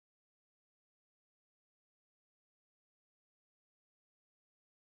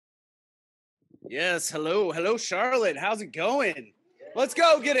Yes, hello, Charlotte. How's it going? Let's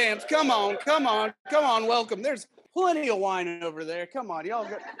go, get amped. Come on. Welcome. There's plenty of wine over there. Come on, y'all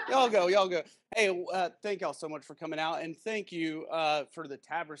go. Hey, thank y'all so much for coming out, and thank you for the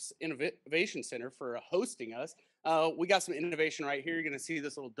Tavris Innovation Center for hosting us. We got some innovation right here. You're going to see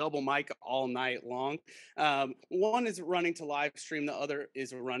this little double mic all night long. One is running to live stream. The other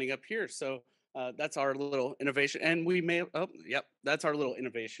is running up here. So that's our little innovation. And that's our little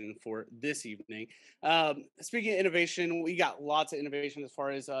innovation for this evening. Speaking of innovation, we got lots of innovation as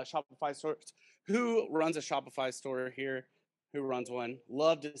far as Shopify stores. Who runs a Shopify store here? Who runs one?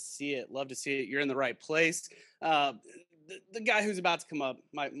 Love to see it. You're in the right place. The guy who's about to come up,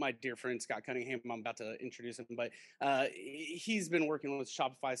 my dear friend Scott Cunningham, I'm about to introduce him, but he's been working with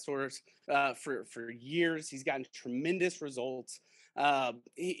Shopify stores for years. He's gotten tremendous results.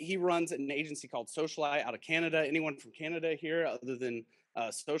 He runs an agency called Socialite out of Canada. Anyone from Canada here other than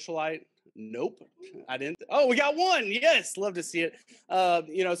Socialite? Nope, I didn't. Oh, we got one. Yes, love to see it.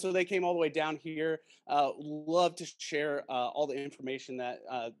 So they came all the way down here. Love to share all the information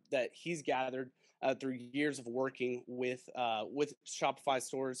that he's gathered through years of working with Shopify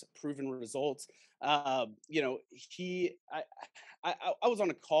stores, proven results. I was on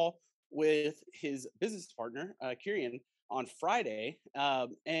a call with his business partner, Kieran, on Friday,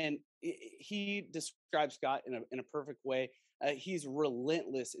 and he describes Scott in a perfect way. He's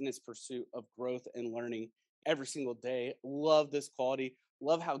relentless in his pursuit of growth and learning every single day. Love this quality.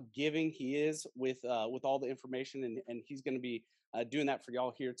 Love how giving he is with all the information, and he's going to be doing that for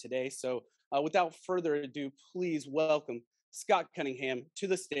y'all here today. So without further ado, please welcome Scott Cunningham to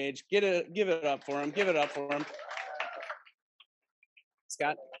the stage. Give it up for him.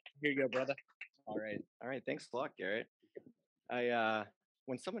 Scott, here you go, brother. All right. Thanks a lot, Garrett.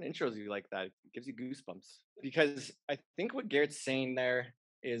 When someone intros you like that, it gives you goosebumps, because I think what Garrett's saying there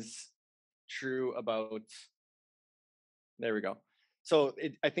is true about. There we go. So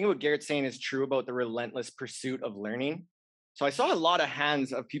I think what Garrett's saying is true about the relentless pursuit of learning. So I saw a lot of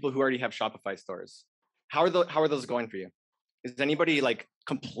hands of people who already have Shopify stores. How are those going for you? Is anybody like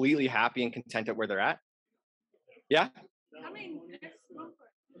completely happy and content at where they're at? Yeah?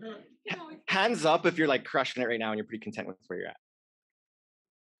 Hands up if you're like crushing it right now and you're pretty content with where you're at.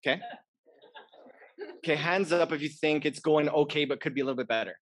 Okay, hands up if you think it's going okay but could be a little bit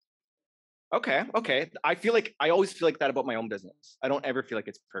better. Okay. I always feel like that about my own business. I don't ever feel like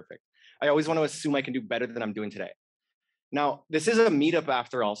it's perfect. I always want to assume I can do better than I'm doing today. Now, this is a meetup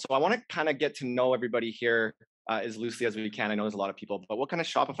after all, so I want to kind of get to know everybody here as loosely as we can. I know there's a lot of people, but what kind of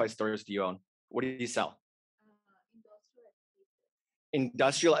Shopify stores do you own? What do you sell?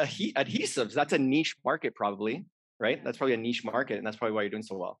 Industrial adhesives. That's a niche market probably, right? That's probably a niche market, and that's probably why you're doing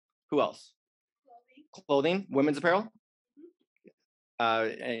so well. Who else? Clothing, women's apparel?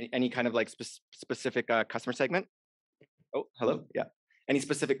 Any kind of like specific customer segment? Oh, hello. Yeah. Any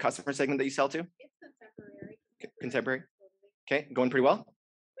specific customer segment that you sell to? It's contemporary. Contemporary. Okay, going pretty well?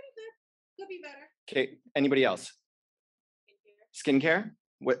 Pretty good. Could be better. Okay, anybody else? Skincare?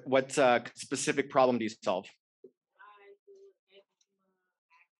 What specific problem do you solve? I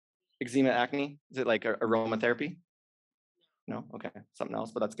do Eczema, acne? Is it like aromatherapy? No? Okay, something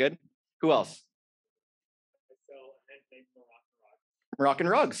else, but that's good. Who else? I sell handmade Moroccan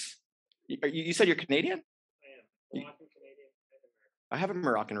rugs. You said you're Canadian? I am. Moroccan, Canadian, and American. I have a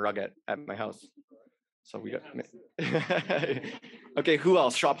Moroccan rug at my house. So we got. Okay, who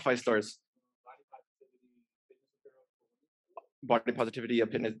else? Shopify stores. Body positivity,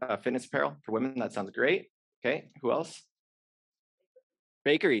 fitness apparel for women. That sounds great. Okay, who else?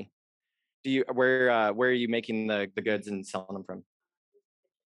 Bakery. Where are you making the goods and selling them from?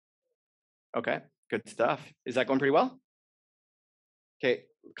 Okay, good stuff. Is that going pretty well? Okay,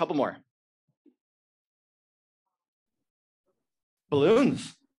 a couple more.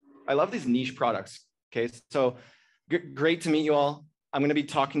 Balloons. I love these niche products. Okay, so great to meet you all. I'm going to be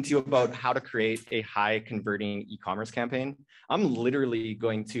talking to you about how to create a high converting e-commerce campaign. I'm literally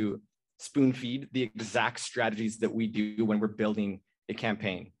going to spoon feed the exact strategies that we do when we're building a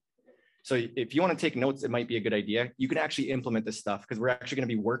campaign. So if you want to take notes, it might be a good idea. You can actually implement this stuff because we're actually going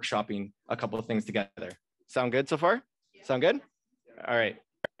to be workshopping a couple of things together. Sound good so far? Yeah. Sound good? Yeah. All right.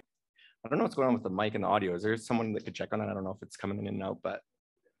 I don't know what's going on with the mic and the audio. Is there someone that could check on it? I don't know if it's coming in and out, but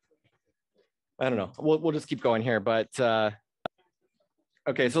I don't know. We'll just keep going here. But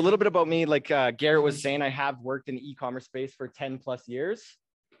okay, so a little bit about me. Like Garrett was saying, I have worked in the e-commerce space for 10 plus years.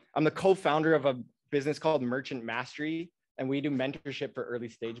 I'm the co-founder of a business called Merchant Mastery, and we do mentorship for early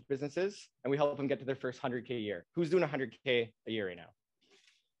stage businesses, and we help them get to their first 100K a year. Who's doing 100K a year right now?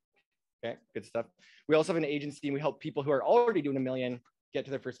 Okay, good stuff. We also have an agency, and we help people who are already doing $1 million get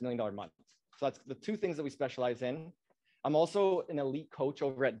to their first $1 million month. So that's the two things that we specialize in. I'm also an elite coach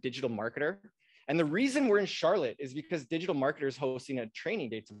over at Digital Marketer. And the reason we're in Charlotte is because Digital Marketer is hosting a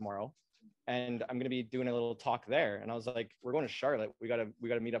training day tomorrow. And I'm going to be doing a little talk there. And I was like, we're going to Charlotte. We got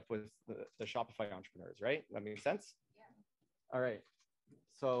to meet up with the Shopify entrepreneurs, right? That makes sense? Yeah. All right.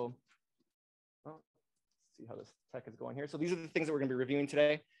 So let's see how this tech is going here. So these are the things that we're going to be reviewing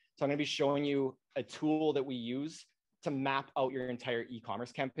today. So I'm going to be showing you a tool that we use to map out your entire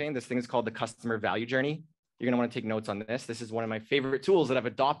e-commerce campaign. This thing is called the customer value journey. You're going to want to take notes on this. This is one of my favorite tools that I've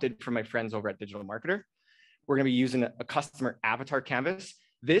adopted from my friends over at Digital Marketer. We're going to be using a customer avatar canvas.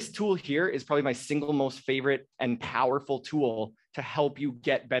 This tool here is probably my single most favorite and powerful tool to help you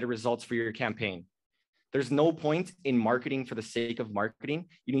get better results for your campaign. There's no point in marketing for the sake of marketing.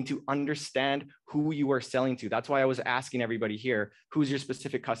 You need to understand who you are selling to. That's why I was asking everybody here, who's your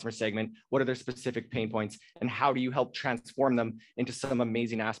specific customer segment? What are their specific pain points? And how do you help transform them into some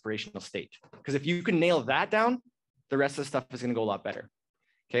amazing aspirational state? Because if you can nail that down, the rest of the stuff is going to go a lot better.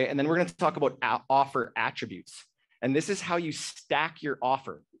 Okay. And then we're going to talk about offer attributes. And this is how you stack your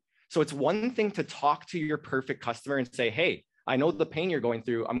offer. So it's one thing to talk to your perfect customer and say, hey, I know the pain you're going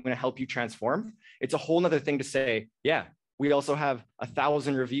through. I'm going to help you transform. It's a whole nother thing to say, yeah, we also have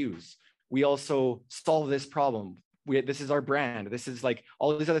 1,000 reviews. We also solve this problem. This is our brand. This is like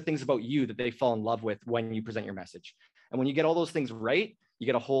all these other things about you that they fall in love with when you present your message. And when you get all those things right, you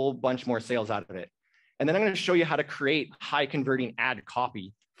get a whole bunch more sales out of it. And then I'm going to show you how to create high converting ad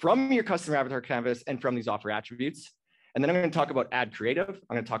copy from your customer avatar canvas and from these offer attributes. And then I'm going to talk about ad creative.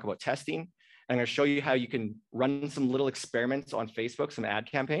 I'm going to talk about testing. I'm going to show you how you can run some little experiments on Facebook, some ad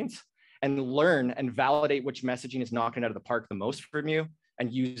campaigns, and learn and validate which messaging is knocking it out of the park the most from you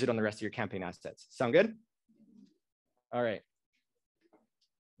and use it on the rest of your campaign assets. Sound good? All right.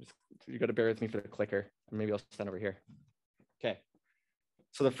 You got to bear with me for the clicker. Maybe I'll stand over here. Okay.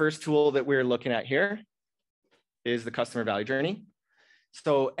 So the first tool that we're looking at here is the customer value journey.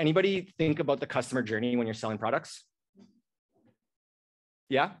 So anybody think about the customer journey when you're selling products?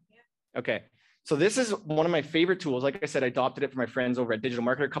 Yeah? Okay. So this is one of my favorite tools. Like I said, I adopted it from my friends over at Digital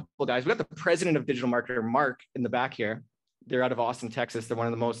Marketer, a couple of guys. We got the president of Digital Marketer, Mark, in the back here. They're out of Austin, Texas. They're one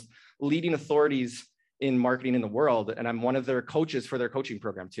of the most leading authorities in marketing in the world. And I'm one of their coaches for their coaching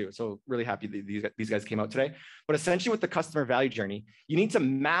program too. So really happy that these guys came out today. But essentially with the customer value journey, you need to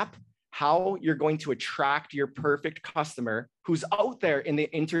map how you're going to attract your perfect customer who's out there in the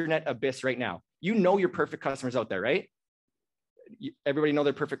internet abyss right now. You know your perfect customers out there, right? Everybody know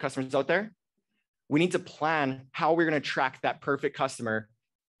their perfect customers out there? We need to plan how we're going to track that perfect customer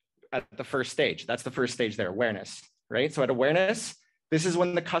at the first stage. That's the first stage there, awareness, right? So at awareness, this is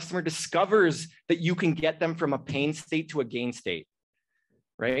when the customer discovers that you can get them from a pain state to a gain state,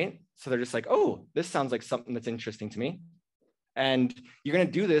 right? So they're just like, oh, this sounds like something that's interesting to me. And you're going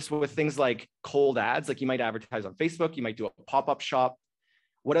to do this with things like cold ads, like you might advertise on Facebook, you might do a pop-up shop.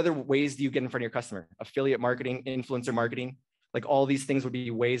 What other ways do you get in front of your customer? Affiliate marketing, influencer marketing. Like all these things would be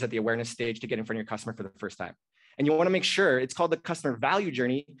ways at the awareness stage to get in front of your customer for the first time. And you want to make sure, it's called the customer value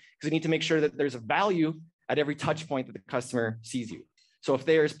journey, because you need to make sure that there's a value at every touch point that the customer sees you. So if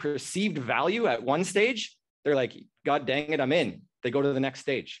there's perceived value at one stage, they're like, God dang it, I'm in. They go to the next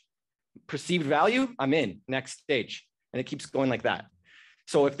stage. Perceived value, I'm in, next stage. And it keeps going like that.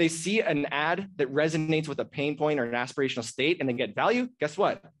 So if they see an ad that resonates with a pain point or an aspirational state and they get value, guess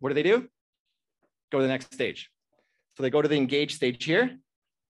what? What do? Go to the next stage. So they go to the engage stage here.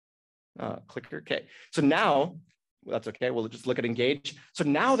 Clicker, okay. So now, that's okay, we'll just look at engage. So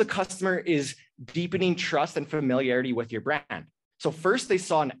now the customer is deepening trust and familiarity with your brand. So first they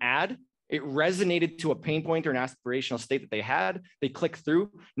saw an ad, it resonated to a pain point or an aspirational state that they had, they click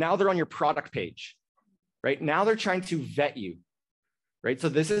through, now they're on your product page, right? Now they're trying to vet you, right? So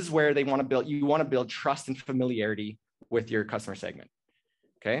this is where they want to build, you want to build trust and familiarity with your customer segment,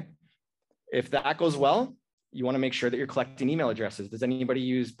 okay? If that goes well, you want to make sure that you're collecting email addresses. Does anybody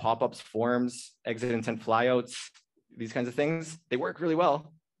use pop-ups, forms, exit intent flyouts, these kinds of things? They work really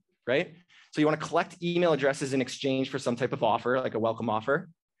well, right? So you want to collect email addresses in exchange for some type of offer, like a welcome offer.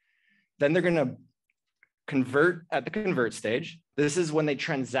 Then they're going to convert at the convert stage. This is when they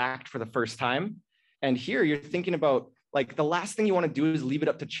transact for the first time. And here you're thinking about, like, the last thing you want to do is leave it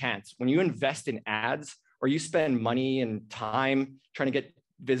up to chance. When you invest in ads or you spend money and time trying to get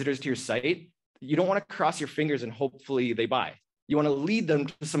visitors to your site, you don't want to cross your fingers and hopefully they buy. You want to lead them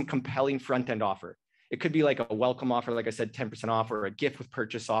to some compelling front-end offer. It could be like a welcome offer, like I said, 10% off, or a gift with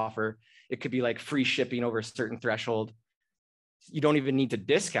purchase offer. It could be like free shipping over a certain threshold. You don't even need to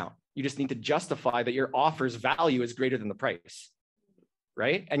discount. You just need to justify that your offer's value is greater than the price,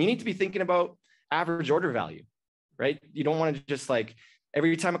 right? And you need to be thinking about average order value, right? You don't want to just like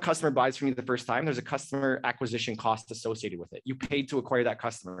Every time a customer buys from you the first time, there's a customer acquisition cost associated with it. You paid to acquire that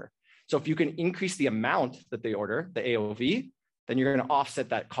customer. So if you can increase the amount that they order, the AOV, then you're going to offset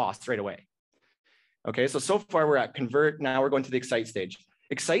that cost right away. Okay, so far we're at convert. Now we're going to the excite stage.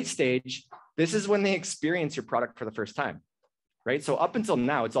 Excite stage, this is when they experience your product for the first time, right? So up until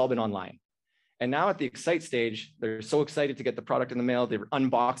now, it's all been online. And now at the excite stage, they're so excited to get the product in the mail. They're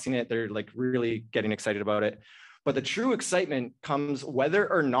unboxing it. They're like really getting excited about it. But the true excitement comes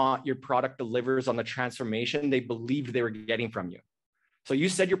whether or not your product delivers on the transformation they believed they were getting from you. So you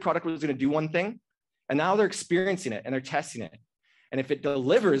said your product was going to do one thing, and now they're experiencing it and they're testing it. And if it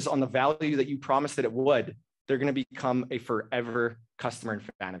delivers on the value that you promised that it would, they're going to become a forever customer and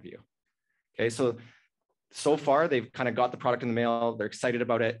fan of you. Okay, so far they've kind of got the product in the mail. They're excited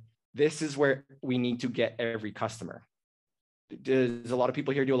about it. This is where we need to get every customer. Does a lot of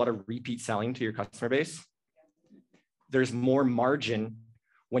people here do a lot of repeat selling to your customer base? There's more margin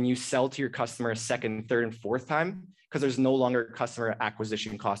when you sell to your customer a second, third, and fourth time, because there's no longer customer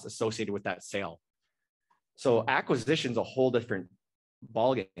acquisition cost associated with that sale. So acquisition is a whole different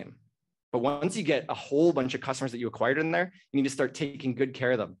ballgame. But once you get a whole bunch of customers that you acquired in there, you need to start taking good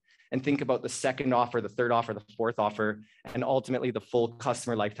care of them and think about the second offer, the third offer, the fourth offer, and ultimately the full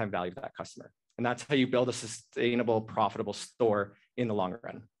customer lifetime value of that customer. And that's how you build a sustainable, profitable store in the long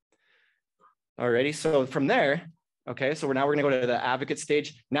run. Alrighty, so from there, okay, so we're gonna go to the advocate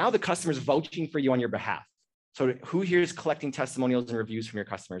stage. Now the customer's vouching for you on your behalf. So who here is collecting testimonials and reviews from your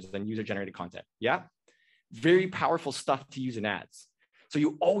customers and user-generated content? Yeah, very powerful stuff to use in ads. So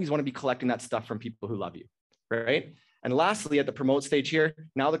you always wanna be collecting that stuff from people who love you, right? And lastly, at the promote stage here,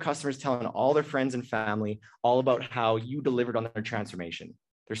 now the customer's telling all their friends and family all about how you delivered on their transformation.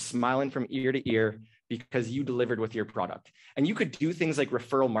 They're smiling from ear to ear because you delivered with your product. And you could do things like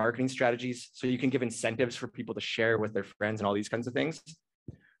referral marketing strategies, so you can give incentives for people to share with their friends and all these kinds of things.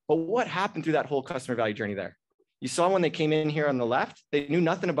 But what happened through that whole customer value journey there? You saw when they came in here on the left, they knew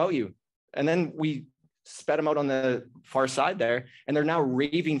nothing about you. And then we sped them out on the far side there, and they're now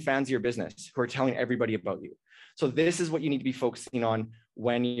raving fans of your business who are telling everybody about you. So this is what you need to be focusing on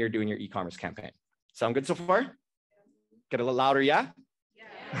when you're doing your e-commerce campaign. Sound good so far? Get a little louder, yeah?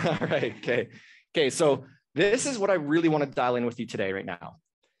 Yeah. All right, okay. Okay, so this is what I really want to dial in with you today right now.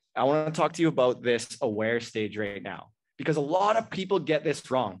 I want to talk to you about this aware stage right now, because a lot of people get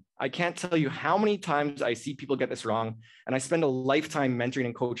this wrong. I can't tell you how many times I see people get this wrong, and I spend a lifetime mentoring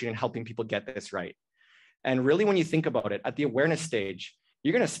and coaching and helping people get this right. And really, when you think about it, at the awareness stage,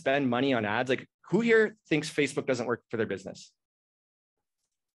 you're going to spend money on ads. Like, who here thinks Facebook doesn't work for their business?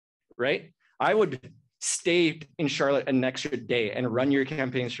 Right? I would stay in Charlotte an extra day and run your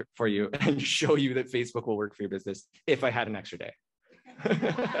campaigns for you and show you that Facebook will work for your business if I had an extra day.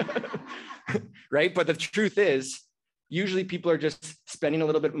 Right? But the truth is, usually people are just spending a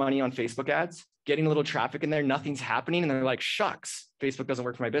little bit of money on Facebook ads, getting a little traffic in there, nothing's happening, and they're like, shucks, Facebook doesn't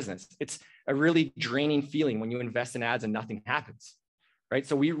work for my business. It's a really draining feeling when you invest in ads and nothing happens. Right?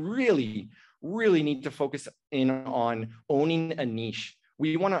 So we really need to focus in on owning a niche.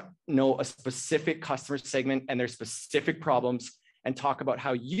 We want to know a specific customer segment and their specific problems and talk about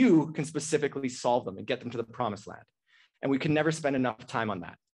how you can specifically solve them and get them to the promised land. And we can never spend enough time on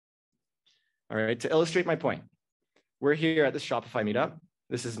that. All right, to illustrate my point, we're here at the Shopify meetup.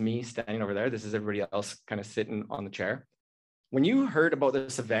 This is me standing over there. This is everybody else kind of sitting on the chair. When you heard about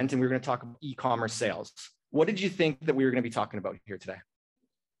this event and we were going to talk about e-commerce sales, what did you think that we were going to be talking about here today?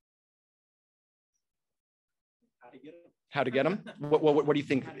 How to get them? What do you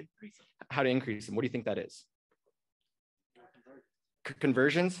think? How to increase them? What do you think that is?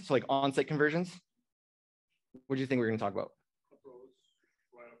 Conversions? So like on-site conversions? What do you think we're going to talk about?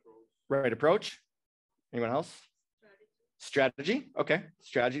 Right approach. Anyone else? Strategy. Okay.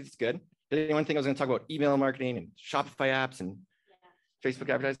 Strategy is good. Did anyone think I was going to talk about email marketing and Shopify apps and Facebook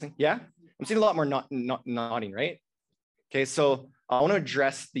advertising? Yeah? I'm seeing a lot more nodding, right? Okay. So I want to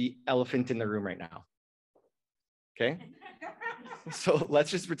address the elephant in the room right now. Okay. So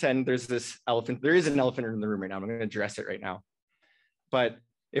let's just pretend there's this elephant. There is an elephant in the room right now. I'm going to address it right now. But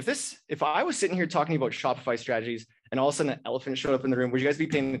if I was sitting here talking about Shopify strategies and all of a sudden an elephant showed up in the room, would you guys be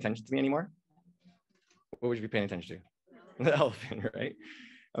paying attention to me anymore? What would you be paying attention to? The elephant, right?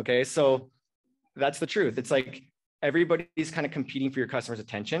 Okay. So that's the truth. It's like everybody's kind of competing for your customer's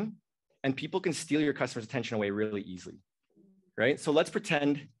attention, and people can steal your customer's attention away really easily. Right. So let's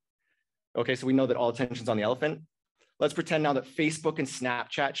pretend. Okay. So we know that all attention's on the elephant. Let's pretend now that Facebook and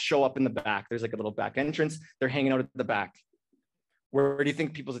Snapchat show up in the back. There's like a little back entrance. They're hanging out at the back. Where do you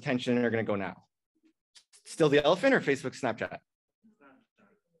think people's attention are going to go now? Still the elephant or Facebook, Snapchat?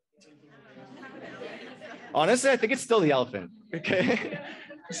 Honestly, I think it's still the elephant. Okay.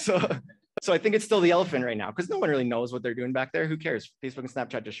 So I think it's still the elephant right now because no one really knows what they're doing back there. Who cares? Facebook and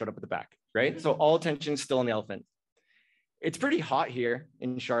Snapchat just showed up at the back, right? So all attention is still on the elephant. It's pretty hot here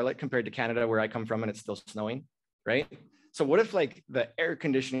in Charlotte compared to Canada where I come from and it's still snowing, right? So what if like the air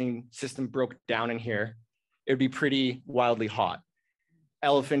conditioning system broke down in here? It would be pretty wildly hot.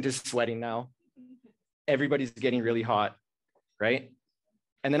 Elephant is sweating now. Everybody's getting really hot, right?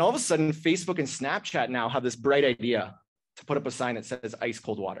 And then all of a sudden, Facebook and Snapchat now have this bright idea to put up a sign that says ice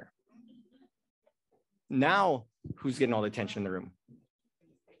cold water. Now, who's getting all the attention in the room?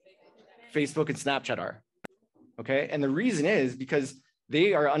 Facebook and Snapchat are, okay? And the reason is because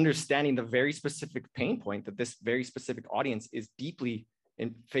they are understanding the very specific pain point that this very specific audience is deeply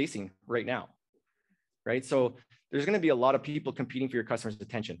facing right now, right? So there's going to be a lot of people competing for your customers'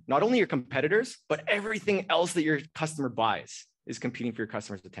 attention. Not only your competitors, but everything else that your customer buys is competing for your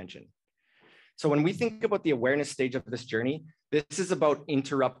customers' attention. So when we think about the awareness stage of this journey, this is about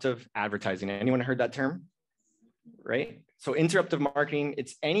interruptive advertising. Anyone heard that term? Right? So interruptive marketing,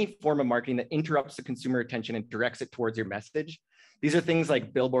 it's any form of marketing that interrupts the consumer attention and directs it towards your message. These are things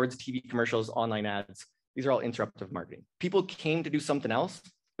like billboards, TV commercials, online ads. These are all interruptive marketing. People came to do something else,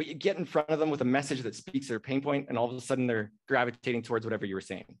 but you get in front of them with a message that speaks to their pain point, and all of a sudden they're gravitating towards whatever you were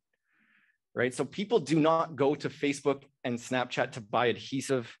saying, right? So people do not go to Facebook and Snapchat to buy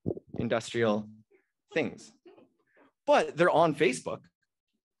adhesive industrial things, but they're on Facebook.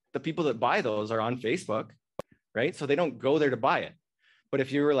 The people that buy those are on Facebook, right? So they don't go there to buy it. But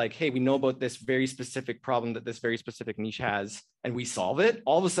if you were like, hey, we know about this very specific problem that this very specific niche has, and we solve it,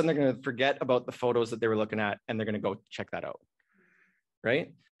 all of a sudden they're going to forget about the photos that they were looking at, and they're going to go check that out,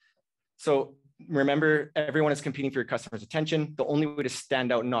 right? So remember, everyone is competing for your customers' attention. The only way to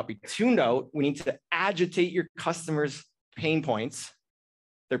stand out and not be tuned out, we need to agitate your customers' pain points,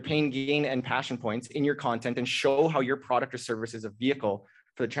 their pain, gain, and passion points in your content, and show how your product or service is a vehicle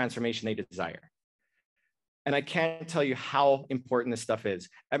for the transformation they desire. And I can't tell you how important this stuff is.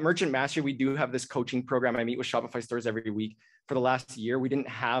 At Merchant Mastery, we do have this coaching program. I meet with Shopify stores every week. For the last year, we didn't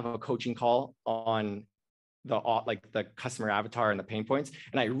have a coaching call on the customer avatar and the pain points.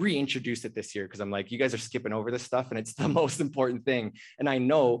 And I reintroduced it this year because I'm like, you guys are skipping over this stuff and it's the most important thing. And I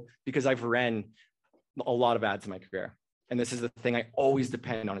know because I've ran a lot of ads in my career. And this is the thing I always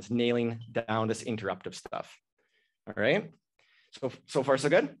depend on, is nailing down this interruptive stuff. All right. So far, so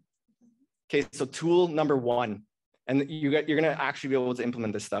good. Okay, so tool number one, and you're going to actually be able to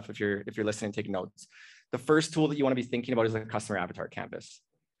implement this stuff if you're listening and taking notes. The first tool that you want to be thinking about is the customer avatar canvas.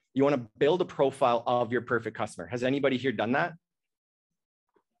 You want to build a profile of your perfect customer. Has anybody here done that?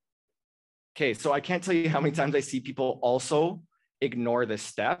 Okay, so I can't tell you how many times I see people also ignore this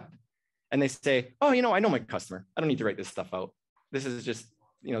step, and they say, "Oh, I know my customer. I don't need to write this stuff out. This is just,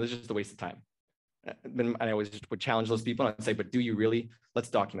 this is just a waste of time." And I always would challenge those people and I'd say, "But do you really? Let's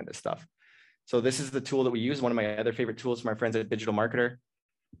document this stuff." So this is the tool that we use. One of my other favorite tools from our friends at Digital Marketer.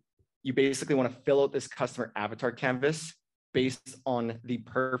 You basically want to fill out this customer avatar canvas based on the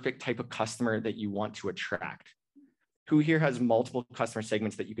perfect type of customer that you want to attract. Who here has multiple customer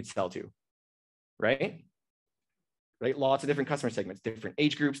segments that you could sell to, right? Right? Lots of different customer segments, different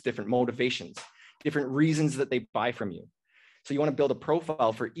age groups, different motivations, different reasons that they buy from you. So you want to build a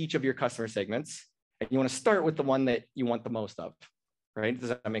profile for each of your customer segments, and you want to start with the one that you want the most of, right? Does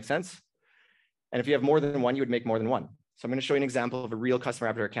that make sense? And if you have more than one, you would make more than one. So I'm going to show you an example of a real customer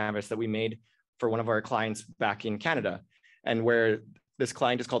avatar canvas that we made for one of our clients back in Canada, and where this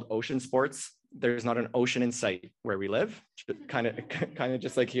client is called Ocean Sports. There's not an ocean in sight where we live, kind of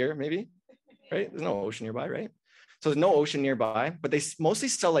just like here, maybe, right? There's no ocean nearby, right? So there's no ocean nearby, but they mostly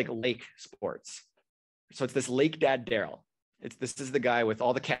sell like lake sports. So it's this lake dad Daryl. This is the guy with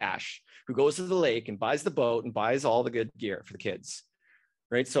all the cash who goes to the lake and buys the boat and buys all the good gear for the kids,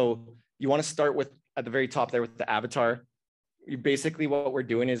 right? So you want to start with at the very top there with the avatar. Basically what we're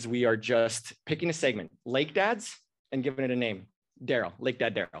doing is we are just picking a segment, lake dads, and giving it a name, Daryl, lake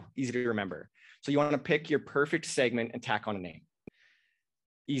dad Daryl, easy to remember. So you want to pick your perfect segment and tack on a name.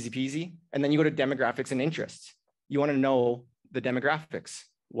 Easy peasy. And then you go to demographics and interests. You want to know the demographics.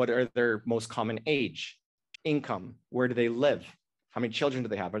 What are their most common age, income? Where do they live? How many children do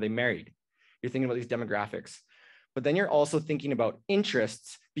they have? Are they married? You're thinking about these demographics. But then you're also thinking about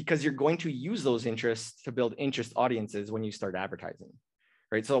interests, because you're going to use those interests to build interest audiences when you start advertising,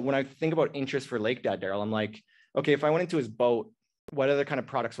 right? So when I think about interest for Lake Dad Daryl, I'm like, okay, if I went into his boat, what other kind of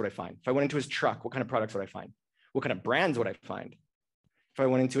products would I find? If I went into his truck, what kind of products would I find? What kind of brands would I find? If I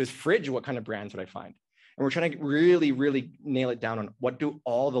went into his fridge, what kind of brands would I find? And we're trying to really, really nail it down on what do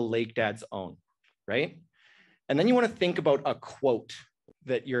all the Lake Dads own, right? And then you want to think about a quote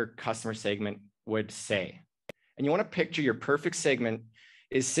that your customer segment would say. And you want to picture your perfect segment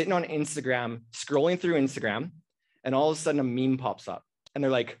is sitting on Instagram, scrolling through Instagram, and all of a sudden a meme pops up. And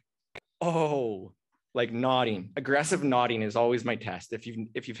they're like, oh, like nodding. Aggressive nodding is always my test. If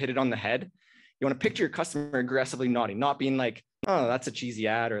you've hit it on the head, you want to picture your customer aggressively nodding, not being like, oh, that's a cheesy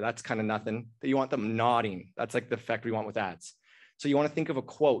ad or that's kind of nothing. That you want them nodding. That's like the effect we want with ads. So you want to think of a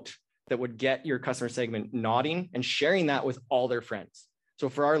quote that would get your customer segment nodding and sharing that with all their friends. So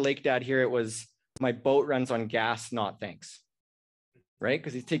for our lake dad here, it was, my boat runs on gas, not thanks. Right?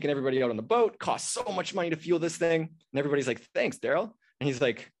 Because he's taking everybody out on the boat, costs so much money to fuel this thing. And everybody's like, thanks, Daryl. And he's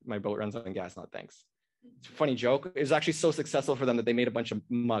like, my boat runs on gas, not thanks. It's a funny joke. It was actually so successful for them that they made a bunch of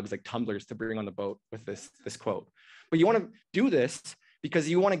mugs, like tumblers, to bring on the boat with this quote. But you want to do this because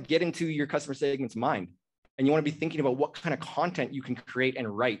you want to get into your customer segment's mind. And you want to be thinking about what kind of content you can create and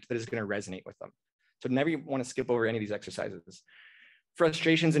write that is going to resonate with them. So never want to skip over any of these exercises.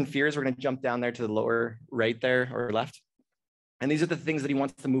 Frustrations and fears, we're going to jump down there to the lower right there or left. And these are the things that he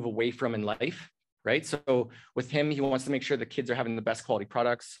wants to move away from in life, right? So with him, he wants to make sure the kids are having the best quality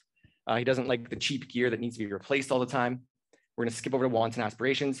products. He doesn't like the cheap gear that needs to be replaced all the time. We're going to skip over to wants and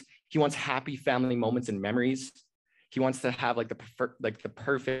aspirations. He wants happy family moments and memories. He wants to have like the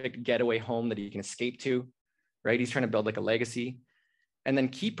perfect getaway home that he can escape to, right? He's trying to build like a legacy. And then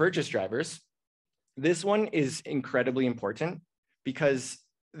key purchase drivers. This one is incredibly important because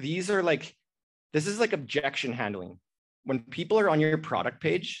this is like objection handling. When people are on your product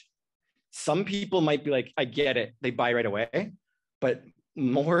page, some people might be like, I get it, they buy right away, but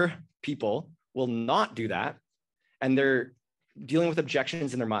more people will not do that. And they're dealing with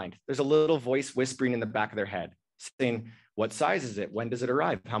objections in their mind. There's a little voice whispering in the back of their head saying, what size is it? When does it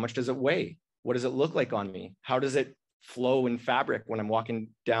arrive? How much does it weigh? What does it look like on me? How does it flow in fabric when I'm walking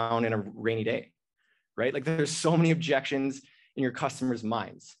down in a rainy day, right? Like there's so many objections in your customers'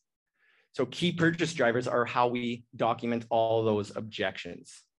 minds. So key purchase drivers are how we document all those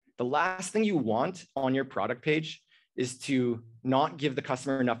objections. The last thing you want on your product page is to not give the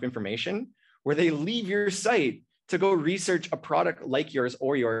customer enough information where they leave your site to go research a product like yours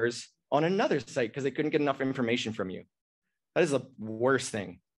or yours on another site because they couldn't get enough information from you. That is the worst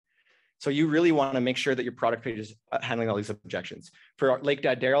thing. So you really want to make sure that your product page is handling all these objections. For Lake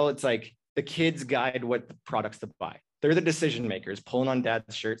Dad Daryl, it's like the kids guide what the products to buy. They're the decision makers, pulling on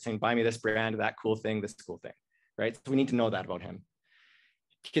dad's shirt saying, buy me this brand, that cool thing, this cool thing, right? So we need to know that about him.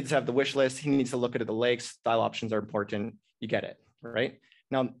 Kids have the wish list. He needs to look at the lakes. Style options are important. You get it, right?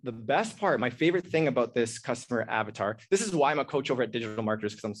 Now, the best part, my favorite thing about this customer avatar, this is why I'm a coach over at Digital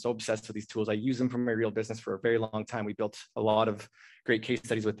Marketers, because I'm so obsessed with these tools. I use them for my real business for a very long time. We built a lot of great case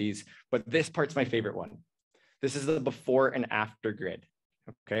studies with these, but this part's my favorite one. This is the before and after grid.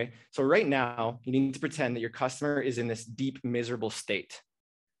 Okay, so right now you need to pretend that your customer is in this deep, miserable state.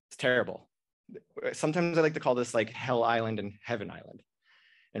 It's terrible. Sometimes I like to call this like Hell Island and Heaven Island.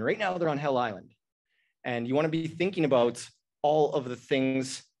 And right now they're on Hell Island. And you want to be thinking about all of the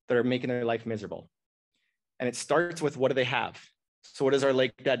things that are making their life miserable. And it starts with, what do they have? So what does our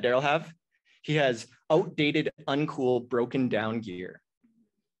Lake Dad Daryl have? He has outdated, uncool, broken down gear,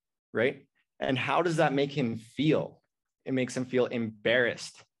 right? And how does that make him feel? It makes him feel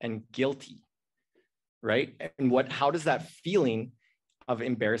embarrassed and guilty, right? And how does that feeling of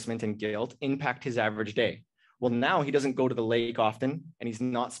embarrassment and guilt impact his average day? Well, now he doesn't go to the lake often and he's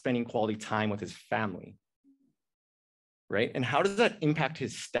not spending quality time with his family, right? And how does that impact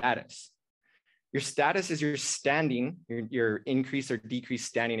his status? Your status is your standing, your increase or decrease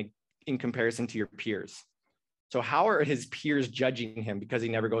standing in comparison to your peers. So how are his peers judging him because he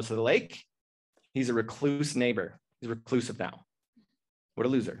never goes to the lake? He's a recluse neighbor. He's reclusive now. What a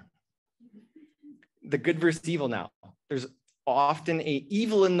loser. The good versus evil now. There's often an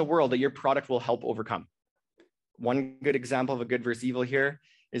evil in the world that your product will help overcome. One good example of a good versus evil here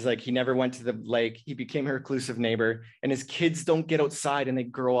is like he never went to the lake. He became a reclusive neighbor and his kids don't get outside and they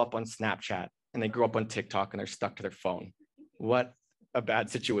grow up on Snapchat and they grow up on TikTok and they're stuck to their phone. What a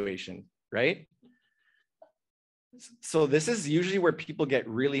bad situation, right? So this is usually where people get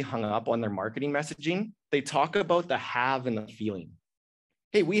really hung up on their marketing messaging. They talk about the have and the feeling.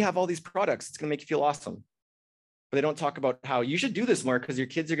 Hey, we have all these products. It's going to make you feel awesome. But they don't talk about how you should do this more because your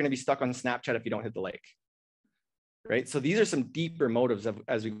kids are going to be stuck on Snapchat if you don't hit the lake. Right? So these are some deeper motives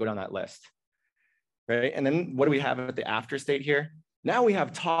as we go down that list. Right? And then what do we have at the after state here? Now we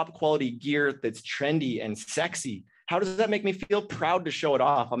have top quality gear that's trendy and sexy. How does that make me feel? Proud to show it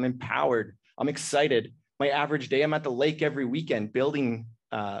off. I'm empowered. I'm excited. My average day, I'm at the lake every weekend, bonding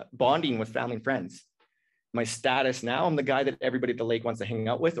with family and friends. My status now, I'm the guy that everybody at the lake wants to hang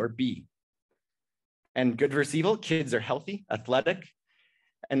out with or be. And good versus evil, kids are healthy, athletic,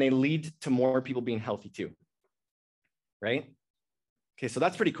 and they lead to more people being healthy too. right? Okay, so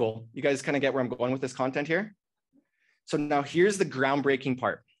that's pretty cool. You guys kind of get where I'm going with this content here. So now here's the groundbreaking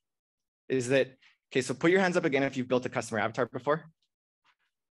part is that, okay, so put your hands up again if you've built a customer avatar before.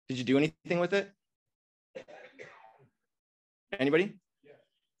 Did you do anything with it? Anybody?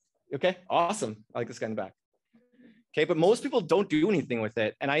 Okay, awesome. I like this guy in the back. Okay, but most people don't do anything with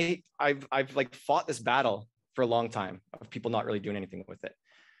it. And I've like fought this battle for a long time of people not really doing anything with it.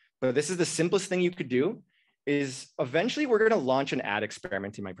 But this is the simplest thing you could do is eventually we're going to launch an ad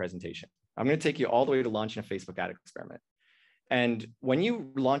experiment in my presentation. I'm going to take you all the way to launching a Facebook ad experiment. And when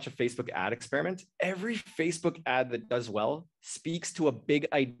you launch a Facebook ad experiment, every Facebook ad that does well speaks to a big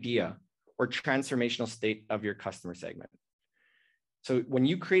idea or transformational state of your customer segment. So when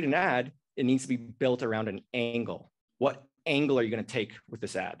you create an ad, it needs to be built around an angle. What angle are you going to take with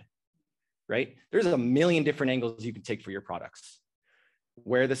this ad, right? There's a million different angles you can take for your products.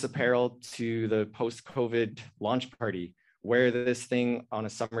 Wear this apparel to the post-COVID launch party. Wear this thing on a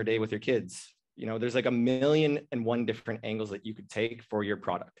summer day with your kids. You know, there's like 1,000,001 different angles that you could take for your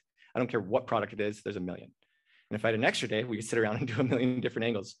product. I don't care what product it is, there's a million. And if I had an extra day, we could sit around and do 1,000,000 different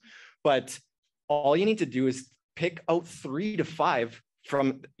angles. But all you need to do is pick out 3 to 5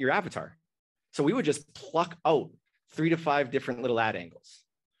 from your avatar. So we would just pluck out 3 to 5 different little ad angles,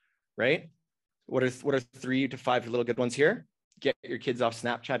 right? What are 3 to 5 little good ones here? Get your kids off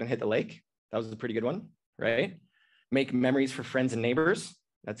Snapchat and hit the lake. That was a pretty good one, right? Make memories for friends and neighbors.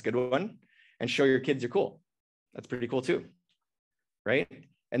 That's a good one. And show your kids you're cool. That's pretty cool too, right?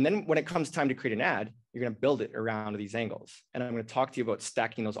 And then when it comes time to create an ad, you're going to build it around these angles. And I'm going to talk to you about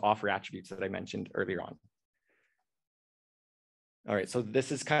stacking those offer attributes that I mentioned earlier on. All right, so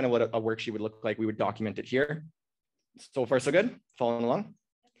this is kind of what a worksheet would look like. We would document it here. So far, so good? Following along?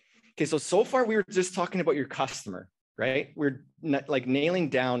 Okay, so far we were just talking about your customer, right? We're like nailing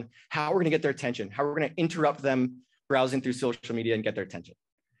down how we're going to get their attention, how we're going to interrupt them browsing through social media and get their attention.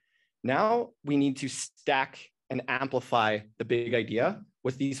 Now we need to stack and amplify the big idea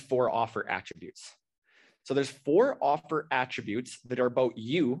with these 4 offer attributes. So there's 4 offer attributes that are about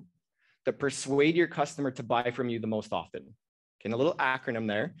you that persuade your customer to buy from you the most often. Okay, and a little acronym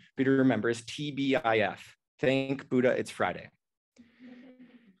there for you to remember is TBIF. Thank Buddha, it's Friday.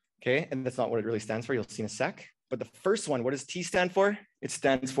 Okay, and that's not what it really stands for. You'll see in a sec. But the first one, what does T stand for? It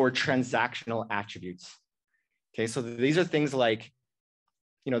stands for transactional attributes. Okay, so these are things like,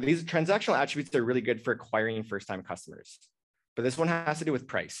 you know, these transactional attributes are really good for acquiring first-time customers. But this one has to do with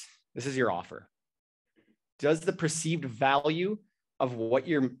price. This is your offer. Does the perceived value of what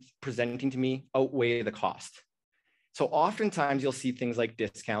you're presenting to me outweigh the cost? So oftentimes you'll see things like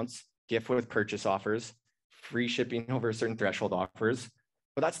discounts, gift with purchase offers, free shipping over a certain threshold offers,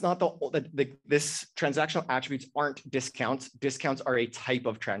 but that's not this transactional attributes aren't discounts. Discounts are a type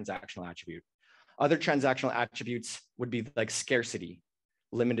of transactional attribute. Other transactional attributes would be like scarcity,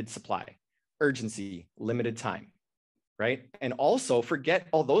 limited supply, urgency, limited time, right? And also forget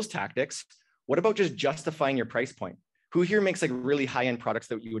all those tactics. What about just justifying your price point? Who here makes like really high-end products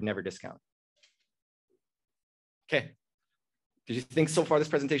that you would never discount? Okay. Did you think so far this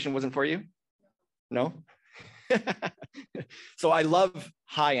presentation wasn't for you? No? So I love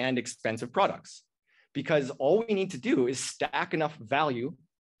high-end expensive products because all we need to do is stack enough value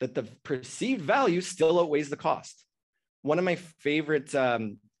that the perceived value still outweighs the cost. One of my favorite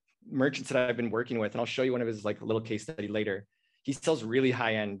merchants that I've been working with, and I'll show you one of his like little case study later. He sells really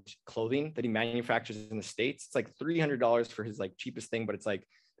high-end clothing that he manufactures in the States. It's like $300 for his like cheapest thing, but it's like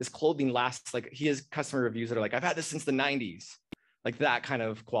this clothing lasts, like he has customer reviews that are like, I've had this since the 90s, like that kind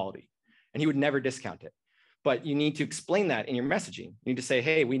of quality. And he would never discount it. But you need to explain that in your messaging. You need to say,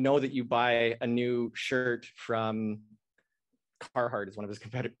 hey, we know that you buy a new shirt from Carhartt is one of his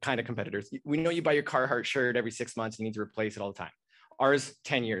kind of competitors. We know you buy your Carhartt shirt every 6 months. You need to replace it all the time. Ours,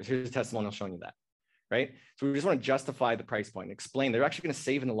 10 years. Here's a testimonial showing you that, right? So we just want to justify the price point and explain they're actually going to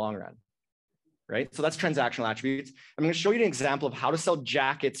save in the long run, right? So that's transactional attributes. I'm going to show you an example of how to sell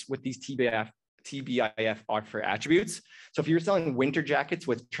jackets with these TBIF offer attributes. So if you're selling winter jackets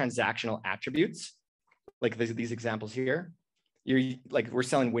with transactional attributes, like these examples here, you're like, we're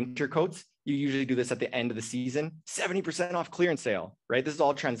selling winter coats. You usually do this at the end of the season, 70% off clearance sale, right? This is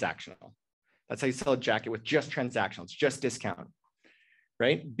all transactional. That's how you sell a jacket with just transactional. It's just discount,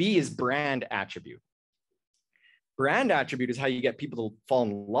 right? B is brand attribute. Brand attribute is how you get people to fall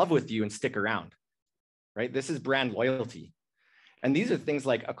in love with you and stick around, right? This is brand loyalty. And these are things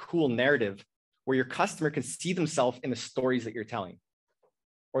like a cool narrative where your customer can see themselves in the stories that you're telling,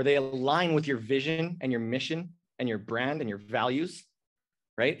 or they align with your vision and your mission and your brand and your values,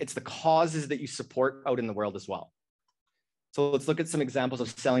 right? It's the causes that you support out in the world as well. So let's look at some examples of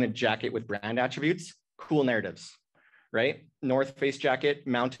selling a jacket with brand attributes, cool narratives, right? North Face jacket,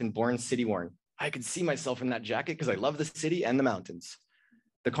 mountain born, city worn. I could see myself in that jacket because I love the city and the mountains.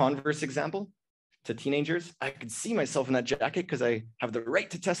 The Converse example to teenagers, I could see myself in that jacket because I have the right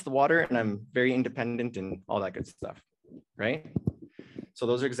to test the water and I'm very independent and all that good stuff, right? So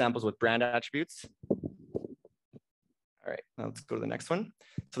those are examples with brand attributes. All right, now let's go to the next one.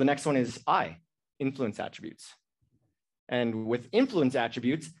 So the next one is influence attributes. And with influence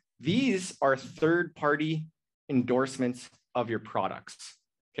attributes, these are third-party endorsements of your products.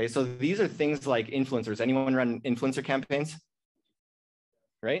 Okay, so these are things like influencers. Anyone run influencer campaigns?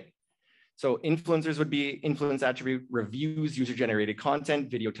 Right? So influencers would be influence attribute, reviews, user-generated content,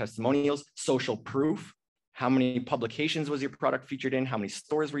 video testimonials, social proof. How many publications was your product featured in? How many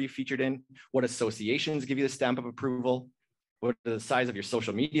stores were you featured in? What associations give you the stamp of approval? What are the size of your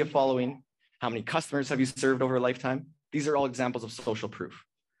social media following? How many customers have you served over a lifetime? These are all examples of social proof.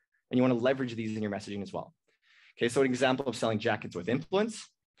 And you want to leverage these in your messaging as well. Okay, so an example of selling jackets with influence.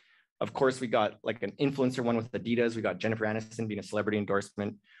 Of course, we got like an influencer one with Adidas. We got Jennifer Aniston being a celebrity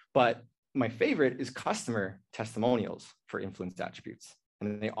endorsement. But my favorite is customer testimonials for influence attributes.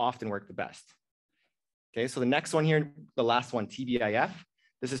 And they often work the best. Okay, so the next one here, the last one, TBIF.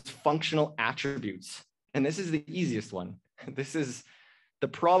 This is functional attributes. And this is the easiest one. This is the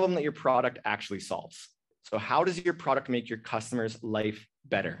problem that your product actually solves. So how does your product make your customer's life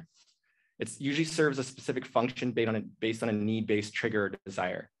better? It usually serves a specific function based on a need-based trigger or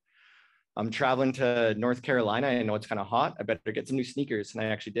desire. I'm traveling to North Carolina. I know it's kind of hot. I better get some new sneakers. And I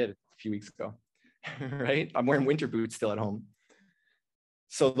actually did a few weeks ago, right? I'm wearing winter boots still at home.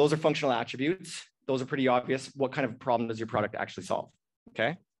 So those are functional attributes. Those are pretty obvious. What kind of problem does your product actually solve?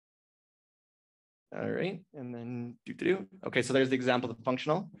 Okay. All right. And then okay, so there's the example of the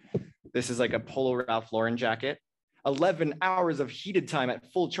functional. This is like a Polo Ralph Lauren jacket. 11 hours of heated time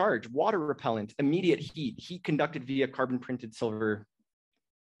at full charge, water repellent, immediate heat, heat conducted via carbon printed silver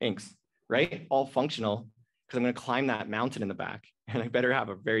inks, right? All functional because I'm going to climb that mountain in the back and I better have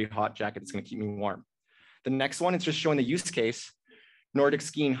a very hot jacket that's going to keep me warm. The next one is just showing the use case. Nordic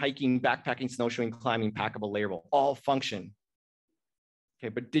skiing, hiking, backpacking, snowshoeing, climbing, packable, layerable, all function. Okay,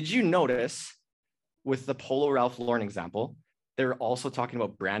 but did you notice with the Polo Ralph Lauren example, they're also talking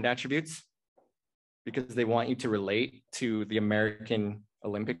about brand attributes because they want you to relate to the American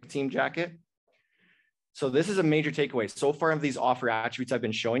Olympic team jacket. So this is a major takeaway. So far of these offer attributes I've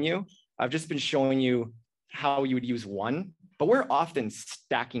been showing you, I've just been showing you how you would use one, but we're often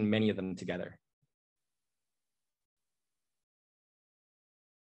stacking many of them together.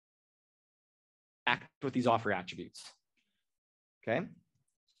 Act with these offer attributes. Okay,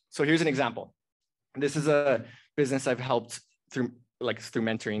 so here's an example. This is a business I've helped through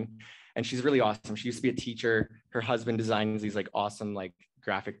mentoring, and she's really awesome. She used to be a teacher. Her husband designs these like awesome like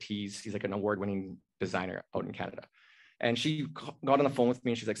graphic tees. He's like an award-winning designer out in Canada. And she got on the phone with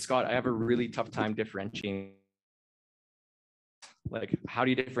me and she's like, Scott, I have a really tough time differentiating. Like, how do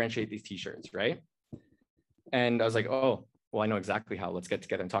you differentiate these t-shirts, right? And I was like, oh, well, I know exactly how. Let's get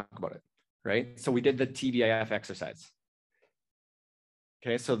together and talk about it, right? So we did the TBIF exercise.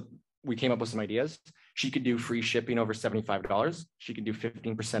 Okay, so we came up with some ideas. She could do free shipping over $75. She could do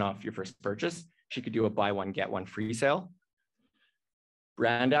 15% off your first purchase. She could do a buy one, get one free sale.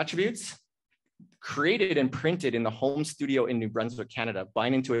 Brand attributes, created and printed in the home studio in New Brunswick, Canada,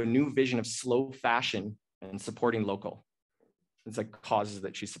 buying into a new vision of slow fashion and supporting local. It's like causes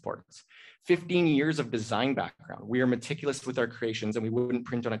that she supports. 15 years of design background. We are meticulous with our creations and we wouldn't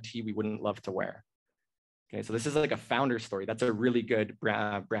print on a tee we wouldn't love to wear. Okay, so this is like a founder story. That's a really good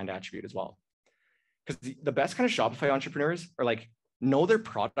brand attribute as well. Because the best kind of Shopify entrepreneurs are like, know their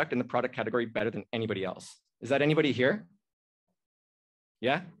product and the product category better than anybody else. Is that anybody here?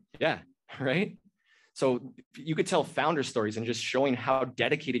 Yeah, right? So you could tell founder stories and just showing how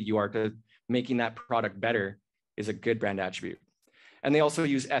dedicated you are to making that product better is a good brand attribute. And they also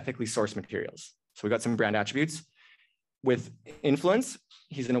use ethically sourced materials. So we got some brand attributes. With influence,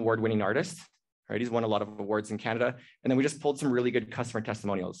 he's an award-winning artist, right? He's won a lot of awards in Canada. And then we just pulled some really good customer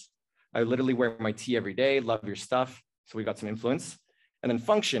testimonials. I literally wear my tee every day, love your stuff. So we got some influence. And then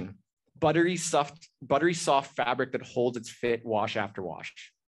function, buttery soft fabric that holds its fit wash after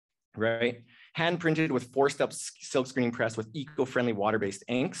wash, right? Hand printed with 4-step silk screening press with eco-friendly water-based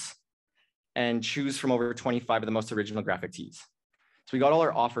inks, and choose from over 25 of the most original graphic tees. So we got all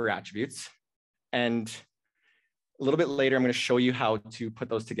our offer attributes, and a little bit later, I'm going to show you how to put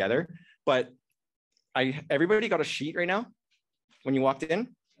those together. But everybody got a sheet right now when you walked in?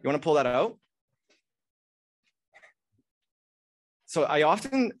 You want to pull that out? So I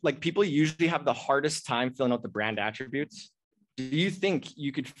often, people usually have the hardest time filling out the brand attributes. Do you think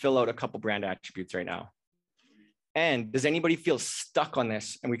you could fill out a couple brand attributes right now? And does anybody feel stuck on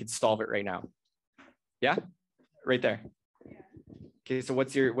this and we could solve it right now? Yeah, right there. Okay, so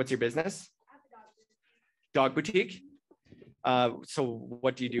what's your business? Dog boutique. So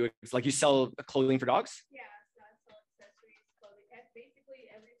what do you do? It's like you sell clothing for dogs? Yeah, so I sell accessories, clothing, basically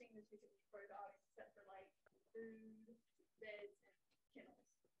everything that you can for a dog except for like food, beds, and kennels.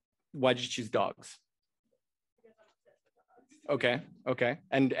 Why did you choose dogs? Because I'm obsessed with dogs. Okay, okay.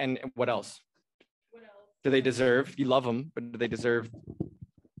 And what else? What else? Do they deserve? You love them, but do they deserve?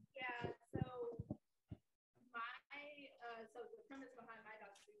 Yeah, so so the premise behind my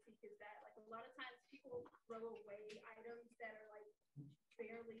dog boutique is that like a lot of times people throw away items that are like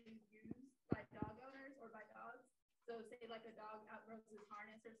barely used by dog owners or by dogs. So say like a dog outgrows his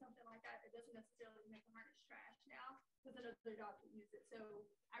harness or something like that, it doesn't necessarily make the harness trash now because another dog can use it. So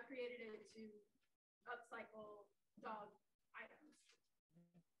I created it to upcycle dog items.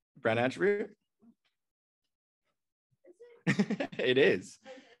 Brand attribute? Is it? It is.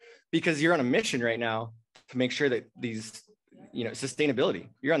 Okay. Because you're on a mission right now to make sure that these, sustainability,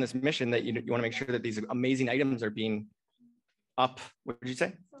 you're on this mission that you want to make sure that these amazing items are being up. What did you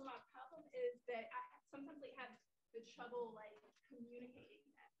say? So my problem is that I sometimes like have the trouble like communicating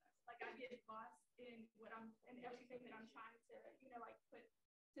that. Like I get lost in everything that I'm trying to, like put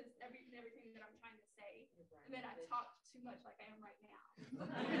to everything that I'm trying to say. And then I talk too much like I am right now.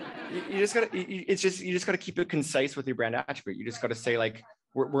 You just gotta keep it concise with your brand attribute. You just gotta say like,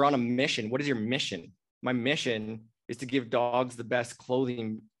 we're on a mission. What is your mission? My mission is to give dogs the best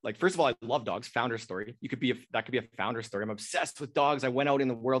clothing. Like, first of all, I love dogs. Founder story. That could be a founder story. I'm obsessed with dogs. I went out in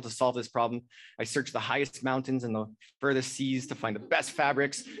the world to solve this problem. I searched the highest mountains and the furthest seas to find the best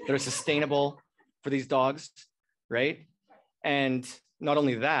fabrics that are sustainable for these dogs, right? And not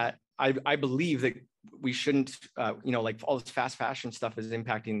only that, I believe that we shouldn't, like all this fast fashion stuff is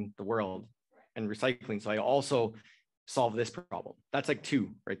impacting the world and recycling. So I also solve this problem. That's like 2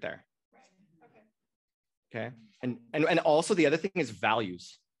 right there. Okay. And also the other thing is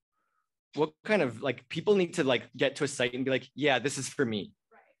values. What kind of like people need to like get to a site and be like, yeah, this is for me.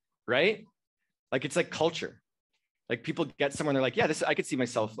 Right? Like it's like culture. Like people get somewhere and they're like, yeah, I could see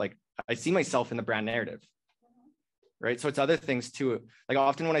myself, like I see myself in the brand narrative. Right. So it's other things too. Like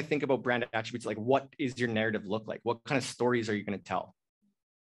often when I think about brand attributes, like what is your narrative look like? What kind of stories are you going to tell?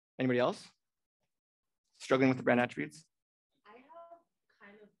 Anybody else struggling with the brand attributes? I have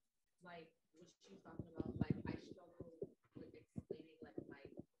kind of like what she was talking about. Like I struggle with explaining like my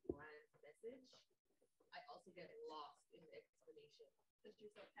brand message. I also get lost in the explanation because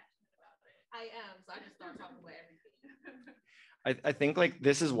you're so passionate about it. I am, so I just start talking about everything. I think like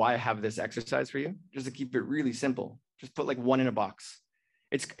this is why I have this exercise for you, just to keep it really simple. Just put like 1 in a box.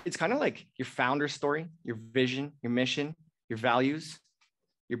 It's kind of like your founder story, your vision, your mission, your values,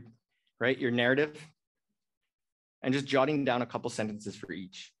 your narrative, and just jotting down a couple sentences for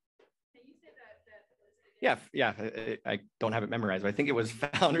each. Can you say that? Yeah. I don't have it memorized, but I think it was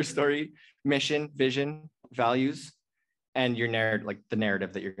founder story, mission, vision, values, and your narrative, like the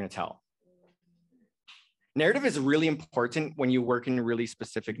narrative that you're going to tell. Narrative is really important when you work in really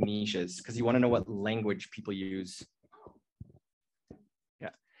specific niches because you want to know what language people use. Yeah.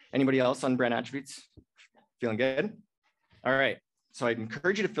 Anybody else on brand attributes? Feeling good? All right. So I'd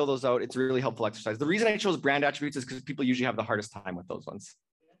encourage you to fill those out. It's a really helpful exercise. The reason I chose brand attributes is because people usually have the hardest time with those ones.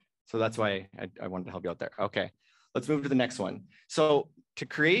 So that's why I wanted to help you out there. Okay. Let's move to the next one. So to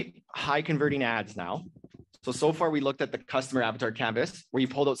create high converting ads now. So far we looked at the customer avatar canvas where you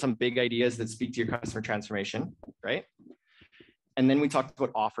pulled out some big ideas that speak to your customer transformation, right? And then we talked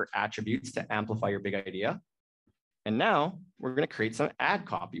about offer attributes to amplify your big idea. And now we're going to create some ad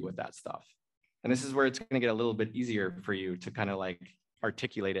copy with that stuff. And this is where it's going to get a little bit easier for you to kind of like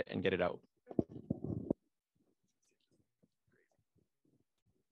articulate it and get it out.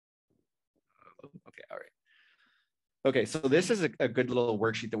 Okay, all right. Okay, so this is a good little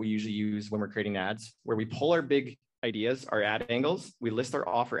worksheet that we usually use when we're creating ads, where we pull our big ideas, our ad angles, we list our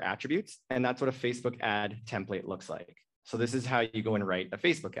offer attributes, and that's what a Facebook ad template looks like. So this is how you go and write a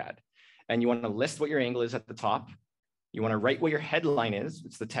Facebook ad. And you want to list what your angle is at the top. You want to write what your headline is.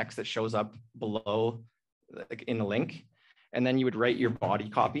 It's the text that shows up below in the link. And then you would write your body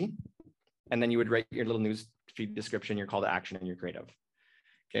copy. And then you would write your little news feed description, your call to action, and your creative.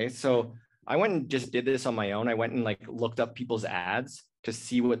 Okay, so I went and just did this on my own. I went and like looked up people's ads to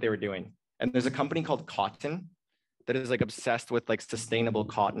see what they were doing. And there's a company called Cotton that is like obsessed with like sustainable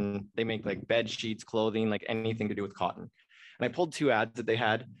cotton. They make like bed sheets, clothing, like anything to do with cotton. And I pulled 2 ads that they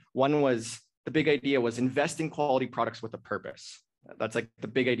had. One was, the big idea was invest in quality products with a purpose. That's like the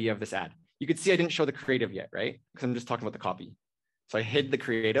big idea of this ad. You could see I didn't show the creative yet, right? Because I'm just talking about the copy. So I hid the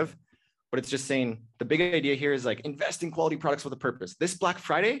creative. but it's just saying the big idea here is like invest in quality products with a purpose. This Black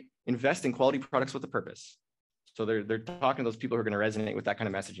Friday, invest in quality products with a purpose. So they're talking to those people who are going to resonate with that kind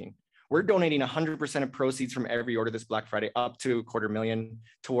of messaging. We're donating 100% of proceeds from every order this Black Friday up to $250,000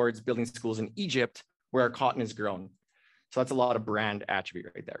 towards building schools in Egypt where our cotton is grown. So that's a lot of brand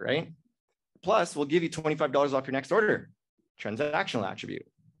attribute right there, right? Plus, we'll give you $25 off your next order. Transactional attribute.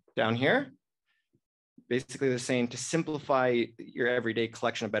 Down here, basically they're saying to simplify your everyday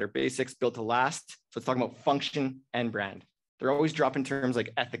collection of better basics built to last. So it's talking about function and brand. They're always dropping terms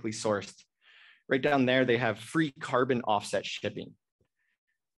like ethically sourced. Right down there, they have free carbon offset shipping.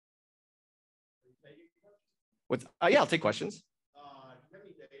 Yeah, I'll take questions. Do you have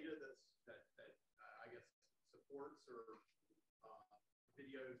any data that I guess supports or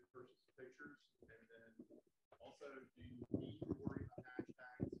videos versus pictures? And then also, do you need to worry about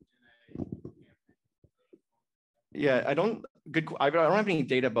hashtags in a campaign? Yeah, I don't have any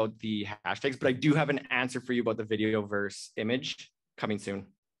data about the hashtags, but I do have an answer for you about the video versus image coming soon.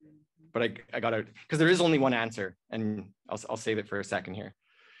 But I got to, because there is only one answer, and I'll save it for a second here.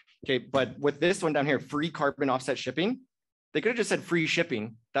 Okay, but with this one down here, free carbon offset shipping, they could have just said free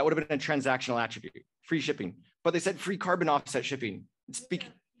shipping. That would have been a transactional attribute, free shipping. But they said free carbon offset shipping.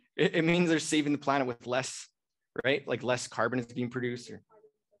 It means they're saving the planet with less, right? Like less carbon is being produced, or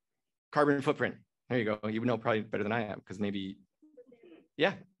carbon footprint. There you go. You know probably better than I am, because maybe,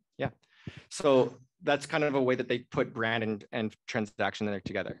 yeah. So that's kind of a way that they put brand and transaction in there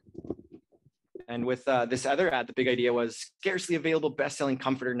together. And with this other ad, the big idea was scarcely available best-selling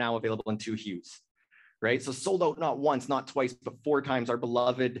comforter now available in 2 hues, right? So sold out not once, not twice, but 4 times our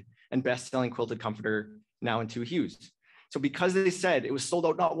beloved and best-selling quilted comforter now in 2 hues. So because they said it was sold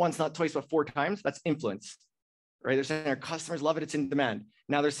out not once, not twice, but 4 times, that's influence, right? They're saying our customers love it, it's in demand.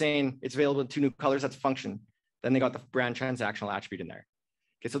 Now they're saying it's available in 2 new colors, that's function. Then they got the brand transactional attribute in there.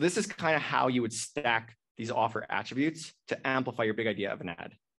 Okay, so this is kind of how you would stack these offer attributes to amplify your big idea of an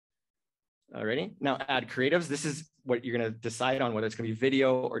ad. Alrighty, now ad creatives. This is what you're going to decide on, whether it's going to be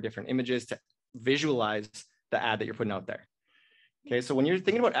video or different images to visualize the ad that you're putting out there. Okay, so when you're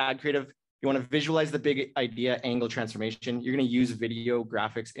thinking about ad creative, you want to visualize the big idea angle transformation. You're going to use video,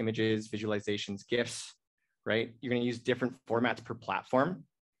 graphics, images, visualizations, GIFs, right? You're going to use different formats per platform.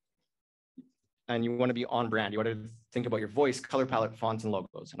 And you want to be on brand. You want to think about your voice, color palette, fonts, and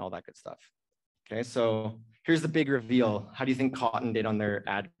logos, and all that good stuff. Okay, so here's the big reveal. How do you think Cotton did on their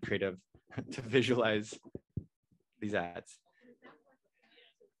ad creative to visualize these ads?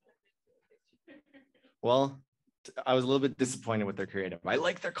 Well, I was a little bit disappointed with their creative. I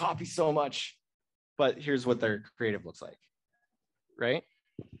like their copy so much, but here's what their creative looks like, right?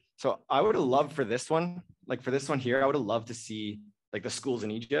 So I would have loved for this one, like for this one here, I would have loved to see like the schools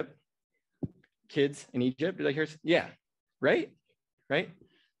in Egypt, kids in Egypt. Did I hear? Yeah, right?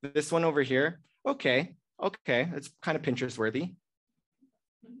 This one over here, okay, it's kind of Pinterest worthy.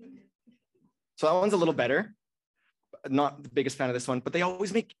 So that one's a little better. Not the biggest fan of this one, but they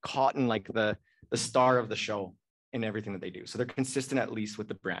always make Cotton like the star of the show in everything that they do. So they're consistent at least with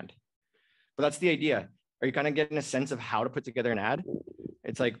the brand. But that's the idea. Are you kind of getting a sense of how to put together an ad?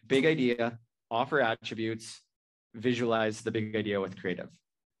 It's like big idea, offer attributes, visualize the big idea with creative.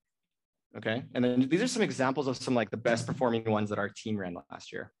 Okay, and then these are some examples of some like the best performing ones that our team ran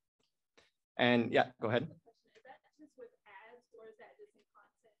last year. And yeah, go ahead.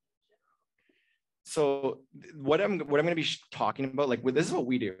 So what I'm going to be talking about, like this is what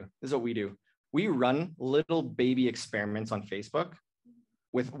we do. We run little baby experiments on Facebook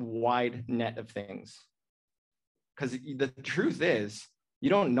with wide net of things. Because the truth is, you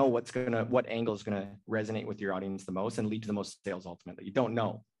don't know what angle is gonna resonate with your audience the most and lead to the most sales ultimately. You don't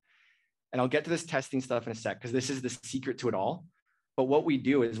know. And I'll get to this testing stuff in a sec, because this is the secret to it all. But what we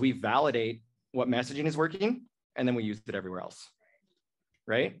do is we validate what messaging is working, and then we use it everywhere else,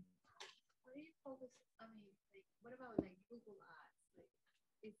 right? What about like Google Ads? Like,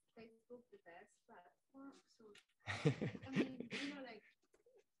 is Facebook the best platform?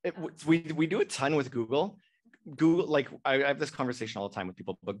 So, we do a ton with Google. Google, like I have this conversation all the time with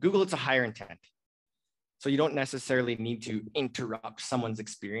people, but Google, it's a higher intent. So you don't necessarily need to interrupt someone's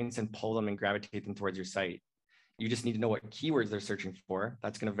experience and pull them and gravitate them towards your site. You just need to know what keywords they're searching for.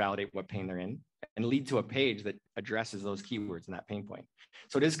 That's going to validate what pain they're in and lead to a page that addresses those keywords and that pain point.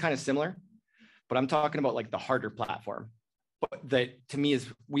 So it is kind of similar, but I'm talking about like the harder platform. But that to me is,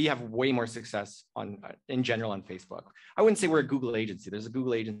 we have way more success in general on Facebook. I wouldn't say we're a Google agency. There's a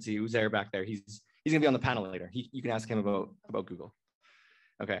Google agency, Uzair back there. He's going to be on the panel later. You can ask him about Google.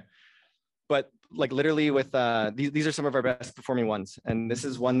 Okay. But like literally with, these are some of our best performing ones. And this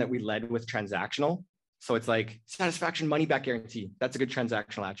is one that we led with transactional. So it's like satisfaction money back guarantee. That's a good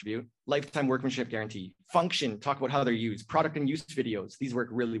transactional attribute. Lifetime workmanship guarantee. Function, talk about how they're used. Product and use videos. These work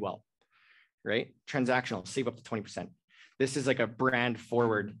really well, right? Transactional, save up to 20%. This is like a brand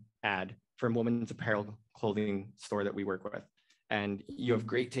forward ad for a women's apparel clothing store that we work with. And you have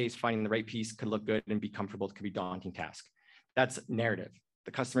great taste, finding the right piece could look good and be comfortable. It could be a daunting task. That's narrative.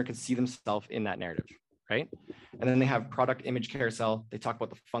 The customer can see themselves in that narrative, right? And then they have product image carousel. They talk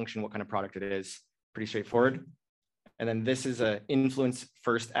about the function, what kind of product it is. Pretty straightforward. And then this is an influence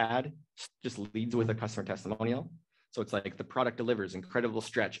first ad, just leads with a customer testimonial. So it's like the product delivers incredible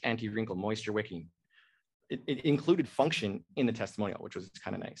stretch, anti-wrinkle, moisture wicking. It included function in the testimonial, which was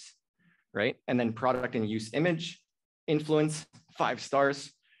kind of nice, right? And then product and use image, influence, 5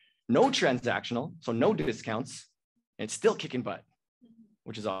 stars, no transactional, so no discounts, and it's still kicking butt,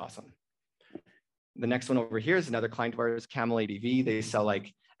 which is awesome. The next one over here is another client of ours, Camel ADV. They sell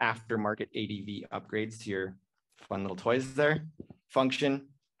like aftermarket ADV upgrades to your fun little toys there. Function,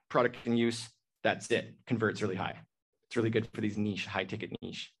 product and use, that's it. Converts really high. It's really good for these niche, high ticket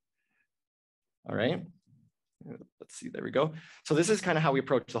niche. All right. Let's see, there we go. So this is kind of how we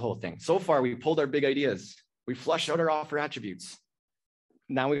approach the whole thing. So far, we pulled our big ideas. We flushed out our offer attributes.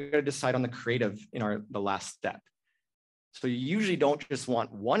 Now we got to decide on the creative in the last step. So you usually don't just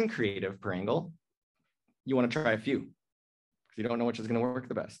want one creative per angle. You want to try a few because you don't know which is going to work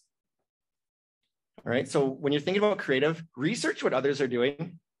the best. All right. So when you're thinking about creative, research what others are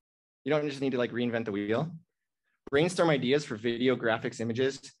doing. You don't just need to like reinvent the wheel. Brainstorm ideas for video, graphics,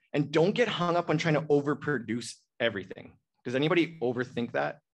 images, and don't get hung up on trying to overproduce everything. Does anybody overthink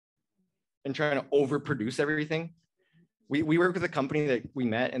that and trying to overproduce everything? We work with a company that we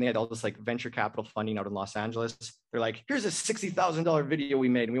met and they had all this like venture capital funding out in Los Angeles. They're like, here's a $60,000 video we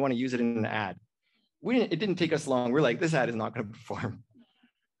made and we want to use it in an ad. It didn't take us long. We're like, this ad is not going to perform,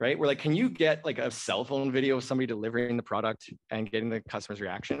 right? We're like, can you get like a cell phone video of somebody delivering the product and getting the customer's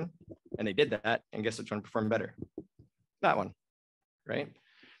reaction? And they did that. And guess which one performed better? That one, right?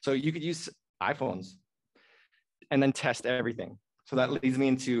 So you could use iPhones and then test everything. So that leads me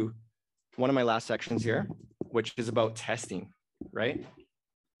into one of my last sections here, which is about testing, right?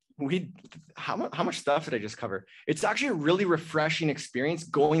 How much stuff did I just cover? It's actually a really refreshing experience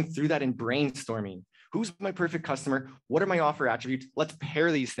going through that and brainstorming. Who's my perfect customer? What are my offer attributes? Let's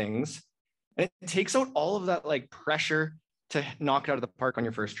pair these things. And it takes out all of that like pressure to knock it out of the park on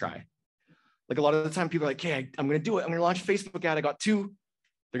your first try. Like a lot of the time people are like, okay, I'm going to do it. I'm going to launch a Facebook ad. I got 2.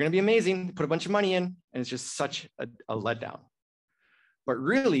 They're going to be amazing. Put a bunch of money in. And it's just such a letdown. But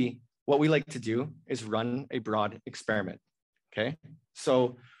really what we like to do is run a broad experiment. Okay.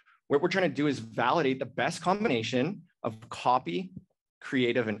 So what we're trying to do is validate the best combination of copy,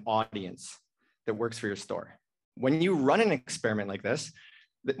 creative, and audience that works for your store. When you run an experiment like this,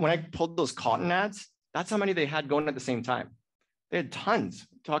 when I pulled those cotton ads, that's how many they had going at the same time. They had tons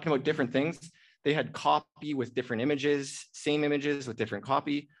talking about different things. They had copy with different images, same images with different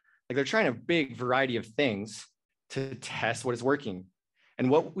copy. Like they're trying a big variety of things to test what is working. And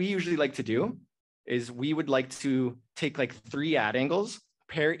what we usually like to do is we would like to take like 3 ad angles,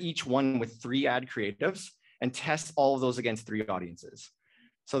 pair each one with 3 ad creatives, and test all of those against 3 audiences.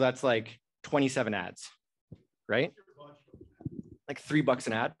 So that's like 27 ads, right? Like $3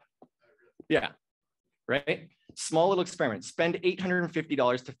 an ad. Yeah, right? Small little experiment. Spend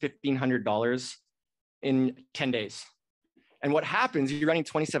 $850 to $1,500 in 10 days. And what happens, you're running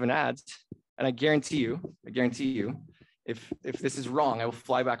 27 ads, and I guarantee you, if this is wrong, I will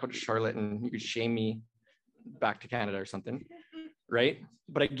fly back out to Charlotte and you could shame me back to Canada or something, right?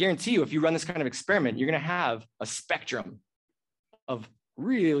 But I guarantee you, if you run this kind of experiment, you're going to have a spectrum of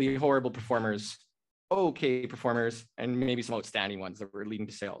really horrible performers, okay performers, and maybe some outstanding ones that were leading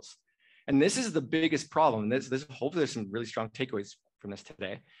to sales. And this is the biggest problem. This hopefully there's some really strong takeaways from this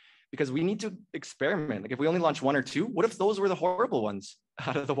today, because we need to experiment. Like if we only launch 1 or 2, what if those were the horrible ones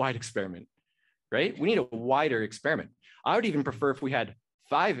out of the wide experiment, right? We need a wider experiment. I would even prefer if we had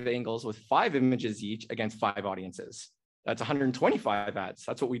 5 angles with 5 images each against 5 audiences. That's 125 ads.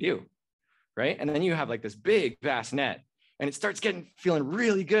 That's what we do, right? And then you have like this big, vast net, and it starts feeling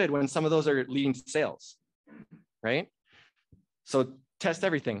really good when some of those are leading to sales, right? So test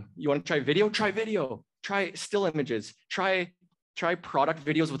everything. You want to try video? Try video. Try still images. Try product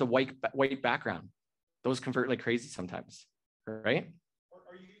videos with a white background. Those convert like crazy sometimes, right?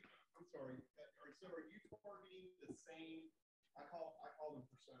 Are you? I'm sorry. So are you targeting the same? I call them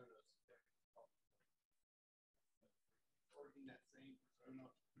personas. Targeting that same persona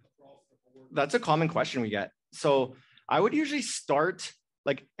across the board. That's a common question we get. So I would usually start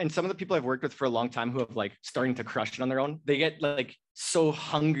like, and some of the people I've worked with for a long time who have like starting to crush it on their own, they get like so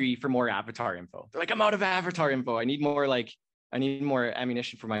hungry for more avatar info. They're like, I'm out of avatar info. I need more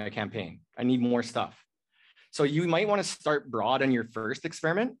ammunition for my campaign. I need more stuff. So you might want to start broad on your first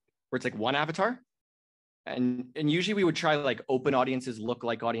experiment where it's like one avatar. And usually we would try like open audiences,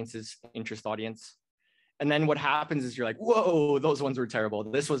 lookalike audiences, interest audience. And then what happens is you're like, whoa, those ones were terrible.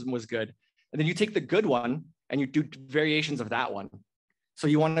 This was good. And then you take the good one and you do variations of that one. So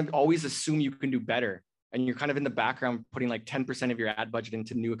you want to always assume you can do better. And you're kind of in the background putting like 10% of your ad budget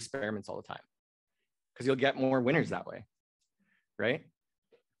into new experiments all the time because you'll get more winners that way, right?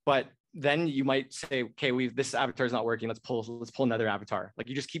 But then you might say, okay, this avatar is not working. Let's pull another avatar. Like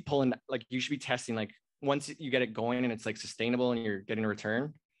you just keep pulling, like you should be testing, like once you get it going and it's like sustainable and you're getting a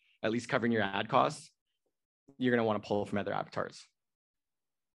return, at least covering your ad costs, you're going to want to pull from other avatars.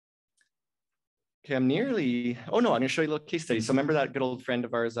 Okay, I'm going to show you a little case study. So remember that good old friend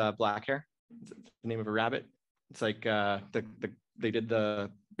of ours, black hair? It's the name of a rabbit. It's like they did the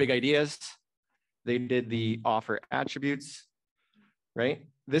big ideas. They did the offer attributes, right?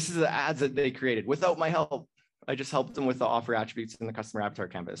 This is the ads that they created without my help. I just helped them with the offer attributes in the customer avatar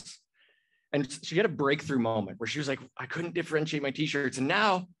canvas. And she had a breakthrough moment where she was like, I couldn't differentiate my t-shirts. And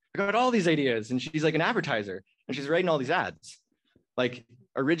now I got all these ideas. And she's like an advertiser and she's writing all these ads. Like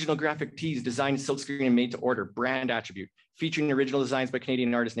original graphic tees designed silkscreen and made to order, brand attribute, featuring original designs by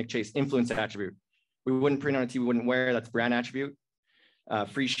Canadian artist Nick Chase, influence attribute. We wouldn't print on a tee, we wouldn't wear, that's brand attribute.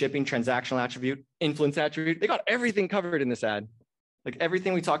 Free shipping, transactional attribute, influence attribute. They got everything covered in this ad. Like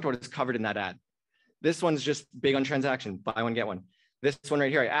everything we talked about is covered in that ad. This one's just big on transaction, buy one, get one. This one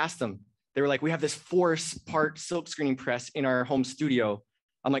right here, I asked them, they were like, we have this 4-part silk screening press in our home studio.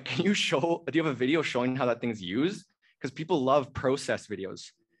 I'm like, do you have a video showing how that thing's used? Because people love process videos,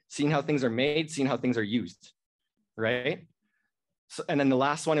 seeing how things are made, seeing how things are used, right? So, and then the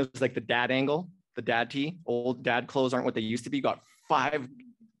last one is like the dad angle, the dad tee. Old dad clothes aren't what they used to be. You got 5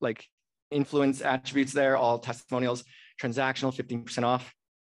 like influence attributes there, all testimonials, transactional, 15% off.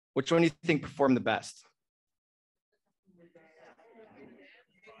 Which one do you think performed the best?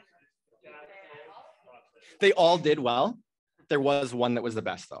 They all did well. There was one that was the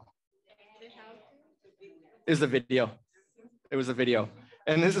best though. It was a video. It was a video.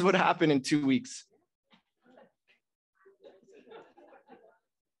 And this is what happened in 2 weeks.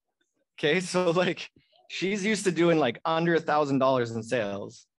 Okay, so like she's used to doing like under $1,000 in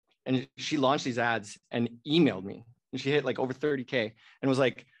sales. And she launched these ads and emailed me. And she hit like over 30K and was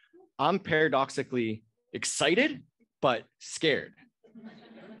like, I'm paradoxically excited, but scared.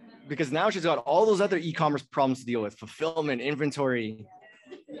 Because now she's got all those other e-commerce problems to deal with, fulfillment, inventory,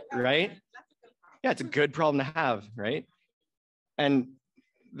 right? Yeah, it's a good problem to have, right? And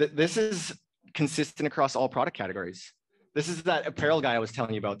this is consistent across all product categories. This is that apparel guy I was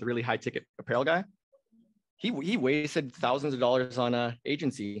telling you about, the really high ticket apparel guy. He wasted thousands of dollars on an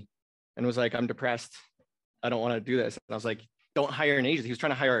agency and was like, I'm depressed. I don't want to do this. And I was like, don't hire an agency. He was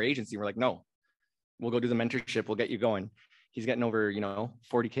trying to hire our agency. We're like, no, we'll go do the mentorship. We'll get you going. He's getting over,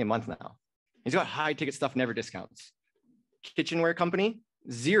 40K a month now. He's got high ticket stuff, never discounts. Kitchenware company,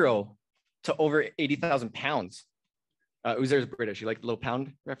 0 to over 80,000 pounds. Uzair's British. You like the little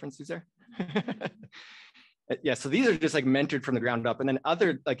pound reference, Uzair? Yeah, so these are just like mentored from the ground up. And then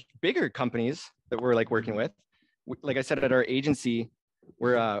other like bigger companies that we're like working with, like I said, at our agency,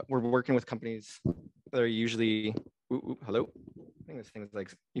 we're working with companies that are usually, hello? I think this thing is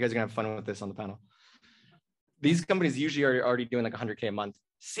like, you guys are gonna have fun with this on the panel. These companies usually are already doing like 100K a month.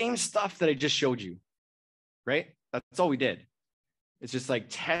 Same stuff that I just showed you, right? That's all we did. It's just like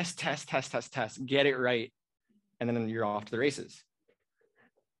test, get it right. And then you're off to the races,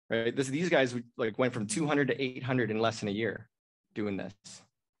 right? These guys like went from 200 to 800 in less than a year doing this.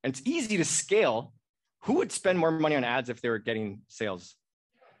 And it's easy to scale. Who would spend more money on ads if they were getting sales?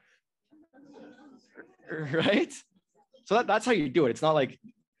 Right? So that's how you do it. It's not like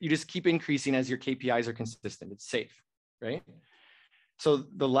you just keep increasing as your KPIs are consistent. It's safe, right? So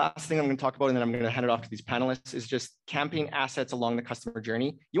the last thing I'm going to talk about, and then I'm going to hand it off to these panelists, is just campaign assets along the customer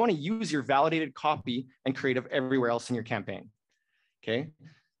journey. You want to use your validated copy and creative everywhere else in your campaign, okay?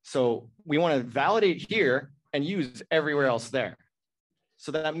 So we want to validate here and use everywhere else there.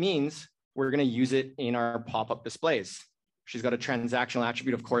 So that means we're going to use it in our pop-up displays. She's got a transactional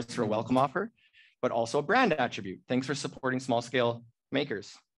attribute, of course, for a welcome offer, but also a brand attribute. Thanks for supporting small scale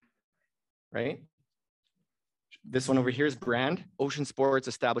makers, right? This one over here is brand. Ocean Sports,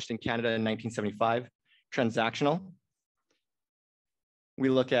 established in Canada in 1975. Transactional. We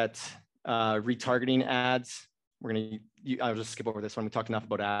look at retargeting ads. I'll just skip over this one. We talked enough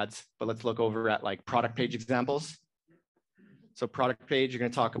about ads, but let's look over at like product page examples. So product page, you're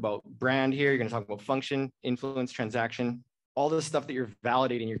going to talk about brand here. You're going to talk about function, influence, transaction, all the stuff that you're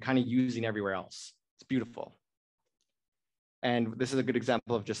validating, you're kind of using everywhere else. It's beautiful. And this is a good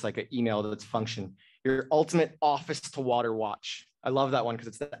example of just like an email that's function. Your ultimate office to water watch. I love that one because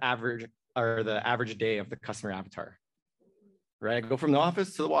it's the average day of the customer avatar, right? Go from the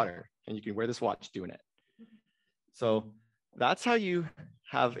office to the water and you can wear this watch doing it. So that's how you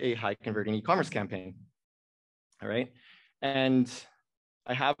have a high converting e-commerce campaign. All right. And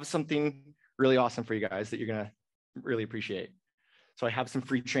I have something really awesome for you guys that you're going to really appreciate. So I have some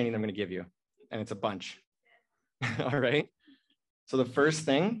free training I'm going to give you, and it's a bunch. All right. So the first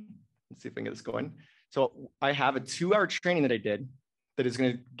thing, let's see if I can get this going. So I have a 2-hour training that I did that is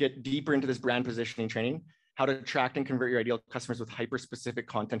going to get deeper into this brand positioning training, how to attract and convert your ideal customers with hyper-specific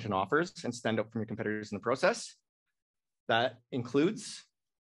content and offers and stand out from your competitors in the process. That includes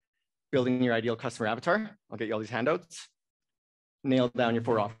building your ideal customer avatar. I'll get you all these handouts. Nail down your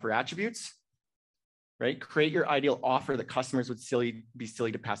 4 offer attributes, right? Create your ideal offer that customers would be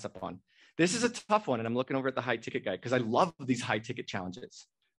silly to pass up on. This is a tough one, and I'm looking over at the high ticket guy because I love these high ticket challenges,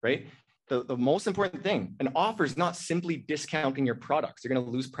 right? The most important thing, an offer is not simply discounting your products. You're going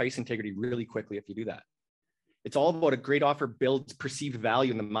to lose price integrity really quickly if you do that. It's all about a great offer builds perceived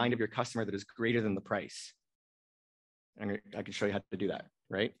value in the mind of your customer that is greater than the price. And I can show you how to do that,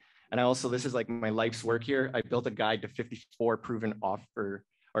 right? And I also, this is like my life's work here. I built a guide to 54 proven offer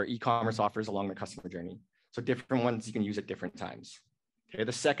or e-commerce offers along the customer journey. So different ones you can use at different times. Okay,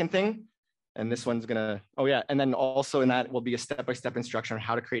 the second thing, and this one's gonna, oh yeah, and then also in that will be a step-by-step instruction on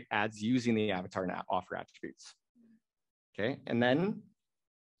how to create ads using the avatar and offer attributes. Okay, and then you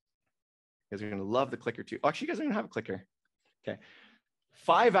guys are gonna love the clicker too. Oh, actually, you guys don't even have a clicker. Okay,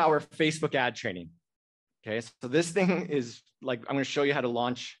 5-hour Facebook ad training. Okay, so this thing is like, I'm gonna show you how to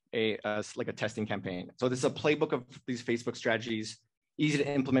launch like a testing campaign. So this is a playbook of these Facebook strategies, easy to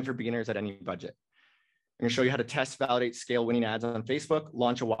implement for beginners at any budget. I'm gonna show you how to test, validate, scale winning ads on Facebook,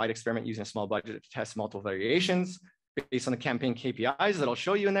 launch a wide experiment using a small budget to test multiple variations based on the campaign KPIs that I'll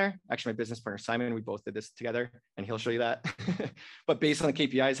show you in there. Actually, my business partner, Simon, we both did this together and he'll show you that. But based on the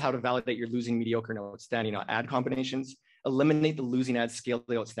KPIs, how to validate your losing, mediocre, and outstanding ad combinations, eliminate the losing ads, scale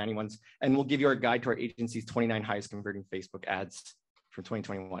the outstanding ones, and we'll give you our guide to our agency's 29 highest converting Facebook ads from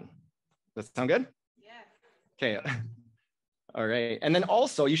 2021. Does that sound good? Yeah. Okay. All right. And then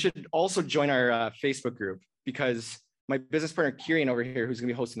also, you should also join our Facebook group because my business partner, Kieran over here, who's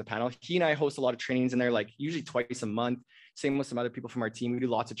gonna be hosting the panel, he and I host a lot of trainings in there, like usually twice a month. Same with some other people from our team. We do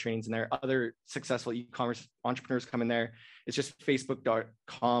lots of trainings in there. Other successful e-commerce entrepreneurs come in there. It's just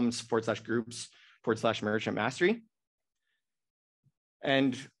facebook.com/groups/merchant mastery.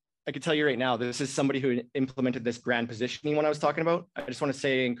 And I can tell you right now, this is somebody who implemented this brand positioning one I was talking about. I just want to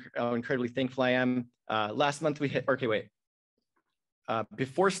say how incredibly thankful I am. Last month we hit, okay, wait.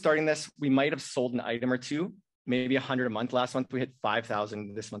 Before starting this, we might have sold an item or two, maybe 100 a month. Last month we hit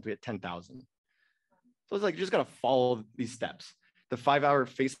 5,000. This month we hit 10,000. So it's like, you just got to follow these steps. The 5-hour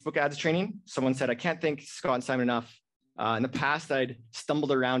Facebook ads training, someone said, I can't thank Scott and Simon enough. In the past, I'd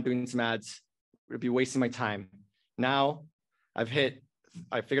stumbled around doing some ads. It would be wasting my time. Now I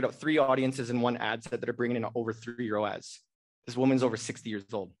figured out 3 audiences in one ad set that are bringing in over 3 ROAS. This woman's over 60 years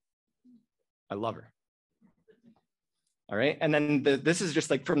old. I love her. All right. And then this is just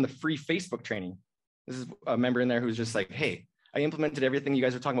like from the free Facebook training. This is a member in there who's just like, hey, I implemented everything you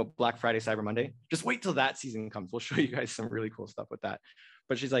guys are talking about Black Friday, Cyber Monday. Just wait till that season comes. We'll show you guys some really cool stuff with that.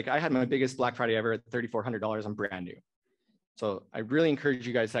 But she's like, I had my biggest Black Friday ever at $3,400. I'm brand new. So I really encourage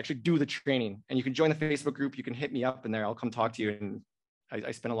you guys to actually do the training, and you can join the Facebook group. You can hit me up in there. I'll come talk to you. And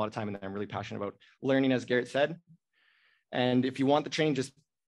I spend a lot of time in there. I'm really passionate about learning, as Garrett said. And if you want the training,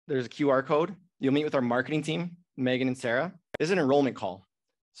 there's a QR code. You'll meet with our marketing team, Megan and Sarah. This is an enrollment call.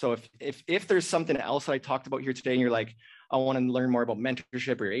 So if there's something else that I talked about here today and you're like, I want to learn more about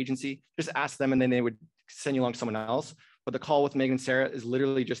mentorship or your agency, just ask them and then they would send you along to someone else. But the call with Megan and Sarah is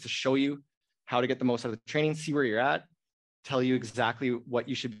literally just to show you how to get the most out of the training, see where you're at, tell you exactly what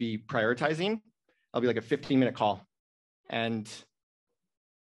you should be prioritizing. I'll be like a 15-minute call. And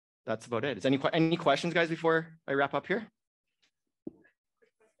that's about it. Is any questions, guys, before I wrap up here?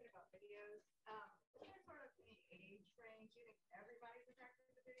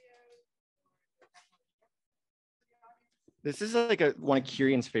 This is like one of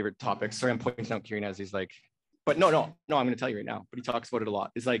Kieran's favorite topics. Sorry, I'm pointing out Kieran as he's like, but no, I'm going to tell you right now, but he talks about it a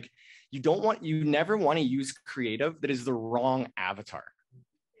lot. It's like, you never want to use creative that is the wrong avatar.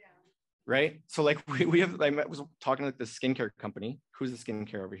 Yeah. Right? So like I was talking to like the skincare company. Who's the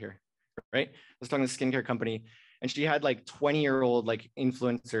skincare over here? Right? I was talking to the skincare company and she had like 20-year-old like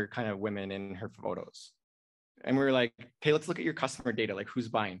influencer kind of women in her photos. And we were like, okay, let's look at your customer data. Like who's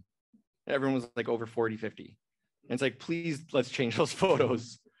buying? Everyone was like over 40, 50. And it's like, please, let's change those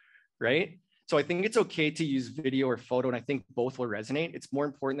photos, right? So I think it's okay to use video or photo, and I think both will resonate. It's more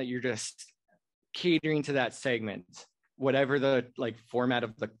important that you're just catering to that segment, whatever the like format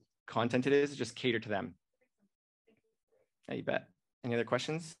of the content it is, just cater to them. Yeah, you bet. Any other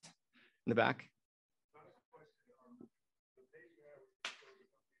questions in the back?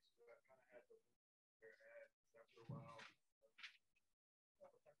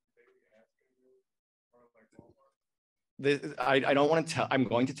 I don't want to tell, I'm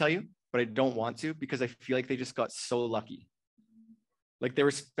going to tell you, but I don't want to because I feel like they just got so lucky. Like they were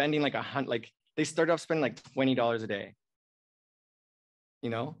spending like they started off spending like $20 a day.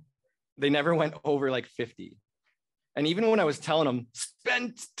 You know, they never went over like 50. And even when I was telling them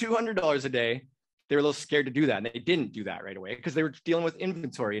spend $200 a day, they were a little scared to do that. And they didn't do that right away because they were dealing with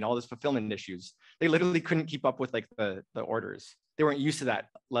inventory and all this fulfillment issues. They literally couldn't keep up with like the orders. They weren't used to that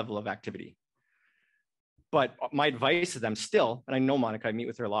level of activity. But my advice to them still, and I know Monica, I meet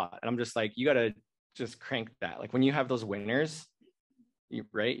with her a lot, and I'm just like, you got to just crank that. Like when you have those winners,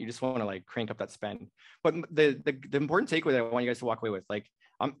 right? You just want to like crank up that spend. But the important takeaway that I want you guys to walk away with, like,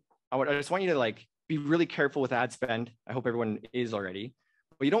 I just want you to like be really careful with ad spend. I hope everyone is already,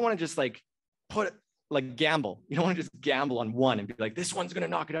 but you don't want to just like gamble. You don't want to just gamble on one and be like, this one's going to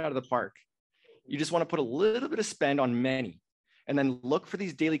knock it out of the park. You just want to put a little bit of spend on many, and then look for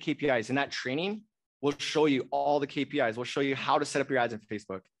these daily KPIs. In that training, we'll show you all the KPIs. We'll show you how to set up your ads in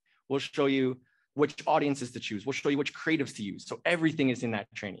Facebook. We'll show you which audiences to choose. We'll show you which creatives to use. So everything is in that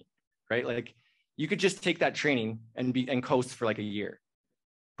training, right? Like you could just take that training and coast for like a year,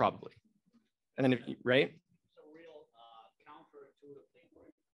 probably. And then right? It's a real counterintuitive thing where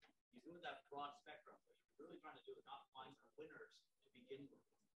you're doing that broad spectrum, but you're really trying to do is not find the winners to begin with.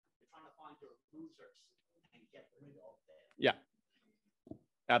 You're trying to find your losers and get rid of them. Yeah,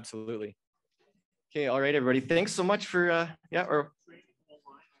 absolutely. Okay, all right, everybody. Thanks so much for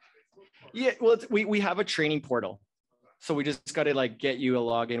well, we have a training portal, so we just got to like get you a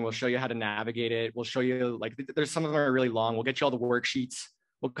login. We'll show you how to navigate it. We'll show you like there's some of them are really long. We'll get you all the worksheets.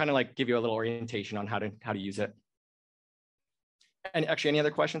 We'll kind of like give you a little orientation on how to use it. And actually, any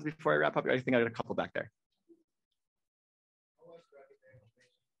other questions before I wrap up? I think I got a couple back there.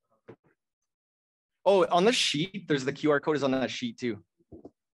 Oh, on the sheet, there's the QR code is on that sheet too.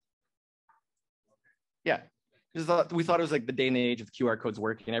 Yeah, we thought it was like the day and the age of QR codes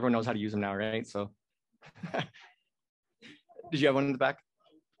working. Everyone knows how to use them now, right? So, did you have one in the back?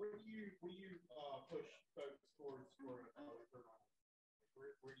 Where do you push folks towards return on?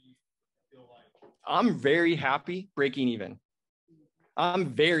 Where do you feel like? I'm very happy breaking even.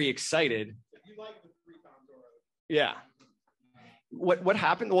 I'm very excited. You like the 3 times already. Yeah. What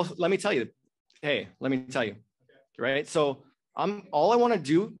happened? Well, let me tell you. Hey, let me tell you. Okay. Right. So all I want to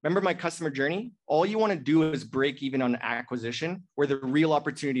do, remember my customer journey? All you want to do is break even on acquisition where the real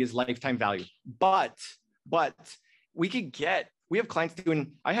opportunity is lifetime value. But we have clients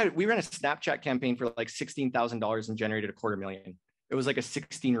doing, we ran a Snapchat campaign for like $16,000 and generated $250,000. It was like a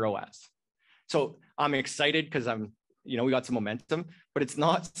 16 ROAS. So I'm excited because we got some momentum, but it's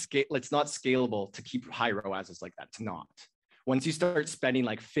not scalable to keep high ROASs like that. It's not. Once you start spending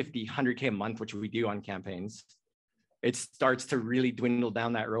like 50, 100K a month, which we do on campaigns, it starts to really dwindle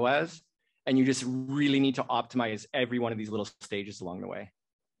down that ROAS, and you just really need to optimize every one of these little stages along the way,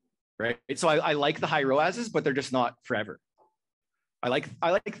 right? So I like the high ROASs, but they're just not forever. I like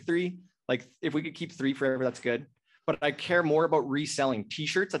 3. Like if we could keep 3 forever, that's good. But I care more about reselling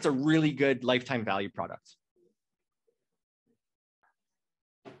t-shirts. That's a really good lifetime value product.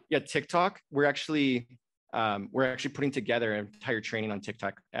 Yeah, TikTok. We're actually putting together an entire training on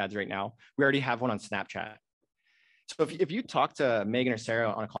TikTok ads right now. We already have one on Snapchat. So if you talk to Megan or Sarah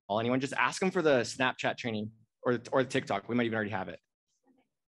on a call, anyone, just ask them for the Snapchat training or the TikTok. We might even already have it.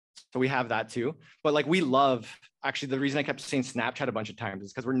 So we have that too. But like we love, actually the reason I kept saying Snapchat a bunch of times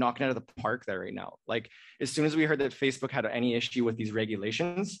is because we're knocking out of the park there right now. Like as soon as we heard that Facebook had any issue with these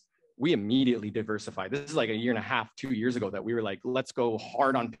regulations, we immediately diversified. This is like a year and a half, 2 years ago that we were like, let's go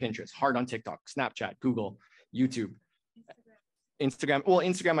hard on Pinterest, hard on TikTok, Snapchat, Google, YouTube, Instagram. Well,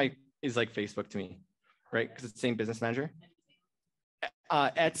 Instagram is like Facebook to me, right? Because it's the same business manager.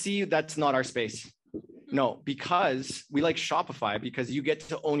 Etsy, that's not our space. No, because we like Shopify because you get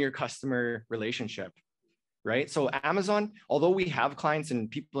to own your customer relationship, right? So Amazon, although we have clients and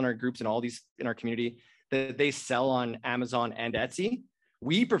people in our groups and all these in our community that they sell on Amazon and Etsy,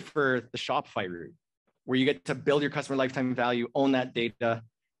 we prefer the Shopify route where you get to build your customer lifetime value, own that data,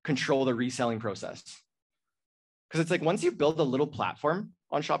 control the reselling process. Because it's like once you build a little platform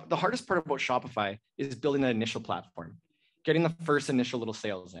on Shop, the hardest part about Shopify is building that initial platform, getting the first initial little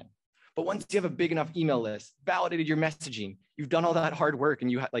sales in. But once you have a big enough email list, validated your messaging, you've done all that hard work and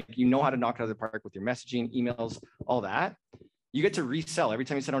you know how to knock it out of the park with your messaging, emails, all that, you get to resell. Every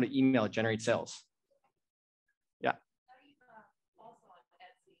time you send out an email, it generates sales. Yeah. Also on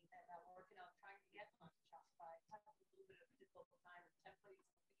Etsy and working on trying to get on Shopify, having a little bit of difficult time with templates,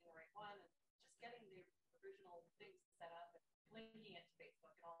 picking the right one, and just getting the original things set up and linking it to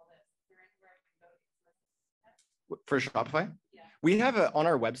Facebook and all this. Is there anywhere I can go to For Shopify? Yeah. We have on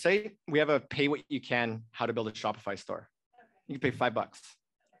our website, we have a pay what you can, how to build a Shopify store. You can pay $5.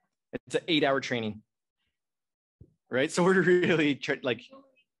 It's an 8-hour training. Right. So we're really like,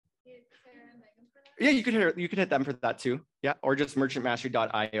 yeah, you could hit them for that too. Yeah. Or just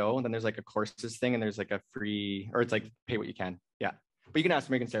merchantmastery.io. And then there's like a courses thing and there's like a free, or it's like pay what you can. Yeah. But you can ask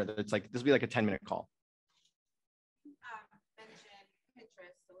Megan Sarah that it's like, this will be like a 10-minute call. Mentioned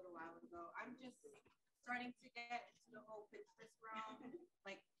Pinterest a little while ago. I'm just starting to get into the whole Pinterest realm.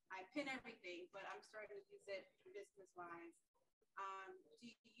 Like I pin everything, but I'm starting to use it business-wise. Do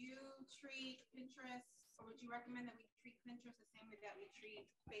you treat Pinterest, or would you recommend that we treat Pinterest the same way that we treat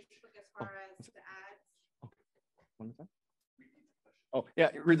Facebook as far as the ads? One more time. Oh yeah,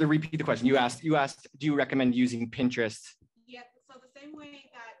 repeat the question. You asked, do you recommend using Pinterest? Yeah. So the same way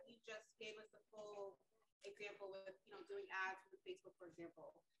that you just gave us the full example with, doing ads with Facebook, for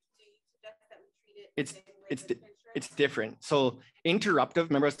example. Do you suggest that we treat it the same way with Pinterest? It's different. So interruptive,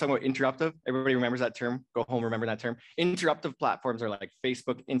 remember I was talking about interruptive? Everybody remembers that term? Go home, remember that term. Interruptive platforms are like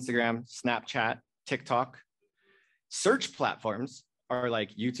Facebook, Instagram, Snapchat, TikTok. Search platforms are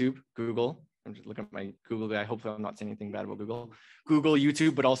like YouTube, Google. I'm just looking at my Google guy. Hopefully I'm not saying anything bad about Google. Google,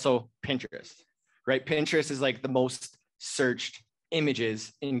 YouTube, but also Pinterest, right? Pinterest is like the most searched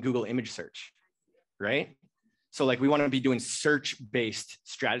images in Google image search, right? So like we want to be doing search-based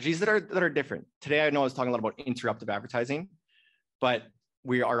strategies that are different. Today, I know I was talking a lot about interruptive advertising, but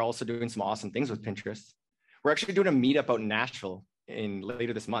we are also doing some awesome things with Pinterest. We're actually doing a meetup out in Nashville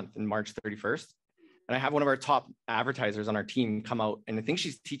later this month, in March 31st. And I have one of our top advertisers on our team come out, and I think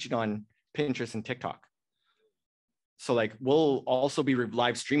she's teaching on Pinterest and TikTok. So like we'll also be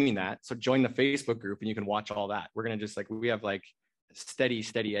live streaming that. So join the Facebook group and you can watch all that. We're gonna just like, we have like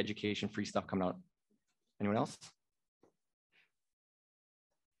steady education, free stuff coming out. Anyone else?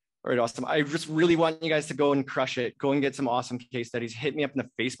 All right, awesome. I just really want you guys to go and crush it. Go and get some awesome case studies. Hit me up in the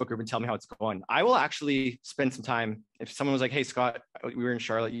Facebook group and tell me how it's going. I will actually spend some time. If someone was like, hey, Scott, we were in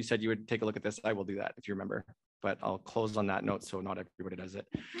Charlotte, you said you would take a look at this. I will do that if you remember, but I'll close on that note so not everybody does it.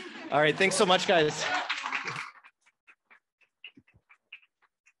 All right, thanks so much, guys.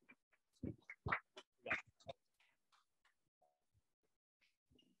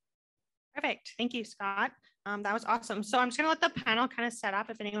 Perfect. Thank you, Scott. That was awesome. So I'm just going to let the panel kind of set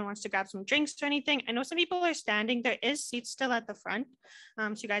up if anyone wants to grab some drinks or anything. I know some people are standing. There is seats still at the front.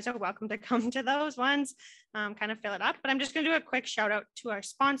 So you guys are welcome to come to those ones, kind of fill it up. But I'm just going to do a quick shout out to our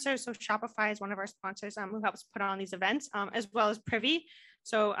sponsors. So Shopify is one of our sponsors who helps put on these events, as well as Privy.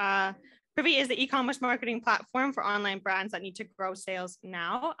 So Privy is the e-commerce marketing platform for online brands that need to grow sales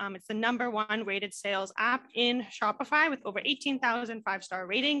now. It's the #1 rated sales app in Shopify with over 18,000 5-star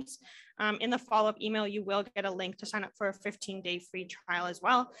ratings. In the follow-up email, you will get a link to sign up for a 15-day free trial as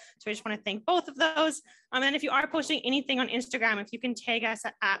well. So I just want to thank both of those. And if you are posting anything on Instagram, if you can tag us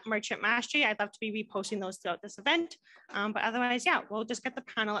at Merchant Mastery, I'd love to be reposting those throughout this event. But otherwise, yeah, we'll just get the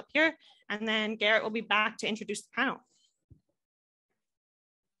panel up here, and then Garrett will be back to introduce the panel.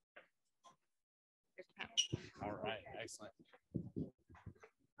 All right, excellent.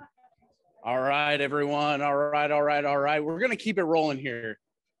 All right, everyone. All right. We're going to keep it rolling here.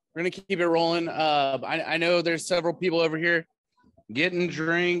 We're going to keep it rolling. I know there's several people over here getting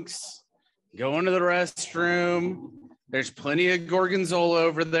drinks, going to the restroom. There's plenty of gorgonzola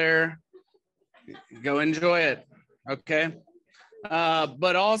over there. Go enjoy it. Okay.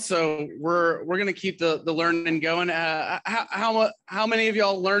 But also we're going to keep the learning going. How many of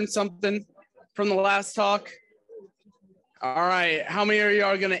y'all learned something from the last talk? All right. How many of y'all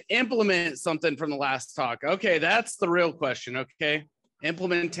are going to implement something from the last talk? Okay. That's the real question. Okay.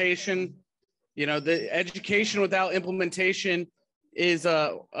 Implementation, the education without implementation is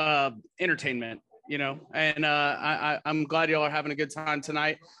entertainment, and I'm glad y'all are having a good time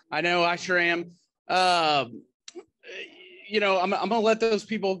tonight. I know I sure am. I'm gonna let those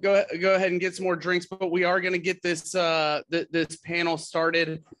people go ahead and get some more drinks, but we are gonna get this this panel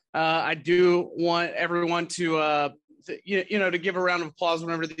started. I do want everyone to to give a round of applause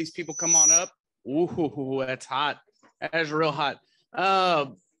whenever these people come on up. Ooh, that's hot. That is real hot. As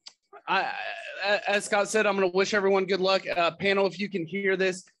Scott said, I'm going to wish everyone good luck. Panel, if you can hear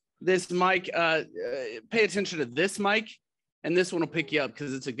this mic, pay attention to this mic. and this one will pick you up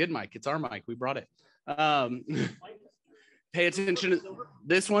because it's a good mic. It's our mic. We brought it. Pay attention.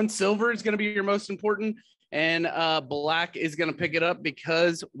 This one, silver is going to be your most important, and black is going to pick it up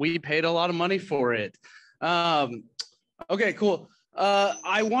because we paid a lot of money for it. Okay, cool.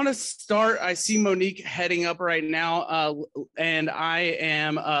 I want to start. I see Monique heading up right now, and I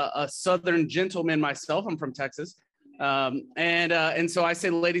am a Southern gentleman myself. I'm from Texas, and so I say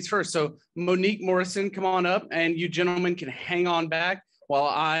ladies first. So Monique Morrison, come on up, and you gentlemen can hang on back while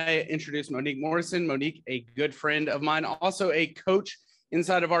I introduce Monique Morrison. Monique, a good friend of mine, also a coach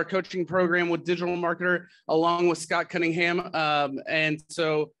inside of our coaching program with Digital Marketer, along with Scott Cunningham, and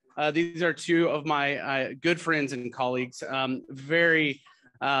so. These are two of my good friends and colleagues, very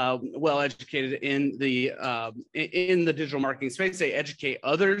well educated in the digital marketing space. They educate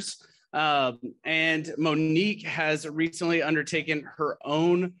others, and Monique has recently undertaken her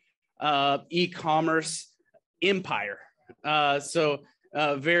own e-commerce empire. So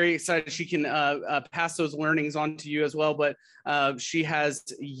very excited she can pass those learnings on to you as well. But she has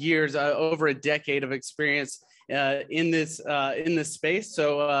years, over a decade of experience in this space.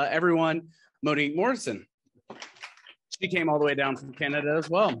 So everyone, Monique Morrison. She came all the way down from Canada as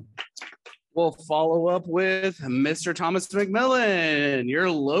well. We'll follow up with Mr. Thomas McMillan, your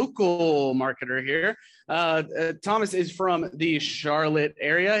local marketer here. Thomas is from the Charlotte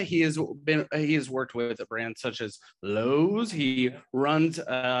area. He has worked with brands such as Lowe's. He runs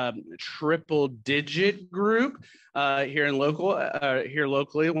Triple Digit Group here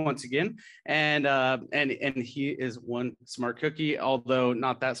locally once again, and he is one smart cookie, although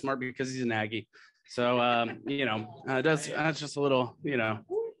not that smart because he's an Aggie. So that's just a little,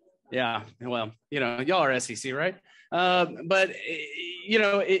 yeah, well, y'all are SEC, right? But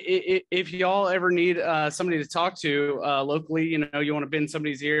if y'all ever need somebody to talk to locally, you want to bend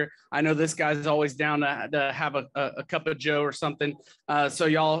somebody's ear. I know this guy's always down to have a cup of Joe or something. So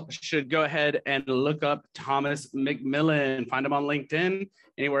y'all should go ahead and look up Thomas McMillan. Find him on LinkedIn.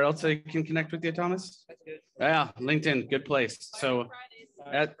 Anywhere else I can connect with you, Thomas? Yeah, LinkedIn, good place. So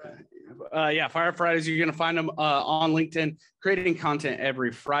Fire Fridays, you're going to find them on LinkedIn, creating content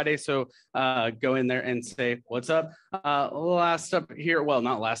every Friday. So go in there and say, what's up? Last up here, well,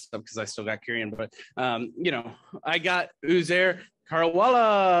 not last up because I still got Kieran, but, I got Uzair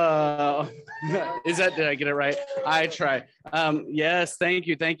Kharawala. Did I get it right? I try. Yes, thank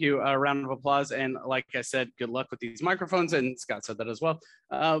you. A round of applause. And like I said, good luck with these microphones. And Scott said that as well.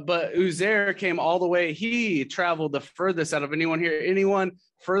 But Uzair came all the way. He traveled the furthest out of anyone here. Anyone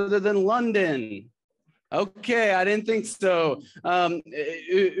further than London? Okay, I didn't think so.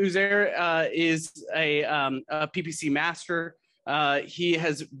 Uzair is a PPC master. He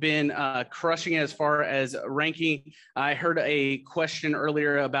has been crushing it as far as ranking. I heard a question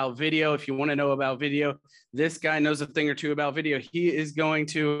earlier about video. If you want to know about video, this guy knows a thing or two about video. He is going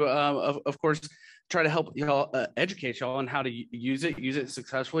to, of course, try to help y'all, educate y'all on how to use it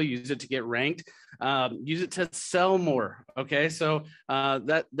successfully, use it to get ranked, use it to sell more. Okay, so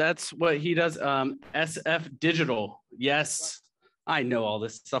that's what he does. SF Digital, yes. I know all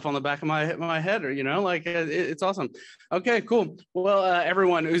this stuff on the back of my head, or it's awesome. Okay, cool. Well,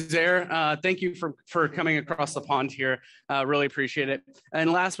 everyone, Uzair, thank you for coming across the pond here. Really appreciate it.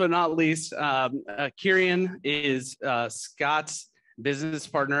 And last but not least, Kieran is Scott's business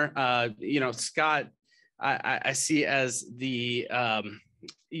partner. Scott, I see as the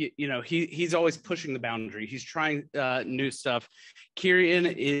he's always pushing the boundary. He's trying new stuff. Kieran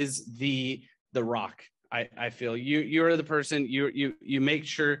is the rock. I feel you're the person. You make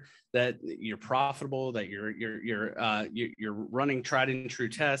sure that you're profitable, that you're running tried and true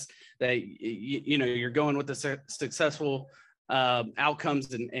tests, that you're going with the successful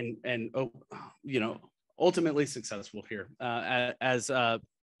outcomes and ultimately successful here as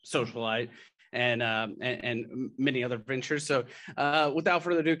Socialite and many other ventures. So without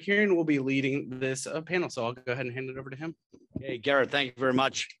further ado, Kieran will be leading this panel. So I'll go ahead and hand it over to him. Hey, Garrett, thank you very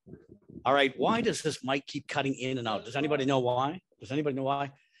much. All right, why does this mic keep cutting in and out? Does anybody know why?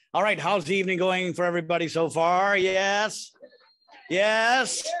 All right, how's the evening going for everybody so far? Yes.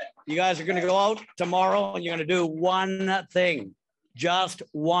 You guys are going to go out tomorrow and you're going to do one thing, just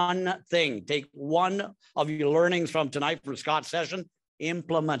one thing. Take one of your learnings from tonight from Scott's session,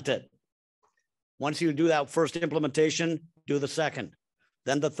 implement it. Once you do that first implementation, do the second,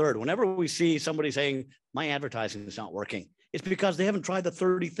 then the third. Whenever we see somebody saying, my advertising is not working, it's because they haven't tried the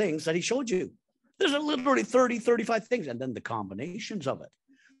 30 things that he showed you. There's literally 30, 35 things, and then the combinations of it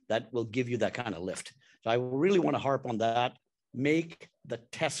that will give you that kind of lift. So I really want to harp on that. Make the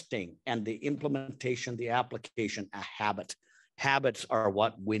testing and the implementation, the application, a habit. Habits are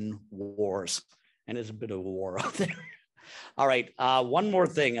what win wars. And there's a bit of a war out there. All right. One more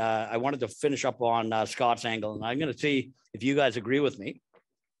thing. I wanted to finish up on Scott's angle, and I'm going to see if you guys agree with me.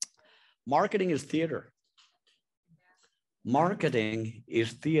 Marketing is theater. Marketing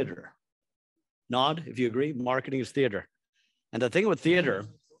is theater. Nod if you agree. Marketing is theater. And the thing with theater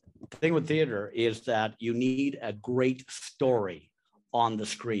is that you need a great story on the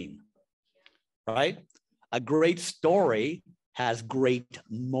screen, right? A great story has great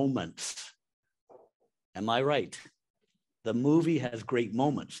moments. Am I right? The movie has great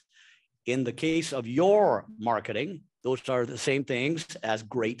moments. In the case of your marketing, those are the same things as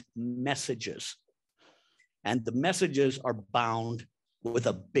great messages. And the messages are bound with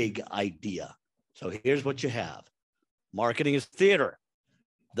a big idea. So here's what you have. Marketing is theater.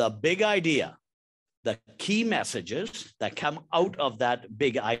 The big idea, the key messages that come out of that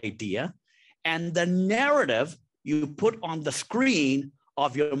big idea, and the narrative you put on the screen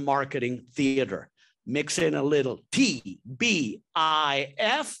of your marketing theater. Mix in a little TBIF,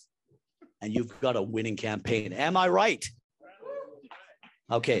 and you've got a winning campaign. Am I right?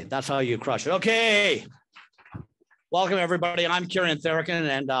 Okay, that's how you crush it. Okay. Welcome, everybody. I'm Kieran Therikin,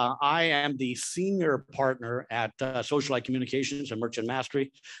 and I am the senior partner at Socialite Communications and Merchant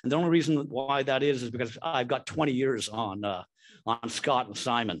Mastery. And the only reason why that is because I've got 20 years on Scott and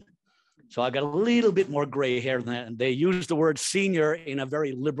Simon. So I've got a little bit more gray hair than that. And they use the word senior in a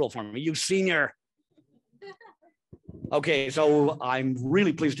very liberal form. You senior. Okay, so I'm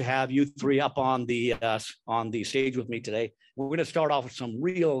really pleased to have you three up on the stage with me today. We're going to start off with some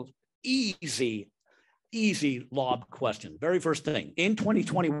real easy lob question. Very first thing, in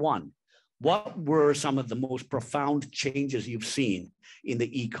 2021, what were some of the most profound changes you've seen in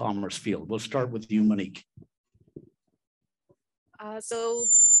the e-commerce field? We'll start with you, Monique.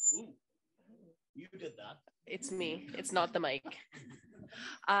 You did that. It's me. It's not the mic.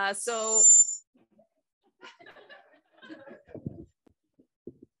 Is there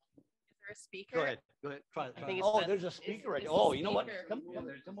a speaker? Go ahead. Try it. I think there's a speaker right. Oh, you know what? Come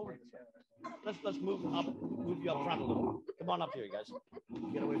over. Let's move you up front a little. Come on up here, guys.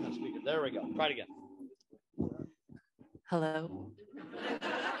 Get away from the speaker. There we go. Try it again. Hello.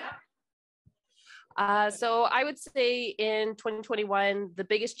 So I would say in 2021, the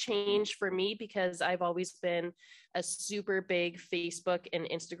biggest change for me, because I've always been a super big Facebook and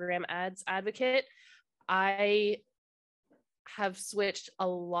Instagram ads advocate, I have switched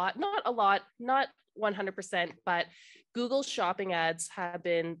not 100%, but Google shopping ads have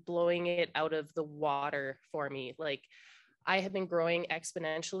been blowing it out of the water for me. Like, I have been growing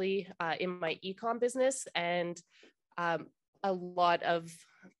exponentially in my e-com business, and a lot of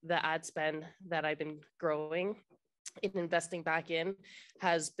the ad spend that I've been growing in investing back in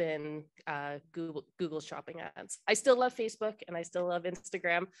has been Google shopping ads. I still love Facebook and I still love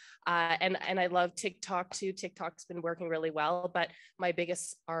Instagram, and I love TikTok too. TikTok's been working really well, but my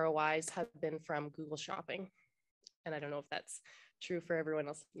biggest ROIs have been from Google shopping. And I don't know if that's true for everyone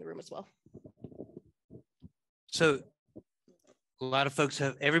else in the room as well. So a lot of folks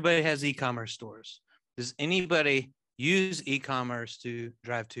everybody has e-commerce stores. Does anybody use e-commerce to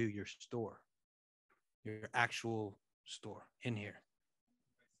drive to your store, your actual store in here?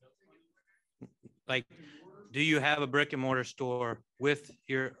 Like, do you have a brick and mortar store with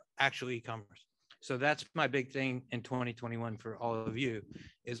your actual e-commerce? So that's my big thing in 2021 for all of you,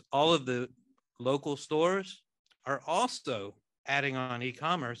 is all of the local stores are also adding on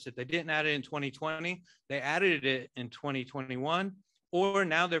e-commerce. If they didn't add it in 2020, they added it in 2021, or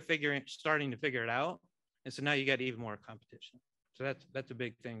now they're starting to figure it out. And so now you got even more competition. So that's a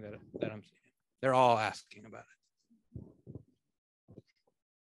big thing that I'm seeing. They're all asking about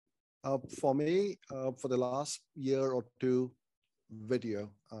it. For me, for the last year or two,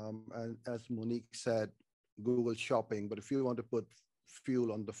 video, and as Monique said, Google shopping. But if you want to put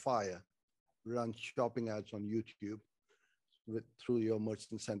fuel on the fire, run shopping ads on YouTube through your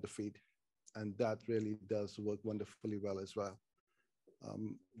merchant center feed. And that really does work wonderfully well as well.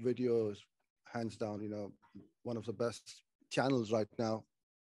 Video is hands down, one of the best channels right now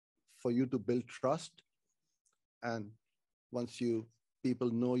for you to build trust. And once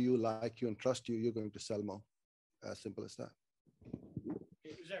people know you, like you, and trust you, you're going to sell more. As simple as that.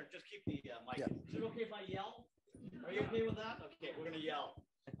 Okay, Uzair, just keep the mic. Yeah. Is it okay if I yell? Are you okay with that? Okay, we're going to yell.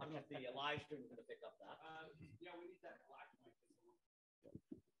 I'm going to the live stream going to pick up that. Yeah, we need that black mic.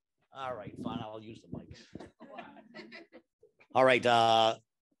 All right, fine. I'll use the mics. All right.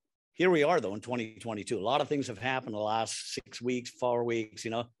 Here we are, though, in 2022. A lot of things have happened the last 6 weeks, 4 weeks,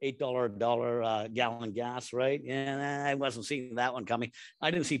 $8 a gallon gas, right? And I wasn't seeing that one coming. I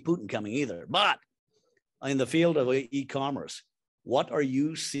didn't see Putin coming either. But in the field of e-commerce, What are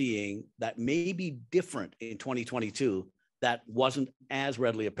you seeing that may be different in 2022 that wasn't as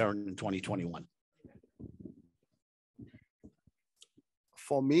readily apparent in 2021?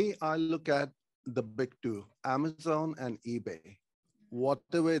 For me, I look at the big two, Amazon and eBay.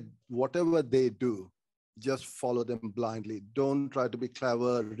 Whatever they do, just follow them blindly. Don't try to be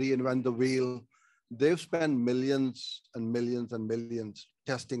clever, reinvent the wheel. They've spent millions and millions and millions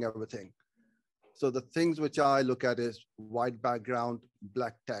testing everything. So the things which I look at is white background,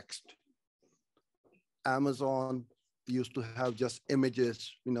 black text. Amazon used to have just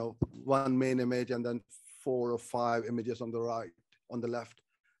images, one main image and then 4 or 5 images on the right, on the left.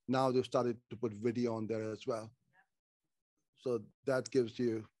 Now they've started to put video on there as well. So that gives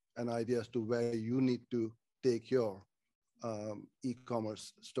you an idea as to where you need to take your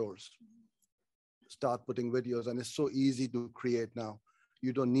e-commerce stores. Start putting videos, and it's so easy to create now.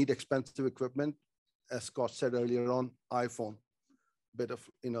 You don't need expensive equipment. As Scott said earlier on, iPhone, bit of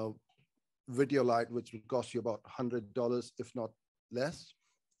video light, which will cost you about $100, if not less,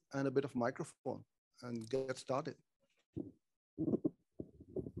 and a bit of microphone, and get started.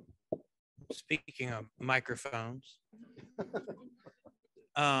 Speaking of microphones,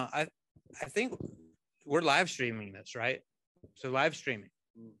 I think we're live streaming this, right? So live streaming.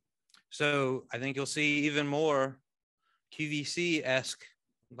 So I think you'll see even more QVC-esque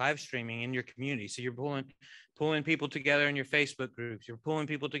live streaming in your community. So you're pulling people together in your Facebook groups. You're pulling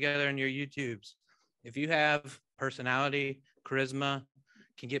people together in your YouTubes. If you have personality, charisma,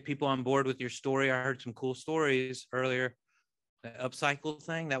 can get people on board with your story. I heard some cool stories earlier. The upcycle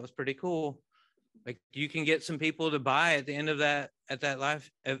thing, that was pretty cool. Like you can get some people to buy at the end of that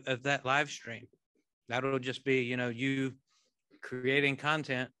live stream. That'll just be, you creating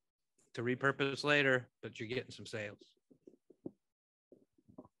content to repurpose later, but you're getting some sales.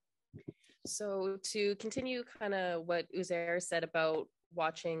 So to continue kind of what Uzair said about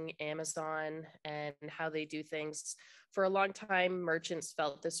watching Amazon and how they do things, for a long time, merchants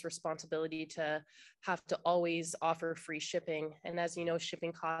felt this responsibility to have to always offer free shipping. And as you know,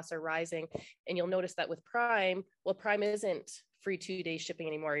 shipping costs are rising. And you'll notice that with Prime, well, Prime isn't free 2-day shipping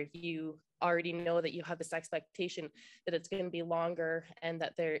anymore. You already know that you have this expectation that it's going to be longer and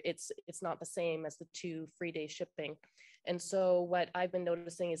that it's not the same as the 2 free-day shipping. And so what I've been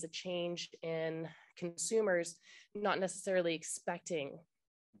noticing is a change in consumers not necessarily expecting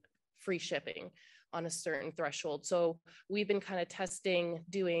free shipping on a certain threshold. So we've been kind of testing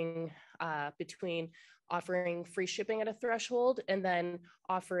doing between offering free shipping at a threshold and then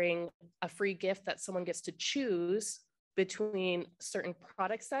offering a free gift that someone gets to choose between certain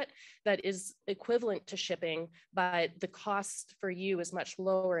product set that is equivalent to shipping, but the cost for you is much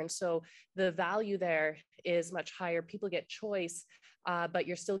lower. And so the value there is much higher. People get choice, but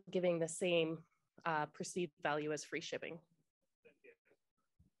you're still giving the same perceived value as free shipping.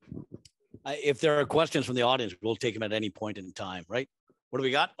 If there are questions from the audience, we'll take them at any point in time, right? What do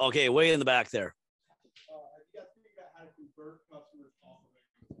we got? Okay, way in the back there. Have you guys figured out how to convert customers off of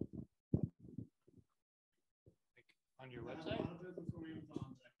Amazon? On your website? A lot of business on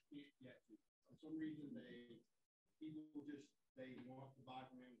Amazon that I can't get to. For some reason, people want to buy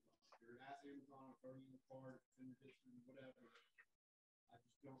from Amazon. They're at Amazon, throwing in the card, in the history, whatever. I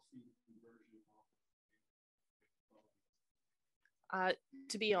just don't see the conversion off.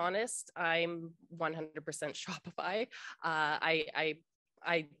 To be honest, I'm 100% Shopify. I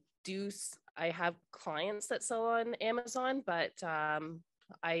have clients that sell on Amazon, but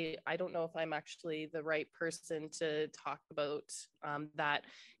I don't know if I'm actually the right person to talk about that.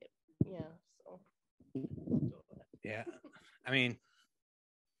 Yeah. So. Yeah, I mean,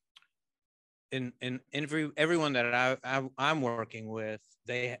 in everyone that I'm working with,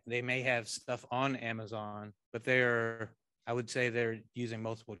 they may have stuff on Amazon, but I would say they're using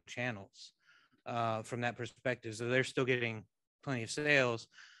multiple channels from that perspective. So they're still getting plenty of sales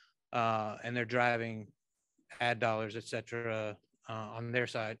and they're driving ad dollars, et cetera, on their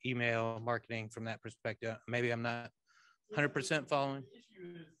side, email marketing from that perspective. Maybe I'm not 100% following. The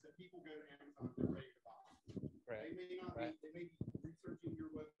issue is that people go to Amazon, they're ready to buy. Right. They may be researching your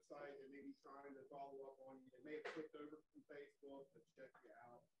website. They may be trying to follow up on you. They may have clicked over from Facebook to check you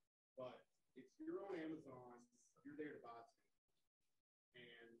out. But if you're on Amazon, you're there to buy something.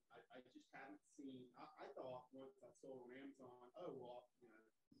 And I just haven't seen, I thought once I sold on Amazon, they'll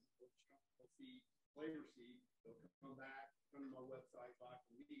see flavor seed, they'll come back, come to my website, buy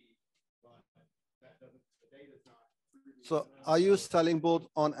from me, but that doesn't, the data's not. So are you selling both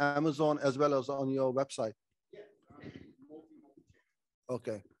on Amazon as well as on your website? Yeah, multi-channel.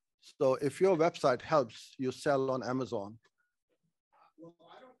 Okay. So if your website helps you sell on Amazon, Well,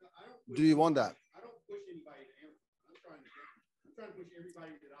 I don't do you want that? I don't push anybody to Amazon. I'm trying to push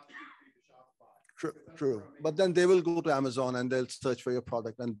everybody to not to Shopify. True, true. But then they will go to Amazon and they'll search for your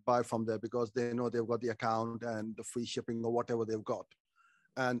product and buy from there because they know they've got the account and the free shipping or whatever they've got.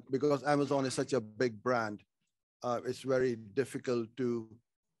 And because Amazon is such a big brand, it's very difficult to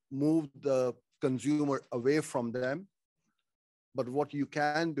move the consumer away from them. But what you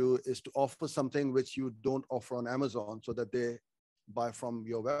can do is to offer something which you don't offer on Amazon so that they buy from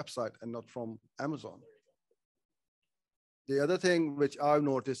your website and not from Amazon. The other thing which I've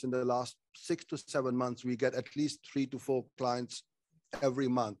noticed in the last 6 to 7 months, we get at least 3 to 4 clients every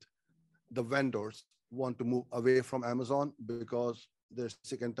month. The vendors want to move away from Amazon because they're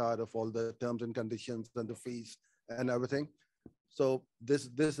sick and tired of all the terms and conditions and the fees and everything. So this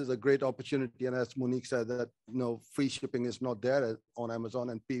is a great opportunity. And as Monique said, that free shipping is not there on Amazon,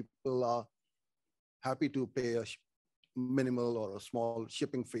 and people are happy to pay a minimal or a small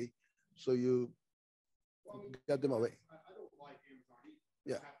shipping fee. So you get them away. I don't like Amazon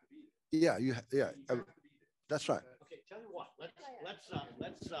either. Yeah. That's right. Okay, tell you what,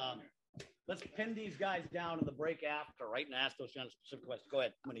 let's pin these guys down in the break after, right? And ask those specific questions. Go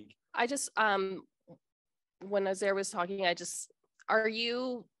ahead, Monique. I just, when Uzair was talking, are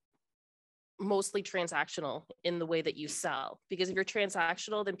you mostly transactional in the way that you sell? Because if you're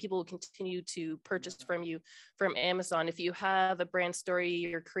transactional, then people will continue to purchase from you from Amazon. If you have a brand story,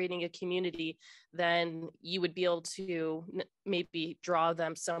 you're creating a community, then you would be able to maybe draw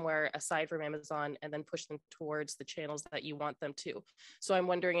them somewhere aside from Amazon and then push them towards the channels that you want them to. So I'm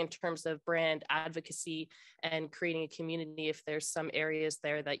wondering, in terms of brand advocacy and creating a community, if there's some areas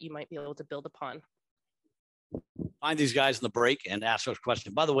there that you might be able to build upon. Find these guys in the break and ask those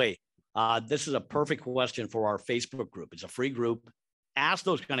questions. By the way, this is a perfect question for our Facebook group. It's a free group. Ask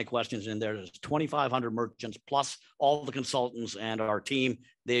those kind of questions in there. There's 2,500 merchants plus all the consultants and our team.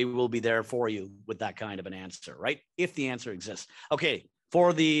 They will be there for you with that kind of an answer, right? If the answer exists. Okay,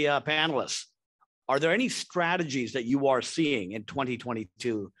 for the panelists, are there any strategies that you are seeing in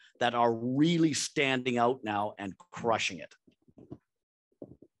 2022 that are really standing out now and crushing it?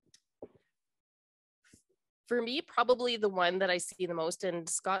 For me, probably the one that I see the most, and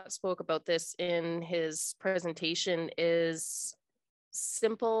Scott spoke about this in his presentation, is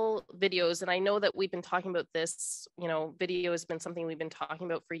simple videos. And I know that we've been talking about this, video has been something we've been talking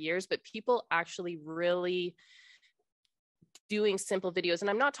about for years, but people actually really doing simple videos. And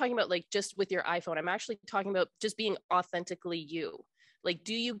I'm not talking about like just with your iPhone. I'm actually talking about just being authentically you. Like,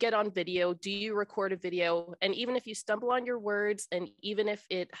 do you get on video? Do you record a video? And even if you stumble on your words, and even if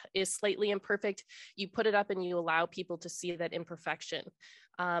it is slightly imperfect, you put it up and you allow people to see that imperfection.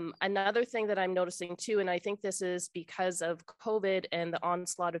 Another thing that I'm noticing too, and I think this is because of COVID and the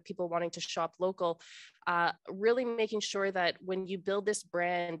onslaught of people wanting to shop local, really making sure that when you build this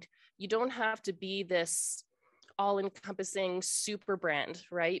brand, you don't have to be this all-encompassing super brand,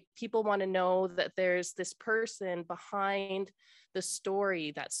 right? People want to know that there's this person behind the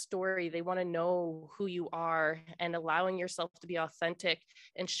story, they want to know who you are, and allowing yourself to be authentic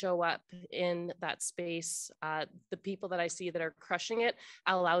and show up in that space. The people that I see that are crushing it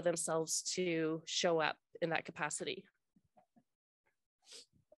allow themselves to show up in that capacity.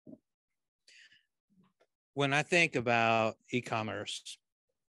 When I think about e-commerce,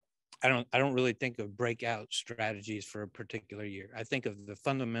 I don't really think of breakout strategies for a particular year. I think of the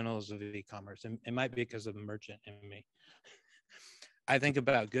fundamentals of e-commerce, and it might be because of a merchant in me. I think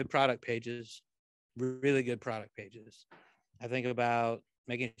about good product pages, really good product pages. I think about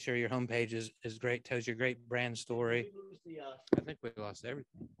making sure your homepage is great, tells your great brand story. I think we lost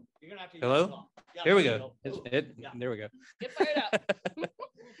everything. You're gonna have to Hello? Yeah, here we go. Yeah. There we go. Get fired up.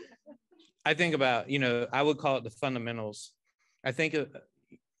 I think about, I would call it the fundamentals. I think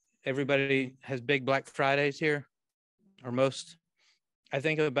everybody has big Black Fridays here, or most. I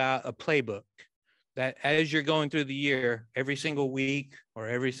think about a playbook that as you're going through the year, every single week or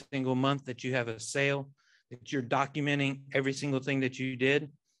every single month that you have a sale, that you're documenting every single thing that you did,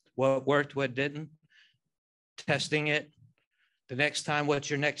 what worked, what didn't, testing it. The next time, what's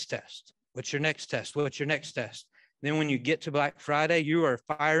your next test? What's your next test? What's your next test? Then when you get to Black Friday, you are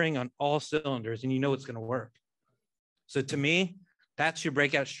firing on all cylinders and you know it's going to work. So to me, that's your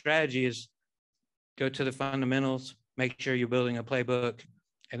breakout strategy, is go to the fundamentals, make sure you're building a playbook,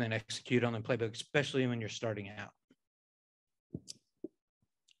 and then execute on the playbook, especially when you're starting out.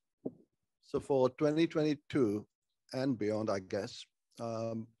 So for 2022 and beyond, I guess,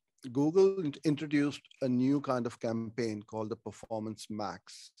 Google introduced a new kind of campaign called the Performance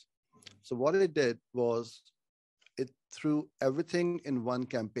Max. So what it did was it threw everything in one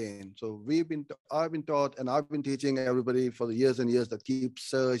campaign. So I've been taught, and I've been teaching everybody for the years and years, that keep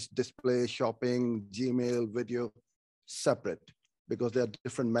search, display, shopping, Gmail, video separate. because there are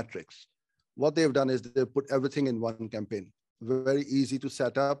different metrics. What they've done is they put everything in one campaign. Very easy to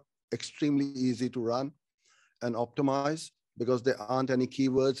set up, extremely easy to run and optimize, because there aren't any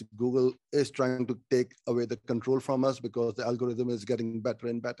keywords. Google is trying to take away the control from us because the algorithm is getting better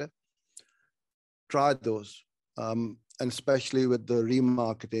and better. Try those, and especially with the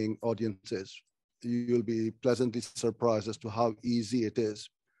remarketing audiences, you'll be pleasantly surprised as to how easy it is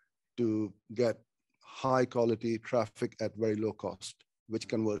to get high quality traffic at very low cost, which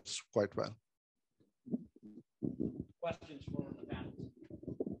converts quite well. Questions for the panel?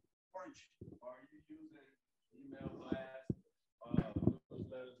 Orange, are you using email blast,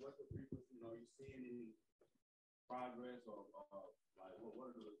 newsletters? What the frequency, you see any progress or like what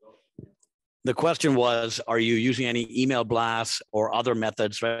are the results? The question was, are you using any email blasts or other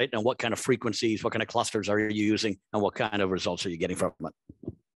methods, right? And what kind of frequencies, what kind of clusters are you using, and what kind of results are you getting from it?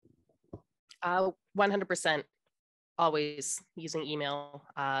 100% always using email.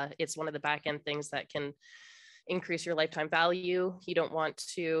 It's one of the back end things that can increase your lifetime value. You don't want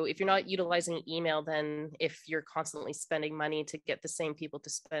to, if you're not utilizing email, then if you're constantly spending money to get the same people to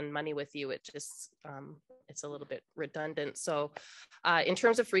spend money with you, it just, it's a little bit redundant. So in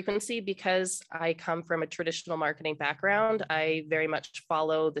terms of frequency, because I come from a traditional marketing background, I very much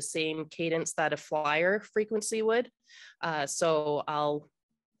follow the same cadence that a flyer frequency would. So I'll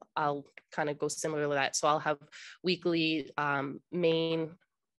kind of go similar to that. So I'll have weekly main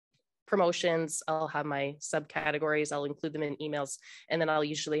promotions. I'll have my subcategories. I'll include them in emails, and then I'll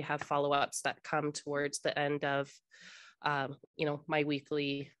usually have follow-ups that come towards the end of, my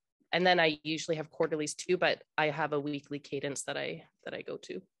weekly. And then I usually have quarterlies too, but I have a weekly cadence that I go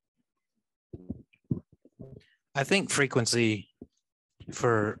to. I think frequency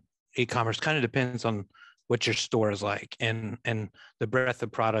for e-commerce kind of depends on what your store is like and the breadth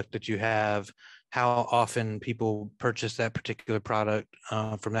of product that you have, how often people purchase that particular product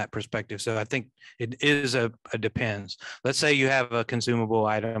from that perspective. So I think it is a depends. Let's say you have a consumable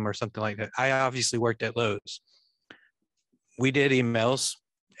item or something like that. I obviously worked at Lowe's. We did emails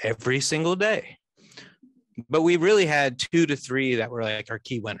every single day, but we really had 2 to 3 that were like our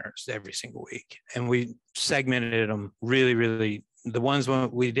key winners every single week. And we segmented them really, really. The ones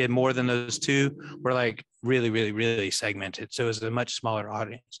when we did more than those 2 were like really, really, really segmented. So it was a much smaller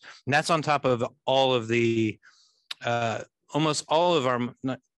audience. And that's on top of all of the, almost all of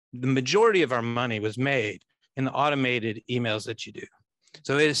the majority of our money was made in the automated emails that you do.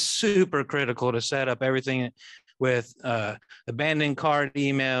 So it is super critical to set up everything with abandoned cart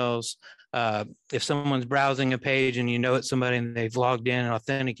emails. If someone's browsing a page and it's somebody and they've logged in and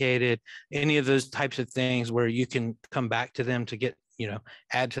authenticated, any of those types of things where you can come back to them to get,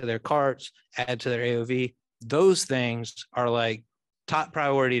 add to their carts, add to their AOV, those things are like top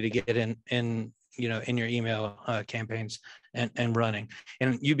priority to get in your email campaigns and running.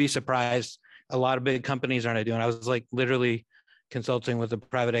 And you'd be surprised, a lot of big companies aren't doing. I was like literally consulting with a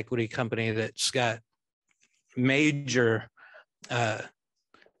private equity company that's got major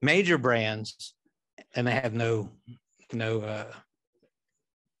brands, and they have no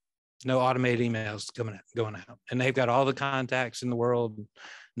automated emails going out, and they've got all the contacts in the world,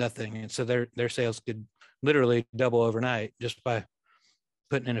 nothing. And so their sales could literally double overnight just by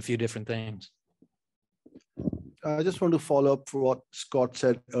putting in a few different things. I just want to follow up for what Scott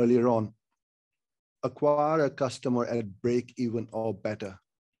said earlier on. Acquire a customer at break even or better.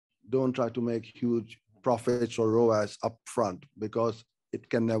 Don't try to make huge profits or ROAS up front, because it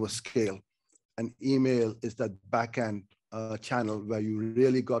can never scale. And email is that back-end channel where you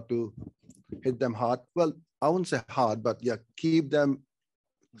really got to hit them hard. Well, I wouldn't say hard, but yeah, keep them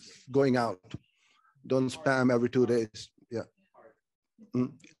going out. Don't spam every 2 days. Yeah.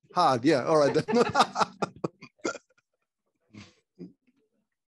 Hard, yeah, all right.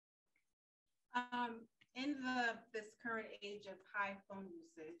 In this current age of high phone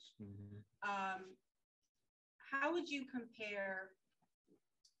usage, how would you compare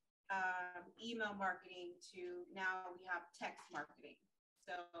email marketing to now we have text marketing?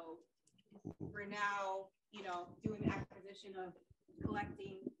 So we're now, doing the acquisition of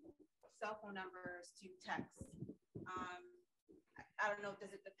collecting cell phone numbers to text. I don't know,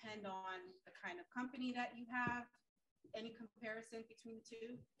 does it depend on the kind of company that you have? Any comparison between the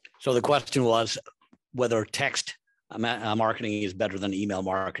two? So the question was whether text marketing is better than email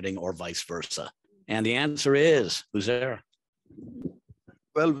marketing or vice versa. And the answer is, Uzair.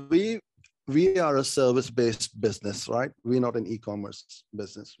 Well, we are a service-based business, right? We're not an e-commerce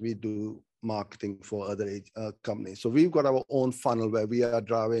business. We do marketing for other companies. So we've got our own funnel where we are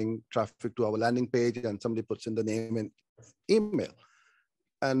driving traffic to our landing page, and somebody puts in the name and email.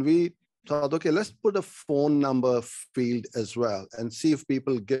 And we So I thought, okay, let's put a phone number field as well and see if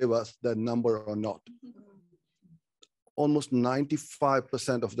people give us their number or not. Almost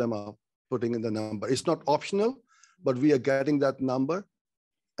 95% of them are putting in the number. It's not optional, but we are getting that number,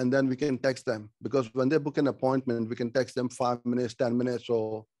 and then we can text them, because when they book an appointment, we can text them 5 minutes, 10 minutes,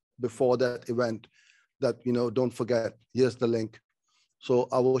 or before that event that, don't forget, here's the link. So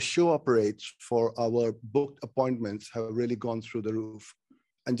our show operates for our booked appointments have really gone through the roof.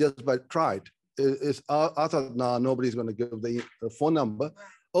 And just by tried, I thought, nah, nobody's going to give the phone number.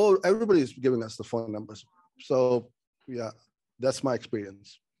 Oh, everybody's giving us the phone numbers. So yeah, that's my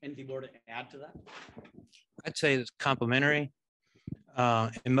experience. Anything more to add to that? I'd say it's complementary.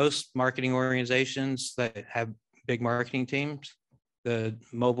 In most marketing organizations that have big marketing teams, the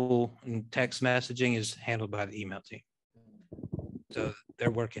mobile and text messaging is handled by the email team. So they're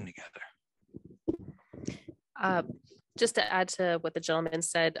working together. Just to add to what the gentleman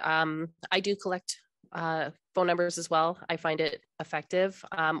said, I do collect phone numbers as well. I find it effective.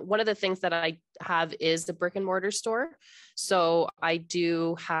 One of the things that I have is the brick and mortar store. So I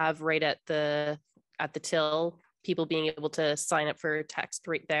do have right at the till, people being able to sign up for text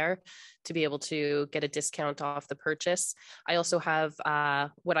right there to be able to get a discount off the purchase. I also have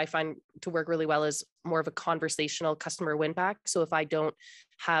what I find to work really well is more of a conversational customer win back. So if I don't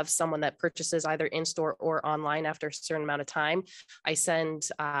have someone that purchases either in store or online after a certain amount of time, I send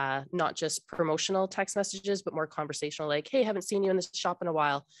not just promotional text messages, but more conversational, like, hey, haven't seen you in this shop in a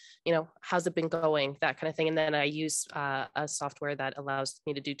while. How's it been going? That kind of thing. And then I use a software that allows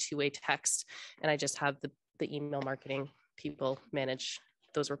me to do two-way text. And I just have the email marketing people manage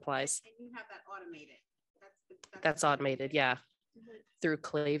those replies. And you have that automated. That's automated, yeah, through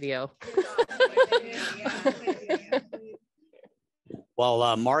Klaviyo.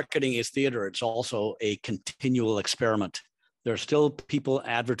 Well, marketing is theater. It's also a continual experiment. There are still people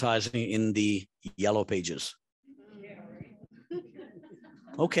advertising in the yellow pages.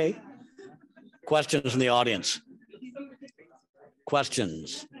 Okay. Questions from the audience?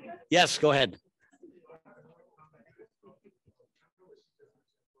 Questions? Yes, go ahead.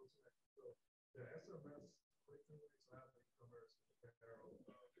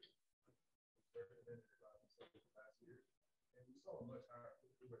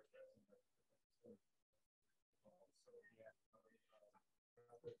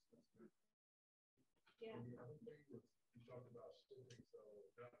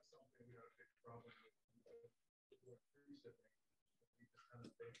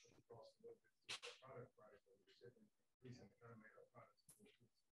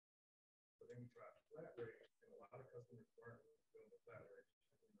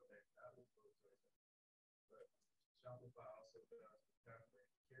 Shopify also does the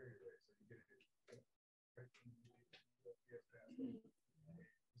template carry rate, so you get it.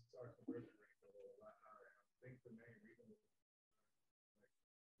 Start conversion rate a lot higher. I think the main reason is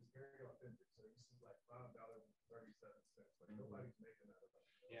it's very authentic. So this is like $5.37. Like nobody's making that up.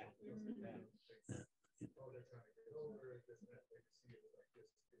 Yeah. Oh, they're trying to get over it. This and that. They can see it like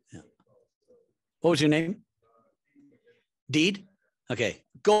this. What was your name? Deed? Okay.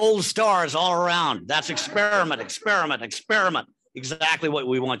 Gold stars all around. That's experiment, experiment, experiment. Exactly what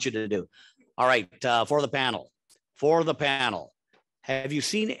we want you to do. All right. For the panel. Have you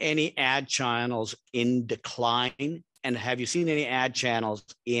seen any ad channels in decline? And have you seen any ad channels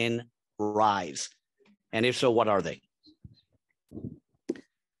in rise? And if so, what are they?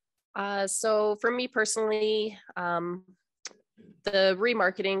 So for me personally, the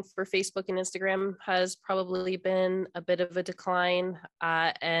remarketing for Facebook and Instagram has probably been a bit of a decline.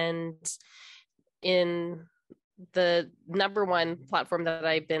 And in the number one platform that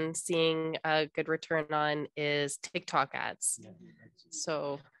I've been seeing a good return on is TikTok ads.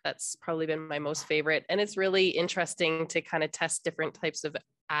 So that's probably been my most favorite. And it's really interesting to kind of test different types of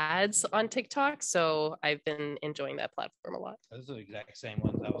ads on TikTok. So I've been enjoying that platform a lot. Those are the exact same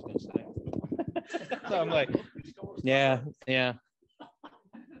ones I was going to say. So I'm like, yeah.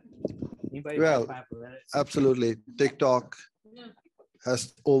 Well, absolutely. TikTok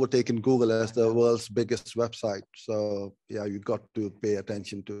has overtaken Google as the world's biggest website. So yeah, you got to pay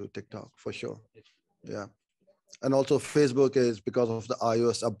attention to TikTok for sure. Yeah. And also Facebook is, because of the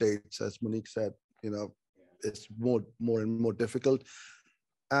iOS updates, as Monique said, it's more and more difficult.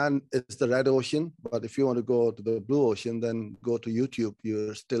 And it's the red ocean. But if you want to go to the blue ocean, then go to YouTube.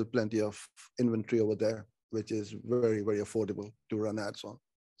 You're still plenty of inventory over there, which is very, very affordable to run ads on.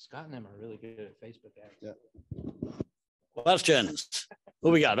 Scott and them are really good at Facebook ads. Yeah. Questions?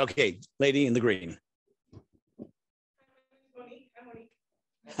 What we got? Okay, lady in the green. Monique.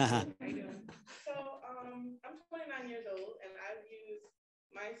 How you doing? So I'm 29 years old, and I've used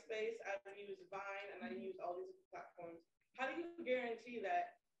MySpace, I've used Vine, and I use all these platforms. How do you guarantee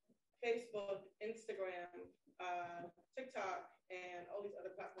that Facebook, Instagram, TikTok, and all these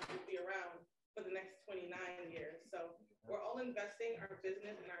other platforms will be around for the next 29 years? So we're all investing our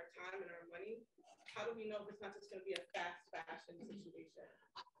business and our time and our money. How do we know if it's not just going to be a fast fashion situation?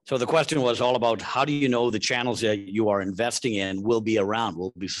 So the question was all about how do you know the channels that you are investing in will be around,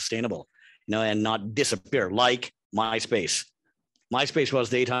 will be sustainable, and not disappear like MySpace. MySpace was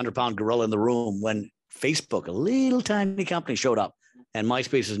the 800-pound gorilla in the room when Facebook, a little tiny company, showed up, and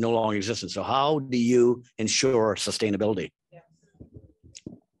MySpace is no longer existent. So how do you ensure sustainability?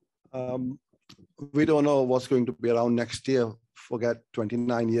 We don't know what's going to be around next year. Forget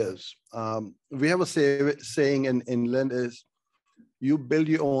 29 years. We have a saying in England is, you build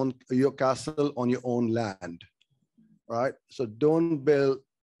your castle on your own land, right? So don't build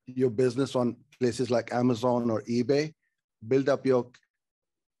your business on places like Amazon or eBay. Build up your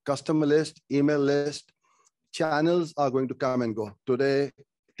customer list, email list. Channels are going to come and go. Today,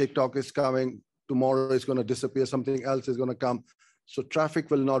 TikTok is coming. Tomorrow it's going to disappear. Something else is going to come. So traffic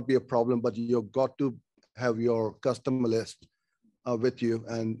will not be a problem, but you've got to have your customer list with you,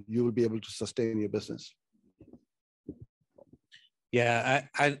 and you will be able to sustain your business. Yeah,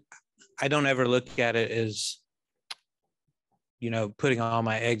 I don't ever look at it as, putting all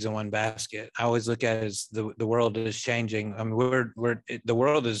my eggs in one basket. I always look at it as the world is changing. I mean, the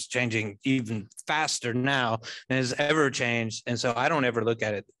world is changing even faster now than it's ever changed. And so I don't ever look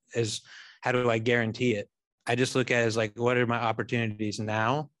at it as, how do I guarantee it? I just look at it as like, what are my opportunities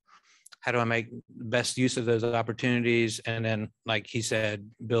now? How do I make the best use of those opportunities? And then, like he said,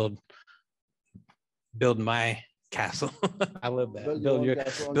 build my castle. I love that.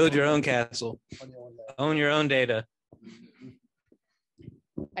 Build your own castle. Own your own data.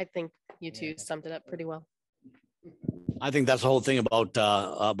 I think you two summed it up pretty well. I think that's the whole thing about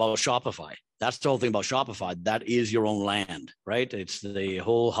Shopify. That's the whole thing about Shopify. That is your own land, right? It's the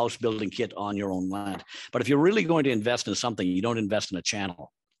whole house building kit on your own land. But if you're really going to invest in something, you don't invest in a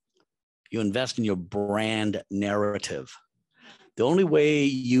channel. You invest in your brand narrative. The only way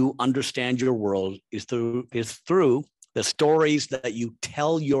you understand your world is through the stories that you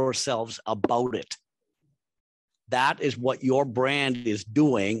tell yourselves about it. That is what your brand is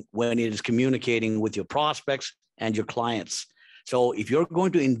doing when it is communicating with your prospects and your clients. So if you're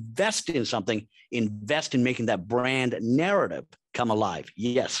going to invest in something, invest in making that brand narrative come alive.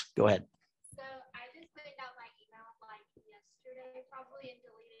 Yes, go ahead. So I just put out my email like yesterday, probably, and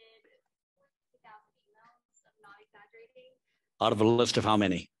deleted 2,000 emails. I'm not exaggerating. Out of a list of how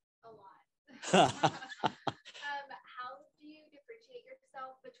many? A lot. How do you differentiate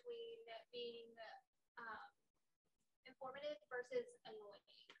yourself between being informative versus annoying?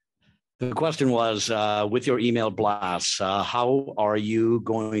 The question was, with your email blasts, how are you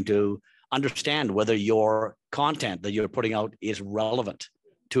going to understand whether your content that you're putting out is relevant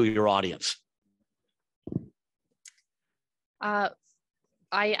to your audience? I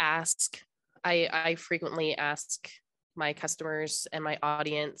frequently ask my customers and my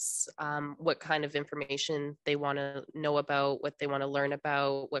audience what kind of information they want to know about, what they want to learn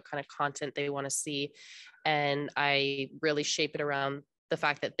about, what kind of content they want to see. And I really shape it around the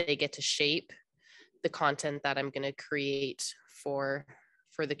fact that they get to shape the content that I'm going to create for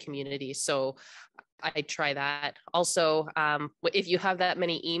the community. So I try that. Also, if you have that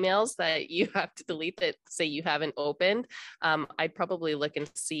many emails that you have to delete that say you haven't opened, I'd probably look and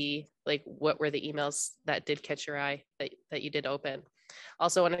see like what were the emails that did catch your eye that you did open.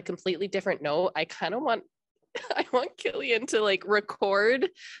 Also, on a completely different note, I want Killian to like record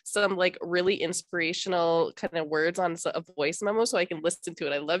some like really inspirational kind of words on a voice memo so I can listen to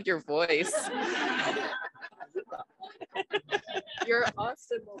it. I love your voice. You're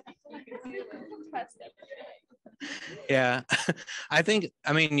awesome. Yeah, I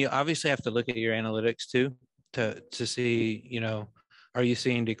mean, you obviously have to look at your analytics too to see, are you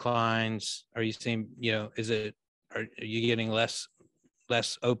seeing declines? Are you seeing, are you getting less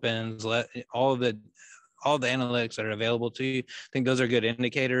opens? All the analytics that are available to you. I think those are good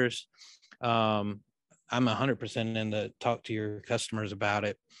indicators. I'm 100% in the talk to your customers about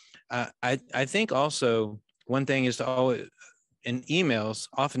it. I think also one thing is to always, in emails,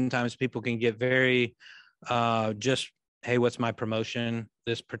 oftentimes people can get very just, hey, what's my promotion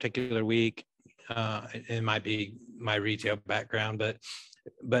this particular week? It might be my retail background,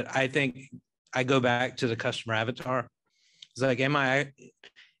 but I think I go back to the customer avatar. It's like,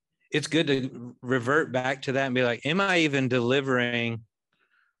 it's good to revert back to that and be like, am I even delivering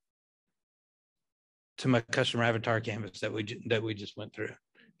to my customer avatar canvas that we just went through?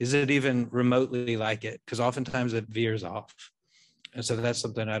 Is it even remotely like it? Because oftentimes it veers off. And so that's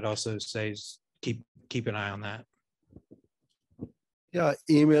something I'd also say is keep an eye on that. Yeah,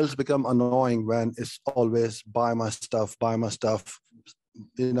 emails become annoying when it's always buy my stuff, buy my stuff.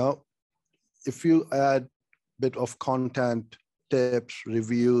 You know, if you add bit of content, tips,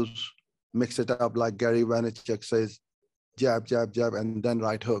 reviews, mix it up like Gary Vaynerchuk says, jab, jab, jab, and then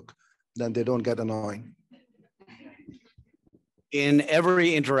right hook, then they don't get annoying. In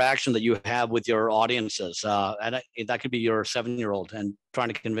every interaction that you have with your audiences, and that could be your 7-year-old and trying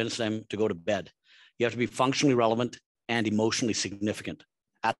to convince them to go to bed, you have to be functionally relevant and emotionally significant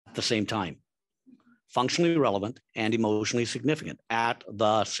at the same time. Functionally relevant and emotionally significant at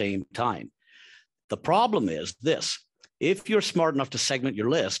the same time. The problem is this: if you're smart enough to segment your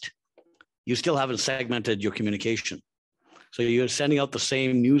list, you still haven't segmented your communication. So you're sending out the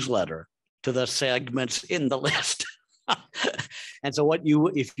same newsletter to the segments in the list. And so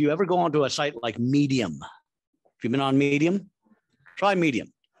if you ever go onto a site like Medium, if you've been on Medium, try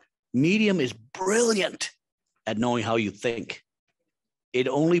Medium. Medium is brilliant at knowing how you think. It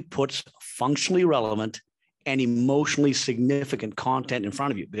only puts functionally relevant and emotionally significant content in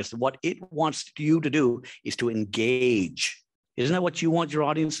front of you, because what it wants you to do is to engage. Isn't that what you want your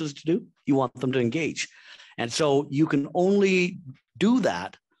audiences to do? You want them to engage. And so you can only do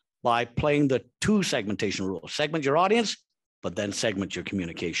that by playing the 2 segmentation rules. Segment your audience, but then segment your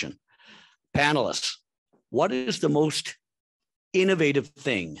communication. Panelists, what is the most innovative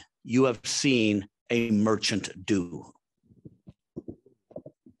thing you have seen a merchant do?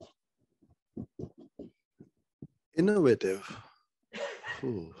 Innovative.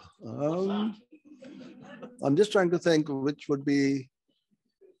 I'm just trying to think which would be.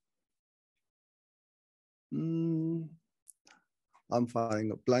 I'm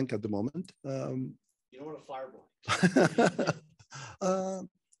firing a blank at the moment. You don't want to fireball.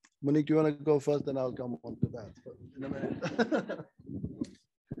 Monique, do you want to go first? Then I'll come on to that in a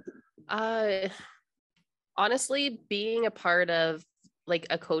minute. Honestly, being a part of like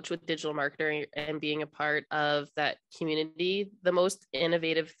a coach with digital marketing and being a part of that community, the most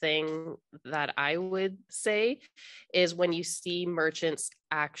innovative thing that I would say is when you see merchants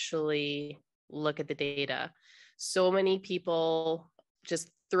actually look at the data. So many people just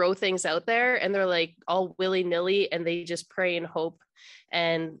throw things out there and they're like all willy-nilly and they just pray and hope.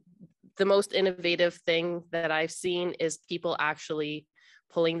 And the most innovative thing that I've seen is people actually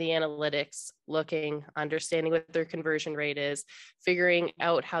pulling the analytics, looking, understanding what their conversion rate is, figuring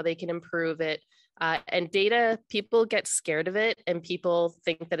out how they can improve it. And data, people get scared of it and people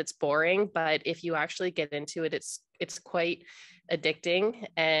think that it's boring, but if you actually get into it, it's quite addicting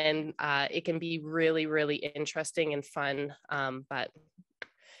and it can be really, really interesting and fun. But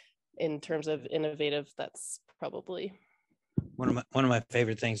in terms of innovative, that's probably one of my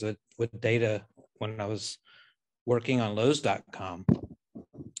favorite things with data when I was working on Lowe's.com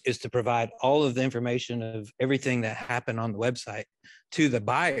is to provide all of the information of everything that happened on the website to the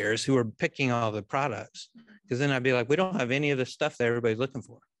buyers who are picking all the products. Because then I'd be like, we don't have any of the stuff that everybody's looking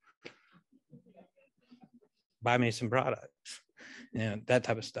for. Buy me some products, that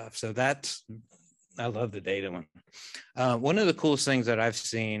type of stuff. So I love the data one. One of the coolest things that I've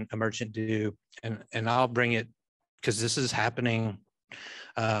seen a merchant do, and I'll bring it because this is happening.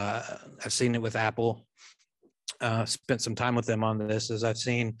 I've seen it with Apple. Spent some time with them on this, as I've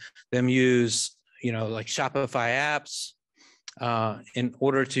seen them use, like Shopify apps in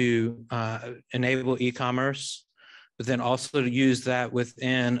order to enable e-commerce, but then also to use that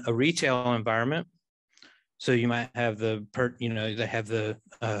within a retail environment. So you might have they have the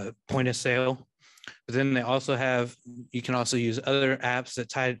point of sale, but then you can also use other apps that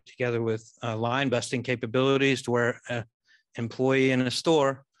tie it together with line busting capabilities to where an employee in a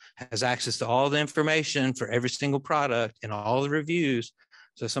store has access to all the information for every single product and all the reviews.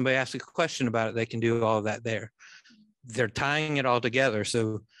 So if somebody asks a question about it, they can do all of that there. They're tying it all together.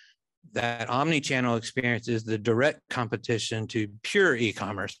 So that omni-channel experience is the direct competition to pure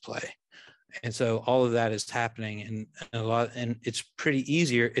e-commerce play. And so all of that is happening and it's pretty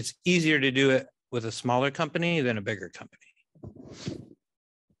easier. It's easier to do it with a smaller company than a bigger company.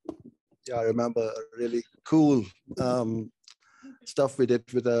 Yeah, I remember a really cool stuff we did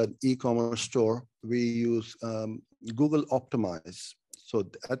with an e-commerce store. We use Google Optimize. So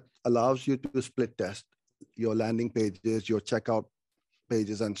that allows you to split test your landing pages, your checkout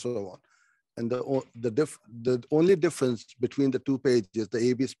pages, and so on. And the only difference between the 2 pages, the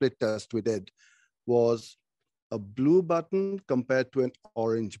A/B split test we did, was a blue button compared to an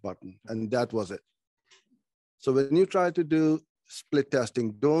orange button. And that was it. So when you try to do split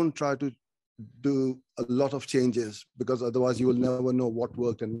testing, don't try to do a lot of changes, because otherwise you will never know what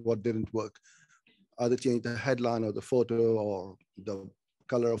worked and what didn't work. either change the headline or the photo or the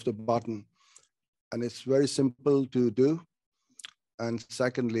color of the button. And it's very simple to do. And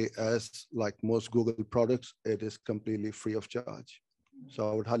secondly, as like most Google products, it is completely free of charge. So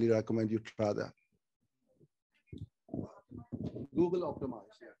I would highly recommend you try that. Google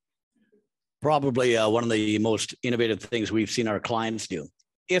Optimize, yeah. Probably one of the most innovative things we've seen our clients do,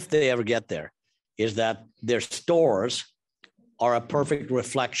 if they ever get there, is that their stores are a perfect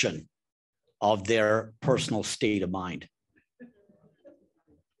reflection of their personal state of mind.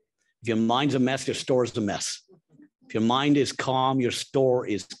 If your mind's a mess, your store is a mess. If your mind is calm, your store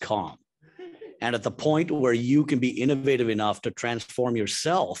is calm. And at the point where you can be innovative enough to transform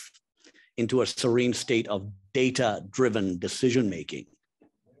yourself into a serene state of data-driven decision-making,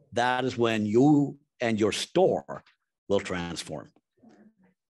 that is when you and your store will transform.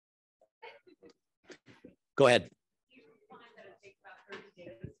 Go ahead. You find that it takes about 30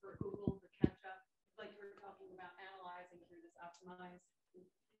 days for Google to catch up, like you were talking about analyzing through this optimize.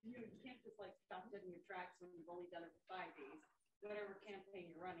 You can't just like stop dead in your tracks when you've only done it for 5 days. Whatever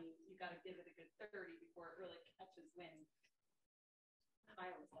campaign you're running, you got to give it a good 30 before it really catches wind.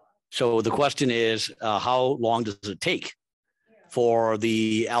 So the question is, how long does it take for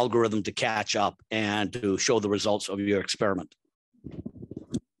the algorithm to catch up and to show the results of your experiment?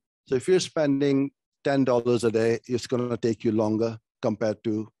 So if you're spending $10 a day, it's going to take you longer compared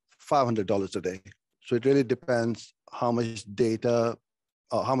to $500 a day. So it really depends how much data,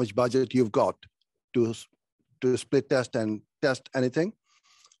 how much budget you've got to split test and test anything.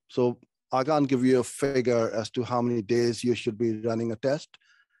 So I can't give you a figure as to how many days you should be running a test.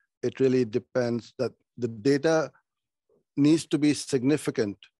 It really depends that the data needs to be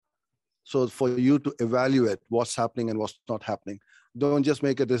significant. So for you to evaluate what's happening and what's not happening, don't just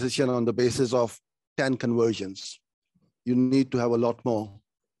make a decision on the basis of 10 conversions. You need to have a lot more,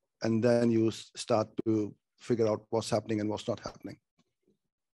 and then you start to figure out what's happening and what's not happening.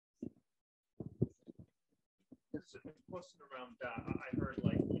 Question around that. I heard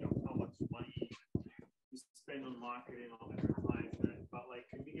like, how much money you spend on marketing, on advertisement, but like,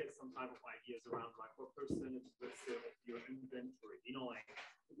 can we get some type of ideas around like what percentage, let's say, of your inventory, like,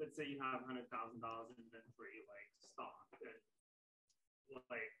 let's say you have $100,000 inventory, like stock, and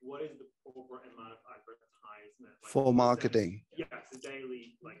like, what is the proper amount of advertisement? Like, for marketing? Yes,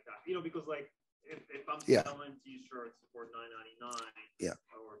 daily, like that, because like, if I'm selling t-shirts for $9.99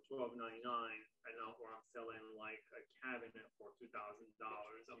 or $12.99, and now or I'm selling like a cabinet for $2,000,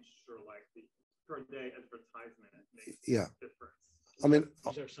 I'm sure like the per day advertisement makes a difference. I mean,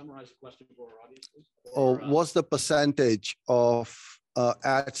 is there a summarized question for our audience, please? Or what's the percentage of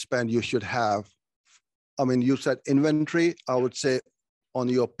ad spend you should have? I mean, you said inventory, I would say on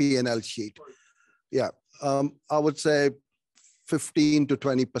your P&L sheet. Yeah, I would say 15 to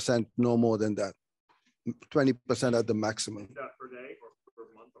 20%, no more than that. 20% at the maximum. Is that per day or per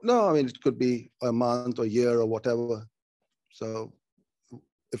month? No, I mean, it could be a month or year or whatever. So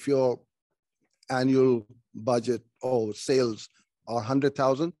if your annual budget or sales are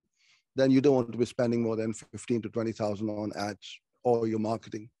 100,000, then you don't want to be spending more than 15 to 20,000 on ads or your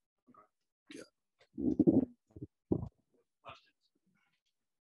marketing. Yeah. Go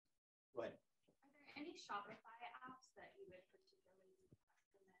ahead. Are there any Shopify apps that you would particularly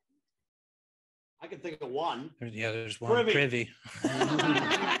recommend? I can think of one. Yeah, there's one. Privy.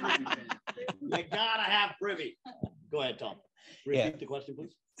 You gotta have Privy. Go ahead, Tom. Repeat the question,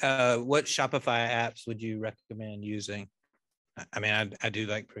 please. What Shopify apps would you recommend using? I mean, I do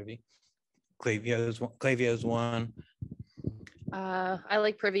like Privy. Klaviyo's one. I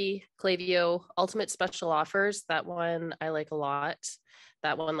like Privy, Klaviyo, Ultimate Special Offers. That one I like a lot.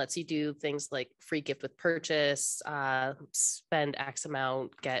 That one lets you do things like free gift with purchase, spend X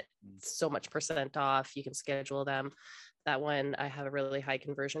amount, get so much % off. You can schedule them. That one I have a really high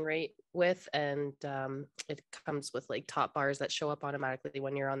conversion rate with, and it comes with like top bars that show up automatically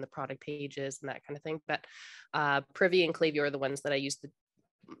when you're on the product pages and that kind of thing. But Privy and Klaviyo are the ones that I use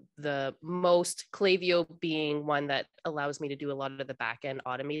the most. Klaviyo being one that allows me to do a lot of the back end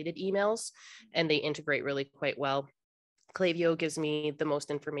automated emails, and they integrate really quite well. Klaviyo gives me the most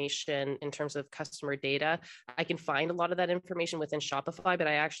information in terms of customer data. I can find a lot of that information within Shopify, but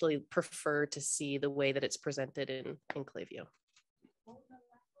I actually prefer to see the way that it's presented in Klaviyo.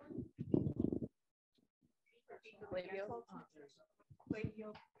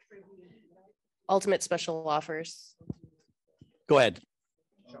 Ultimate Special Offers. Go ahead.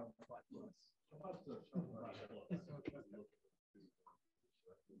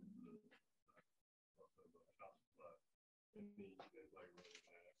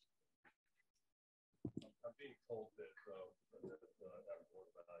 I'm being told that that more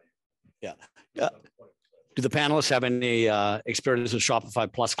value Yeah. Do the panelists have any experience with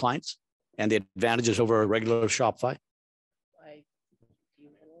Shopify Plus clients and the advantages over regular Shopify?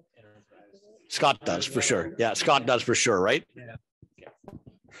 Scott does for sure. Yeah, Scott does for sure, right? Yeah.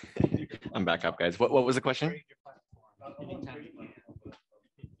 I'm back up, guys. What was the question?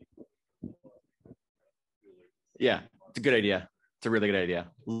 Yeah, it's a good idea. It's a really good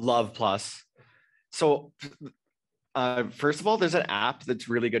idea. Love Plus. So first of all, there's an app that's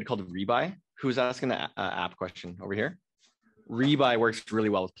really good called Rebuy. Who's asking the app question over here? Rebuy works really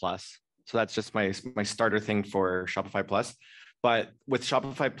well with Plus. So that's just my starter thing for Shopify Plus. But with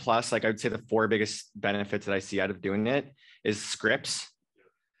Shopify Plus, like I would say the 4 biggest benefits that I see out of doing it is scripts.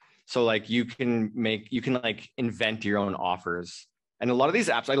 So like you can like invent your own offers. And a lot of these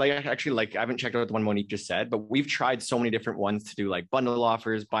apps, I haven't checked out the one Monique just said, but we've tried so many different ones to do like bundle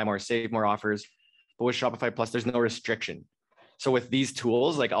offers, buy more, save more offers. But with Shopify Plus, there's no restriction. So with these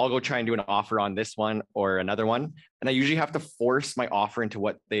tools, like I'll go try and do an offer on this one or another one. And I usually have to force my offer into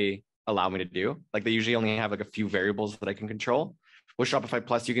what they allow me to do. Like they usually only have like a few variables that I can control. With Shopify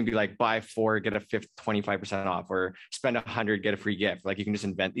Plus, you can be like buy 4, get a 25% off, or spend 100, get a free gift. Like you can just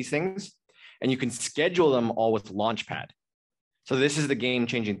invent these things and you can schedule them all with Launchpad. So this is the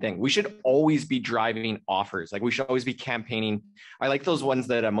game-changing thing. We should always be driving offers. Like we should always be campaigning. I like those ones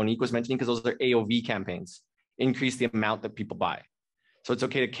that Monique was mentioning because those are AOV campaigns. Increase the amount that people buy. So it's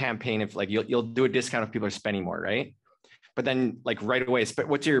okay to campaign if like you'll do a discount if people are spending more, right? But then like right away,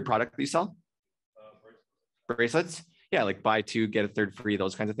 what's your product that you sell? Bracelets. Yeah, like buy 2, get a 3rd free,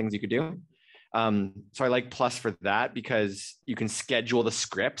 those kinds of things you could do. So I like Plus for that because you can schedule the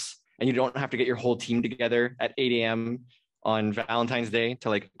scripts and you don't have to get your whole team together at 8 a.m. on Valentine's Day to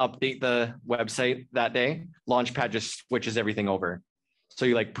like update the website that day. Launchpad just switches everything over. So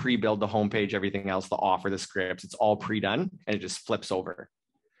you like pre-build the homepage, everything else, the offer, the scripts, it's all pre-done and it just flips over.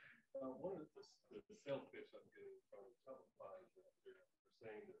 One of the sales pitch I'm getting from Shopify is that they're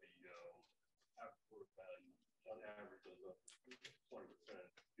saying that the average order value on average goes up 20%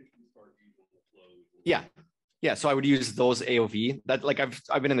 if you start using the flows. Yeah. Yeah. So I would use those AOV. That like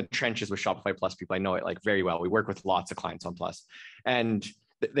I've been in the trenches with Shopify Plus people. I know it like very well. We work with lots of clients on Plus. And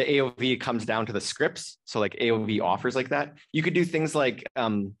the AOV comes down to the scripts. So like AOV offers like that. You could do things like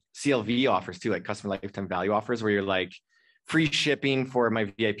CLV offers too, like customer lifetime value offers, where you're like free shipping for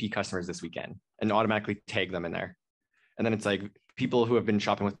my VIP customers this weekend and automatically tag them in there. And then it's like people who have been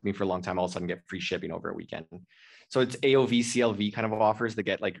shopping with me for a long time all of a sudden get free shipping over a weekend. So it's AOV, CLV kind of offers that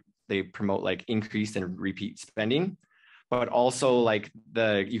get like, they promote like increased and repeat spending, but also like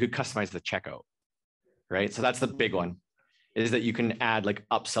you could customize the checkout, right? So that's the big one, is that you can add like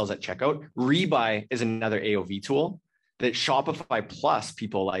upsells at checkout. Rebuy is another AOV tool that Shopify Plus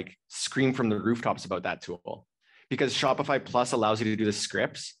people like scream from the rooftops about that tool, because Shopify Plus allows you to do the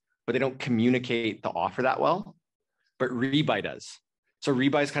scripts, but they don't communicate the offer that well, but Rebuy does. So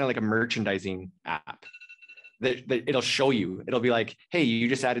Rebuy is kind of like a merchandising app that it'll show you. It'll be like, hey, you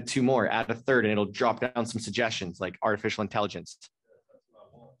just added 2 more, add a 3rd, and it'll drop down some suggestions like artificial intelligence.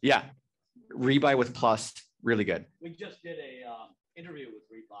 Yeah, Rebuy with Plus, really good. We just did a interview with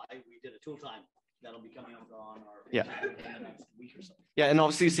Rebuy. We did a tool time that'll be coming out on our yeah in the next week or so. Yeah, and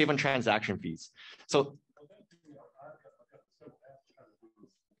obviously you save on transaction fees. So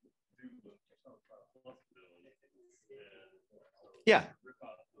yeah.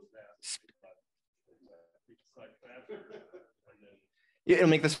 It'll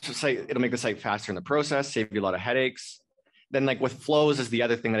make the site faster in the process, save you a lot of headaches. Then like with flows is the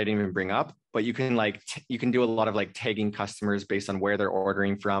other thing that I didn't even bring up, but you can like you can do a lot of like tagging customers based on where they're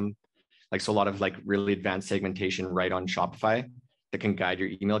ordering from. Like so a lot of like really advanced segmentation right on Shopify that can guide your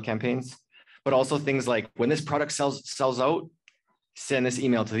email campaigns. But also things like when this product sells out, send this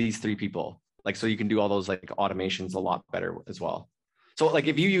email to these 3 people. Like so you can do all those like automations a lot better as well. So like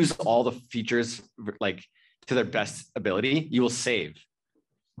if you use all the features like to their best ability, you will save,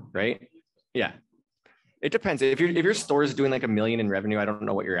 right? Yeah. It depends. If your store is doing like $1 million in revenue, I don't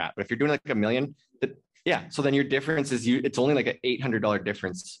know what you're at, but if you're doing like $1 million, yeah. So then your difference is it's only like an $800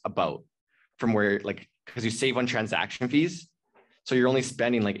 difference about from where like, because you save on transaction fees. So you're only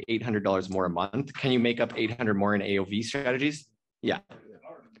spending like $800 more a month. Can you make up 800 more in AOV strategies? Yeah.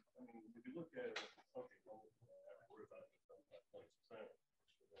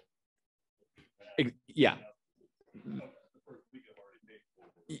 Yeah.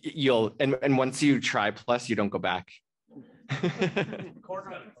 You'll and once you try Plus, you don't go back.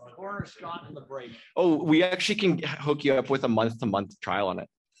 corner Scott in the break. Oh, we actually can hook you up with a month-to-month trial on it,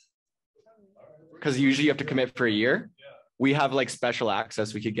 because usually you have to commit for a year. We have like special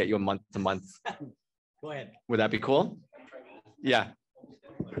access. We could get you a month-to-month. Go ahead. Would that be cool? Yeah.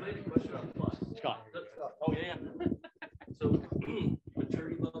 Related question on Plus. Scott. Oh, yeah. So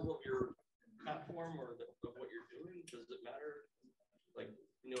maturity level of your platform or of what you're doing, does it matter? Like,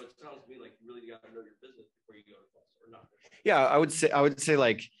 you know, it sounds to me like you really got to know your business before you go to Plus or not. Yeah, I would say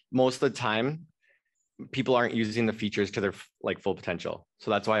like most of the time, people aren't using the features to their like full potential. So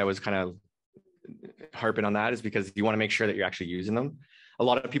that's why I was kind of harping on that, is because you want to make sure that you're actually using them. A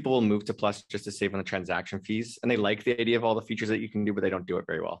lot of people will move to Plus just to save on the transaction fees, and they like the idea of all the features that you can do, but they don't do it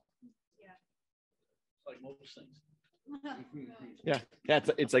very well. Yeah. Like most things. Yeah,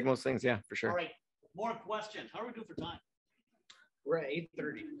 it's like most things. Yeah, for sure. All right, more questions. How do we do for time? We're at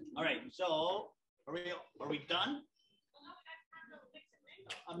 8:30. All right, so are we done?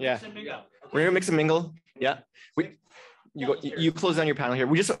 Yeah. Mix and mingle. Okay. We're gonna mix and mingle. Yeah. You close down your panel here.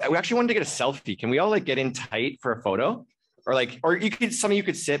 We actually wanted to get a selfie. Can we all like get in tight for a photo? Or you could, some of you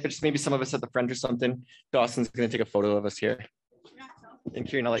could sit, but just maybe some of us at the front or something. Dawson's gonna take a photo of us here. And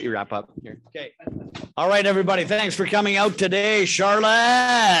Kieran, I'll let you wrap up here. Okay. All right, everybody. Thanks for coming out today,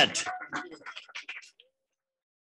 Charlotte.